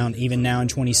going down even now in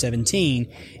 2017,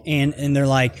 and they're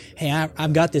like, hey,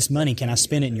 I've got this money, can I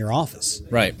spend it in your office?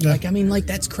 Right. Like, I mean, like,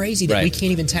 that's crazy that we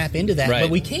can't even tap into that, but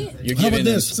we can. How about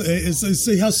this?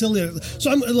 See how silly it is.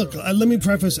 So look, let me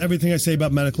preface everything I say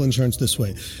about medical insurance this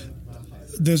way.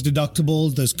 There's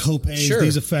deductibles, there's copays,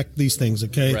 these affect these things,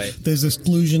 okay? Right. There's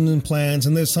exclusion in plans,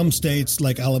 and there's some states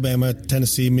like Alabama,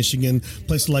 Tennessee, Michigan,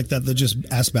 places like that that just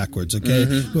ass backwards, okay?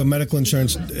 Where medical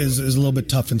insurance is a little bit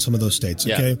tough in some of those states,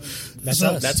 okay?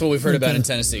 That's what we've heard about in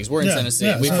Tennessee, because we're in Tennessee.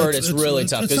 Yeah, we've heard it's really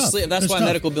tough. That's why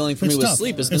medical billing for me with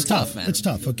sleep has been tough, man. It's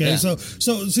tough, okay? So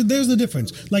there's the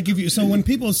difference. Like here's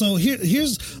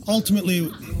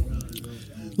ultimately...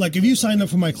 Like, if you signed up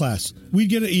for my class, we'd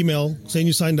get an email saying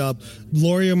you signed up.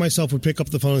 Lori or myself would pick up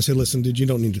the phone and say, listen, dude, you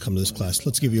don't need to come to this class.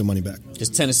 Let's give you your money back. Because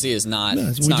Tennessee is not,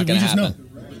 it's not going to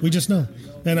happen. We just know.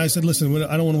 And I said, listen,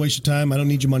 I don't want to waste your time. I don't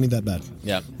need your money that bad.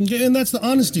 Yeah. Okay, and that's the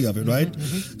honesty of it, right?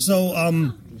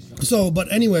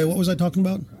 But anyway, what was I talking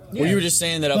about? Well, you were just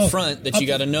saying that up front that you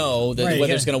got to know that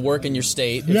whether it's going to work in your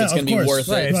state, if it's going to be worth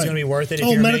it. It's going to be worth it.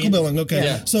 Oh, medical billing. Okay.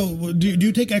 Yeah. So do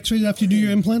you take x-rays after you do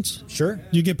your implants? Sure.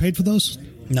 Do you get paid for those?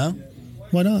 No.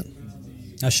 Why not?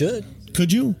 I should.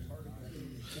 Could you?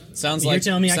 Sounds You're like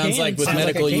telling me I can. with Sounds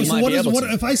medical like you might be able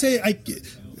to. If I say I...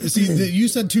 See, you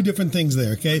said two different things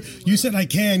there, okay? You said I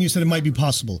can, you said it might be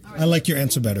possible. I like your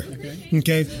answer better,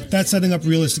 okay? That's setting up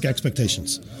realistic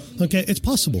expectations, okay? It's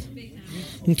possible.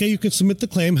 Okay, you could submit the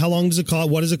claim. How long does it cost?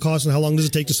 What does it cost, and how long does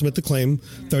it take to submit the claim?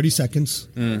 30 seconds,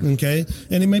 okay?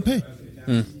 And it may pay.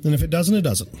 And if it doesn't, it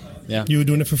doesn't. Yeah. You were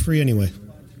doing it for free anyway.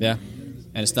 Yeah.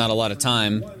 And it's not a lot of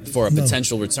time for a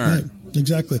potential return. Right.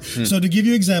 Exactly. So to give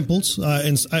you examples,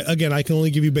 again, I can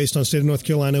only give you based on state of North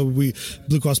Carolina. We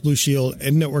Blue Cross Blue Shield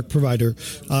and network provider.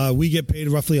 We get paid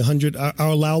roughly $100. Our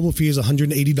allowable fee is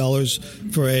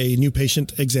 $180 for a new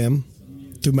patient exam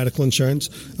through medical insurance.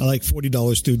 Like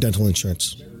 $40 through dental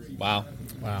insurance. Wow.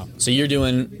 So you're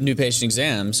doing new patient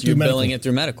exams. You're billing it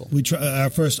through medical. We try, our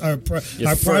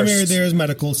primary there is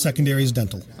medical. Secondary is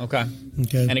dental. Okay.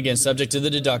 And again, subject to the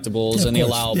deductibles and the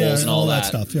allowables and all that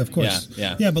stuff. Yeah, of course.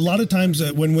 Yeah. But a lot of times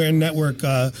when we're in network,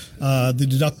 the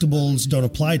deductibles don't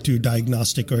apply to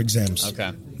diagnostic or exams.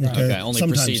 Okay. Only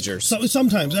sometimes. procedures. So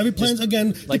sometimes every plan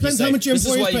again like depends how much your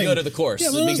employer is paying. This is why you go to the course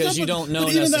because you don't know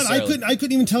necessarily. Even that, I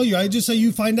couldn't even tell you. I just say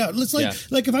you find out. Let's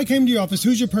like if I came to your office,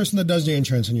 who's your person that does your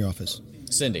insurance in your office?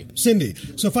 Cindy.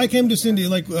 So if I came to Cindy,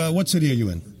 like what city are you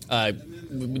in?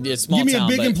 It's small Give me town,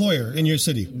 a big employer in your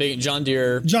city. Big John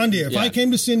Deere. If I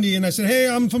came to Cindy and I said, hey,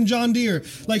 I'm from John Deere,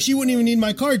 like she wouldn't even need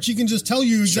my card. She can just tell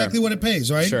you exactly what it pays,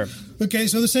 right? Sure. Okay,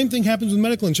 so the same thing happens with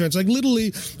medical insurance. Like literally,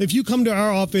 if you come to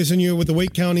our office and you're with the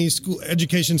Wake County school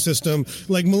education system,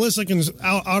 like Melissa can,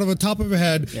 out of the top of her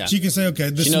head, she can say, okay,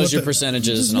 this she is knows what your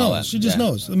percentages and all that. She just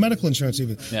knows. The medical insurance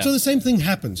even. Yeah. So the same thing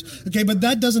happens. Okay, but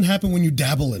that doesn't happen when you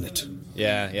dabble in it.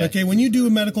 Yeah. Okay, when you do a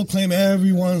medical claim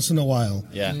every once in a while,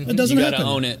 it doesn't happen. You got to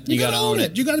own it. You got to own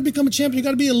it. You got to become a champion. You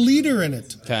got to be a leader in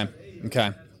it.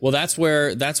 Okay. Well, that's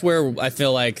where I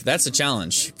feel like that's a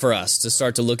challenge for us to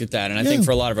start to look at that, and I think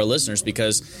for a lot of our listeners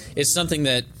because it's something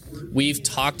that we've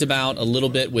talked about a little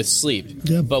bit with sleep,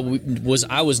 but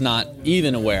I was not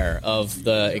even aware of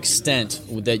the extent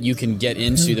that you can get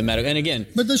into the medical. And again,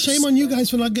 but the shame on you guys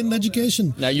for not getting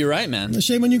education. Now you're right, man. The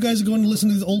shame on you guys going to listen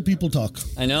to these old people talk.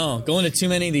 I know, going to too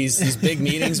many of these big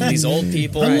meetings with these old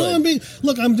people.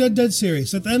 Look, I'm dead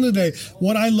serious. At the end of the day,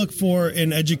 what I look for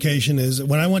in education is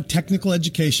when I want technical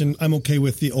education, I'm okay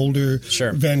with the older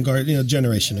vanguard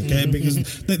generation. Okay,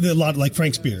 because they're a lot like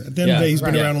Frank Spear. At the end of the day, he's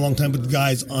been around a long time, but the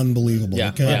guy's unbelievable.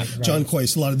 John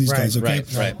Kois, a lot of these guys. Okay,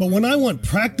 right. But when I want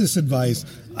practice advice,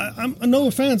 I'm no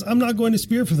offense, I'm not going to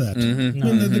Spear for that.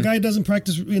 The guy doesn't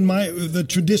practice in the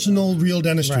traditional real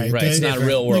dentistry. Right. It's not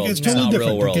real world. It's totally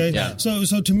different. Real world. Okay. Yeah.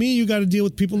 So to me, you got to deal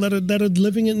with people that are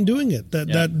living it and doing it.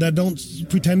 That don't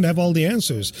pretend to have all the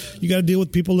answers. You got to deal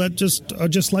with people that just are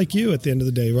just like you at the end of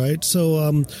the day, right?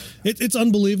 So it's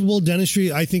unbelievable.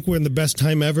 Dentistry, I think we're in the best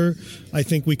time ever. I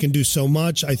think we can do so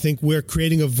much. I think we're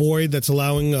creating a void that's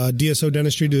allowing DSO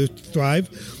dentistry to thrive.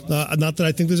 Not that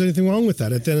I think there's anything wrong with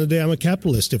that. At the end of the day, I'm a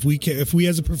capitalist. If we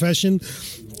as a profession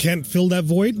can't fill that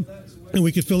void, and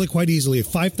we could fill it quite easily. If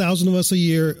 5,000 of us a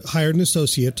year hired an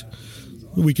associate,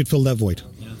 we could fill that void.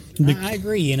 I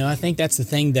agree. I think that's the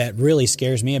thing that really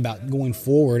scares me about going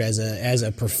forward as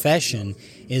a profession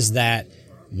is that,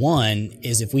 one,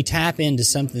 is if we tap into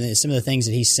some of the things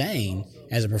that he's saying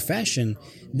as a profession,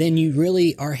 then you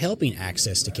really are helping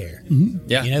access to care.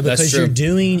 Yeah, because that's true.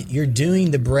 you're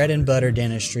doing the bread and butter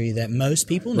dentistry that most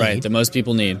people need. Right, that most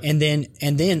people need. And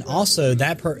then also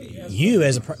you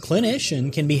as a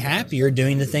clinician can be happier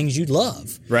doing the things you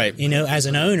love. Right. As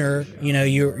an owner,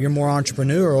 you're more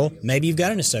entrepreneurial. Maybe you've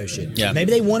got an associate. Yeah.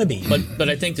 Maybe they want to be. But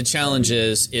I think the challenge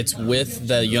is it's with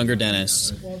the younger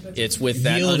dentists. It's with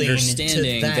that Yielding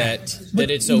understanding that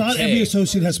it's okay. Not every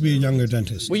associate has to be a younger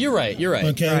dentist. Well, you're right.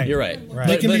 Okay. Right. You're right.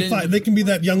 They can be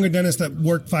that younger dentist that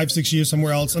worked 5-6 years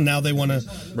somewhere else, and now they want to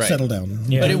settle down.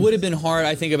 Yeah. But it would have been hard.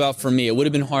 I think about for me. It would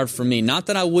have been hard for me. Not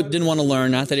that I didn't want to learn.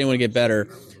 Not that I didn't want to get better.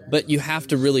 But you have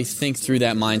to really think through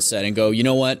that mindset and go, you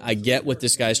know what? I get what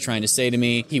this guy's trying to say to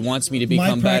me. He wants me to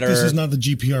become better. My practice is not the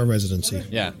GPR residency.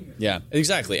 Yeah,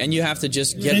 exactly. And you have to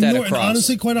just get that across.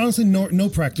 And quite honestly, no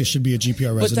practice should be a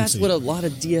GPR residency. But that's what a lot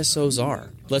of DSOs are.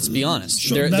 Let's be honest.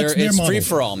 Sure, it's free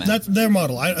for all, man. That's their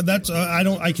model.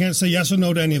 I can't say yes or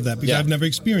no to any of that because I've never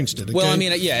experienced it. Okay? Well, I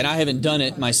mean, and I haven't done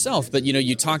it myself, but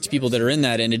you talk to people that are in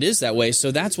that, and it is that way.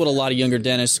 So that's what a lot of younger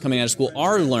dentists coming out of school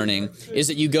are learning: is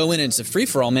that you go in and it's a free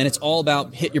for all, man. It's all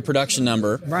about hit your production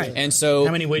number, right? And so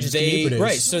how many widgets can you produce?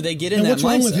 Right. So they get in that what's mindset.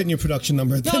 Wrong with hitting your production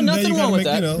number? No, nothing wrong with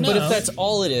that. But if that's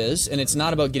all it is, and it's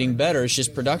not about getting better, it's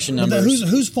just production numbers.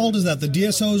 Whose fault is that? The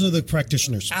DSOs or the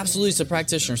practitioners? Absolutely, it's the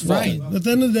practitioner's fault. Right. At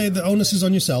the end of the day, the onus is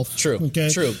on yourself. True. Okay.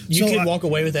 True. You could walk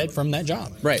away with that from that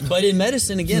job. Right. But in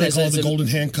medicine, again, they call the golden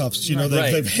handcuffs.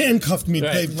 They've handcuffed me.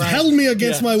 Right. They've held me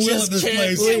against my will at this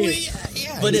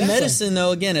place. But in medicine,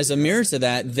 though, again, as a mirror to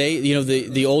that,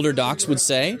 the older docs would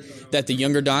say that the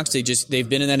younger docs, they've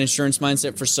been in that insurance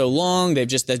mindset for so long.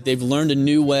 They've learned a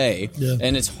new way,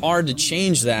 and it's hard to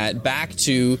change that back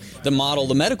to the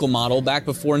medical model, back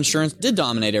before insurance did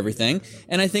dominate everything.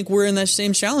 And I think we're in that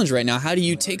same challenge right now. How do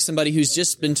you take somebody who's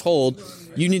just been told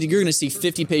you're going to see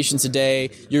 50 patients a day,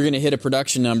 you're going to hit a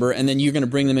production number, and then you're going to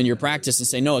bring them in your practice and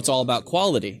say, no, it's all about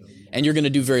quality. And you're going to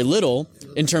do very little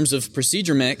in terms of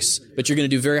procedure mix, but you're going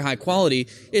to do very high quality.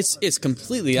 It's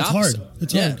completely opposite.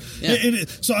 It's hard. Yeah.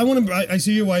 So I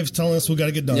see your wife's telling us we got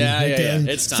to get done. Yeah,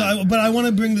 it's time. But I want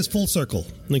to bring this full circle,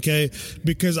 okay?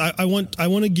 Because I want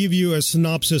to give you a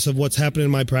synopsis of what's happened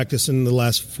in my practice in the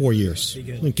last 4 years.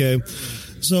 Okay,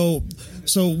 so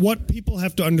what people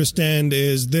have to understand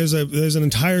is there's an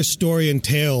entire story and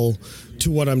tale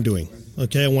to what I'm doing.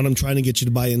 Okay, and what I'm trying to get you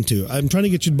to buy into. I'm trying to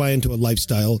get you to buy into a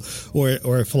lifestyle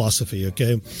or a philosophy,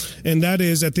 okay? And that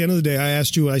is, at the end of the day, I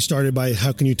asked you when I started by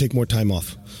how can you take more time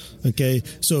off? Okay,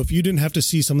 so if you didn't have to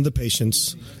see some of the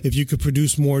patients, if you could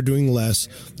produce more doing less,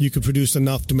 you could produce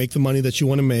enough to make the money that you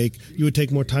want to make, you would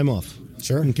take more time off.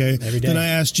 Sure. Okay. Every day. Then I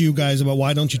asked you guys about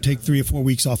why don't you take 3 or 4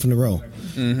 weeks off in a row?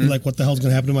 Mm-hmm. Like, what the hell's going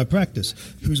to happen to my practice?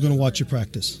 Who's going to watch your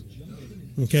practice?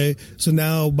 Okay, so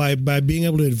now by being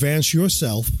able to advance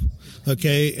yourself,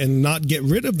 okay, and not get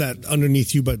rid of that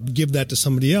underneath you, but give that to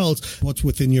somebody else, what's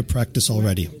within your practice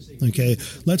already. Okay,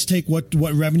 let's take what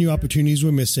revenue opportunities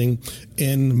we're missing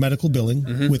in medical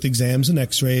billing with exams and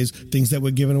x-rays, things that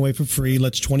we're giving away for free.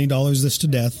 Let's $20 this to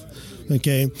death.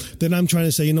 Okay, then I'm trying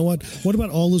to say, you know what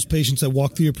about all those patients that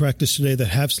walk through your practice today that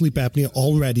have sleep apnea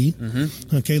already?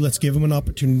 Okay, let's give them an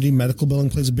opportunity. Medical billing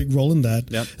plays a big role in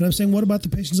that. Yep. And I'm saying, what about the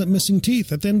patients that have missing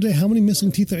teeth? At the end of the day, how many missing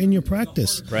teeth are in your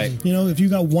practice? Right. If you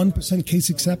got 1% case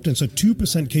acceptance or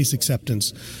 2% case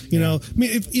acceptance,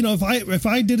 if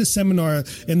I did a seminar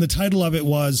and the title of it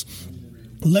was,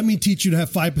 let me teach you to have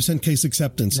 5% case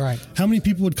acceptance. Right. How many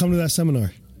people would come to that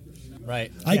seminar?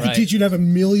 Right. I could teach you to have $1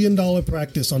 million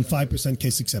practice on 5%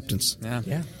 case acceptance. Yeah. I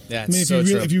mean,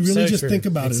 if you really just think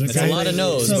about it, okay? It's a lot of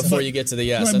no's before you get to the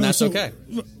yes, right, and that's okay.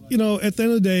 At the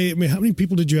end of the day, I mean, how many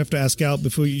people did you have to ask out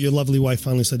before your lovely wife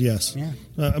finally said yes?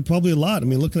 Yeah. Probably a lot. I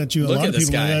mean, looking at you, a lot of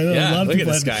people. Guy. A lot of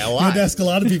people had to ask a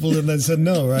lot of people and then said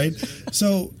no, right?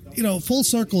 So, full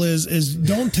circle is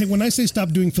don't take, when I say stop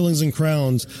doing fillings and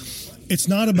crowns, it's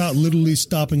not about literally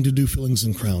stopping to do fillings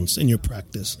and crowns in your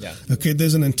practice. Yeah. Okay.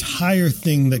 There's an entire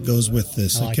thing that goes with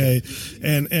this. Okay.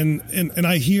 And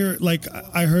I hear, like,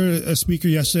 I heard a speaker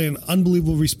yesterday, an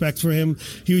unbelievable respect for him.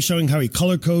 He was showing how he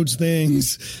color codes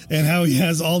things and how he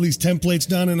has all these templates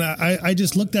done. And I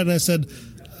just looked at it and I said,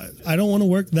 I don't want to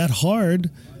work that hard,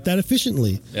 that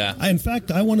efficiently. Yeah. In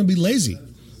fact, I want to be lazy.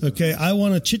 Okay, I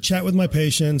want to chit chat with my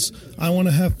patients. I want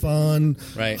to have fun.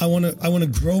 Right. I want to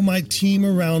grow my team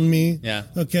around me. Yeah.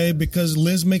 Okay, because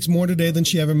Liz makes more today than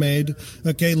she ever made.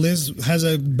 Okay, Liz has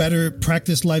a better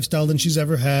practice lifestyle than she's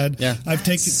ever had. Yeah. I've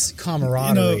taken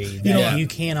camaraderie that you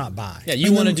cannot buy. Yeah,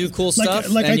 you want to do cool stuff.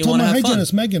 Like and I you told want my to have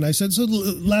hygienist fun. Megan, I said, so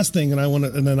last thing,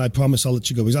 and then I promise I'll let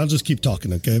you go because I'll just keep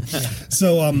talking. Okay.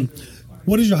 So,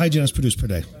 what does your hygienist produce per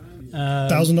day?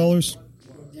 $1,000.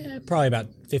 Yeah, probably about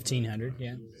 $1,500.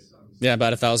 Yeah. Yeah,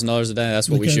 about $1,000 a day. That's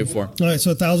what we shoot for. All right,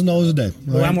 so $1,000 a day.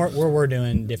 Well, we're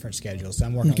doing different schedules. So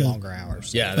I'm working longer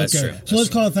hours. Yeah, that's true. So let's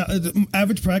call it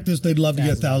average practice. They'd love to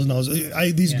get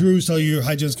 $1,000. These gurus tell you your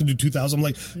hygienist can do $2,000. I'm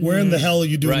like, where in the hell are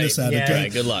you doing this at? Yeah. Okay,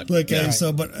 Right, good luck. Okay,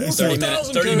 so but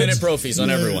 30-minute profis on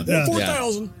everyone. Yeah.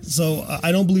 4,000. So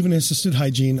I don't believe in assisted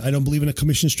hygiene. I don't believe in a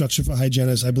commission structure for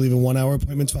hygienists. I believe in 1 hour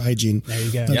appointments for hygiene. There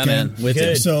you go. Okay? Yeah, man. With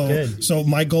Good. it. So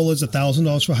my goal is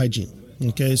 $1,000 for hygiene.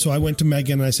 Okay, so I went to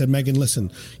Megan and I said, Megan,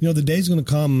 listen, the day's going to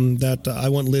come that I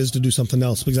want Liz to do something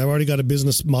else because I've already got a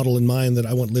business model in mind that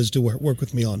I want Liz to work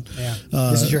with me on. Yeah.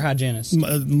 This is your hygienist.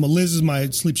 Liz is my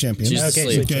sleep champion. She's the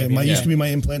sleep champion. Used to be my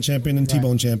implant champion and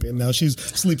T-bone champion. Now she's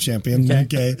sleep champion.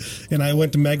 Okay. And I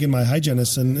went to Megan, my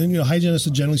hygienist, and hygienists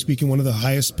are generally speaking one of the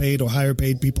highest paid or higher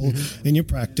paid people in your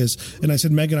practice. And I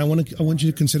said, Megan, I want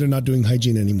you to consider not doing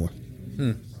hygiene anymore.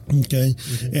 Okay.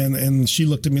 And she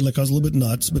looked at me like I was a little bit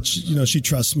nuts, but she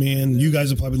trusts me, and you guys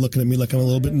are probably looking at me like I'm a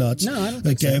little bit nuts. No, I don't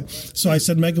think so. So I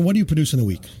said, Megan, what do you produce in a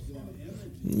week?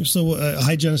 So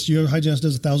your hygienist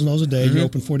does $1,000 a day. You're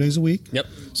open 4 days a week. Yep.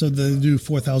 So they do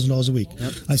 $4,000 a week.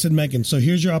 Yep. I said, Megan, so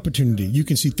here's your opportunity. You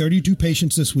can see 32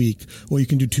 patients this week, or you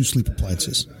can do 2 sleep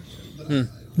appliances.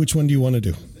 Which one do you want to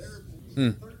do?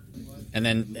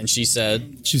 And she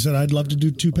said, I'd love to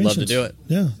do 2 patients. Love to do it.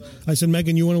 Yeah. I said,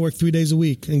 Megan, you want to work 3 days a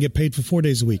week and get paid for 4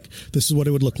 days a week. This is what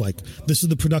it would look like. This is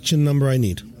the production number I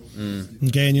need.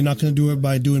 Okay. And you're not going to do it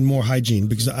by doing more hygiene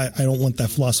because I don't want that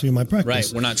philosophy in my practice. Right.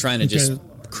 We're not trying to just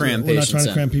cram patients in. We're not trying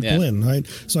to cram people in. Right.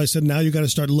 So I said, now you got to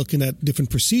start looking at different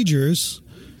procedures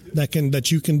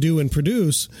that you can do and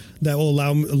produce that will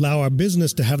allow our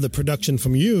business to have the production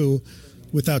from you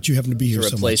without you having to be here so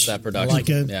much. To replace that production. I like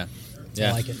it. Yeah.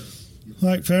 I like it. All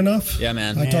right, fair enough. Yeah,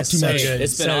 man. I talked too so much. good.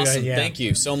 It's been So awesome. good, yeah. Thank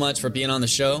you so much for being on the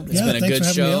show. It's Yeah, been a thanks good for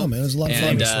having me show. on, man. It was a lot of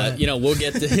fun. And we'll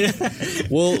get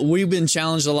to we've been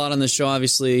challenged a lot on the show,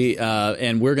 obviously,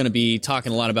 and we're going to be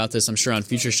talking a lot about this, I'm sure, on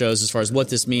future shows as far as what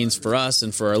this means for us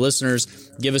and for our listeners.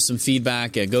 Give us some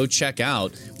feedback. Go check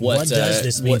out what does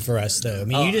this mean for us, though. I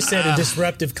mean, you just said a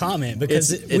disruptive comment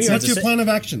because What's your plan of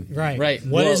action? Right.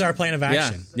 What is our plan of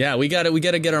action? Yeah. We got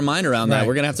to get our mind around that. Right.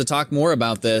 We're going to have to talk more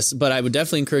about this, but I would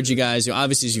definitely encourage you guys.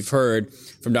 Obviously, as you've heard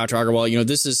from Dr. Agarwal,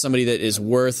 this is somebody that is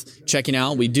worth checking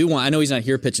out. I know he's not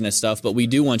here pitching his stuff, but we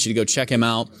do want you to go check him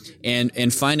out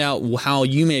and find out how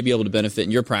you may be able to benefit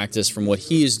in your practice from what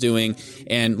he is doing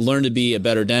and learn to be a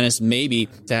better dentist, maybe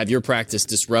to have your practice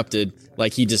disrupted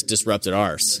like he just disrupted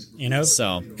ours. And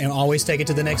always take it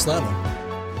to the next level.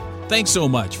 Thanks so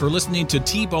much for listening to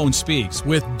T-Bone Speaks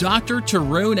with Dr.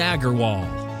 Tarun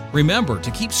Agarwal. Remember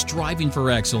to keep striving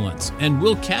for excellence, and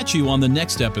we'll catch you on the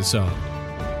next episode.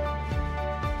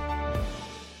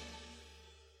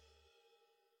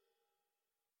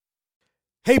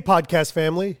 Hey, podcast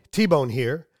family, T-Bone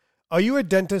here. Are you a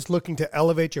dentist looking to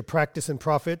elevate your practice and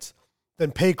profits?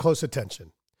 Then pay close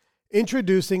attention.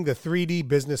 Introducing the 3D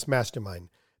Business Mastermind,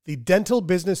 the dental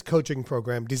business coaching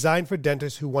program designed for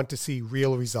dentists who want to see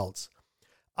real results.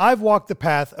 I've walked the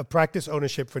path of practice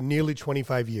ownership for nearly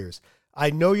 25 years. I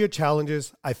know your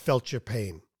challenges. I felt your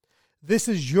pain. This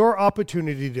is your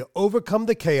opportunity to overcome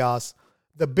the chaos,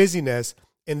 the busyness,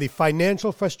 and the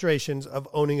financial frustrations of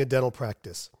owning a dental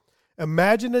practice.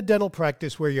 Imagine a dental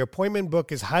practice where your appointment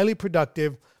book is highly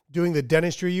productive, doing the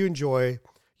dentistry you enjoy,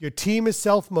 your team is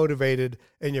self-motivated,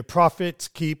 and your profits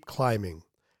keep climbing.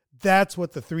 That's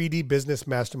what the 3D Business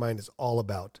Mastermind is all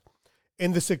about.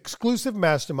 In this exclusive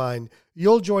mastermind,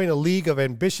 you'll join a league of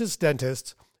ambitious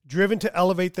dentists driven to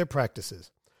elevate their practices.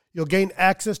 You'll gain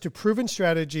access to proven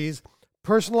strategies,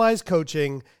 personalized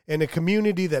coaching, and a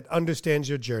community that understands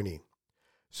your journey.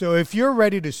 So if you're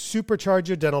ready to supercharge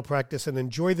your dental practice and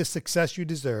enjoy the success you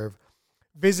deserve,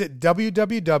 visit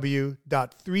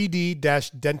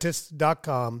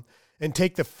www.3d-dentist.com and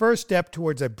take the first step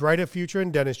towards a brighter future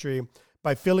in dentistry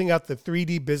by filling out the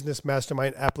 3D Business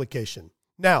Mastermind application.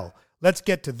 Now, let's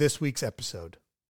get to this week's episode.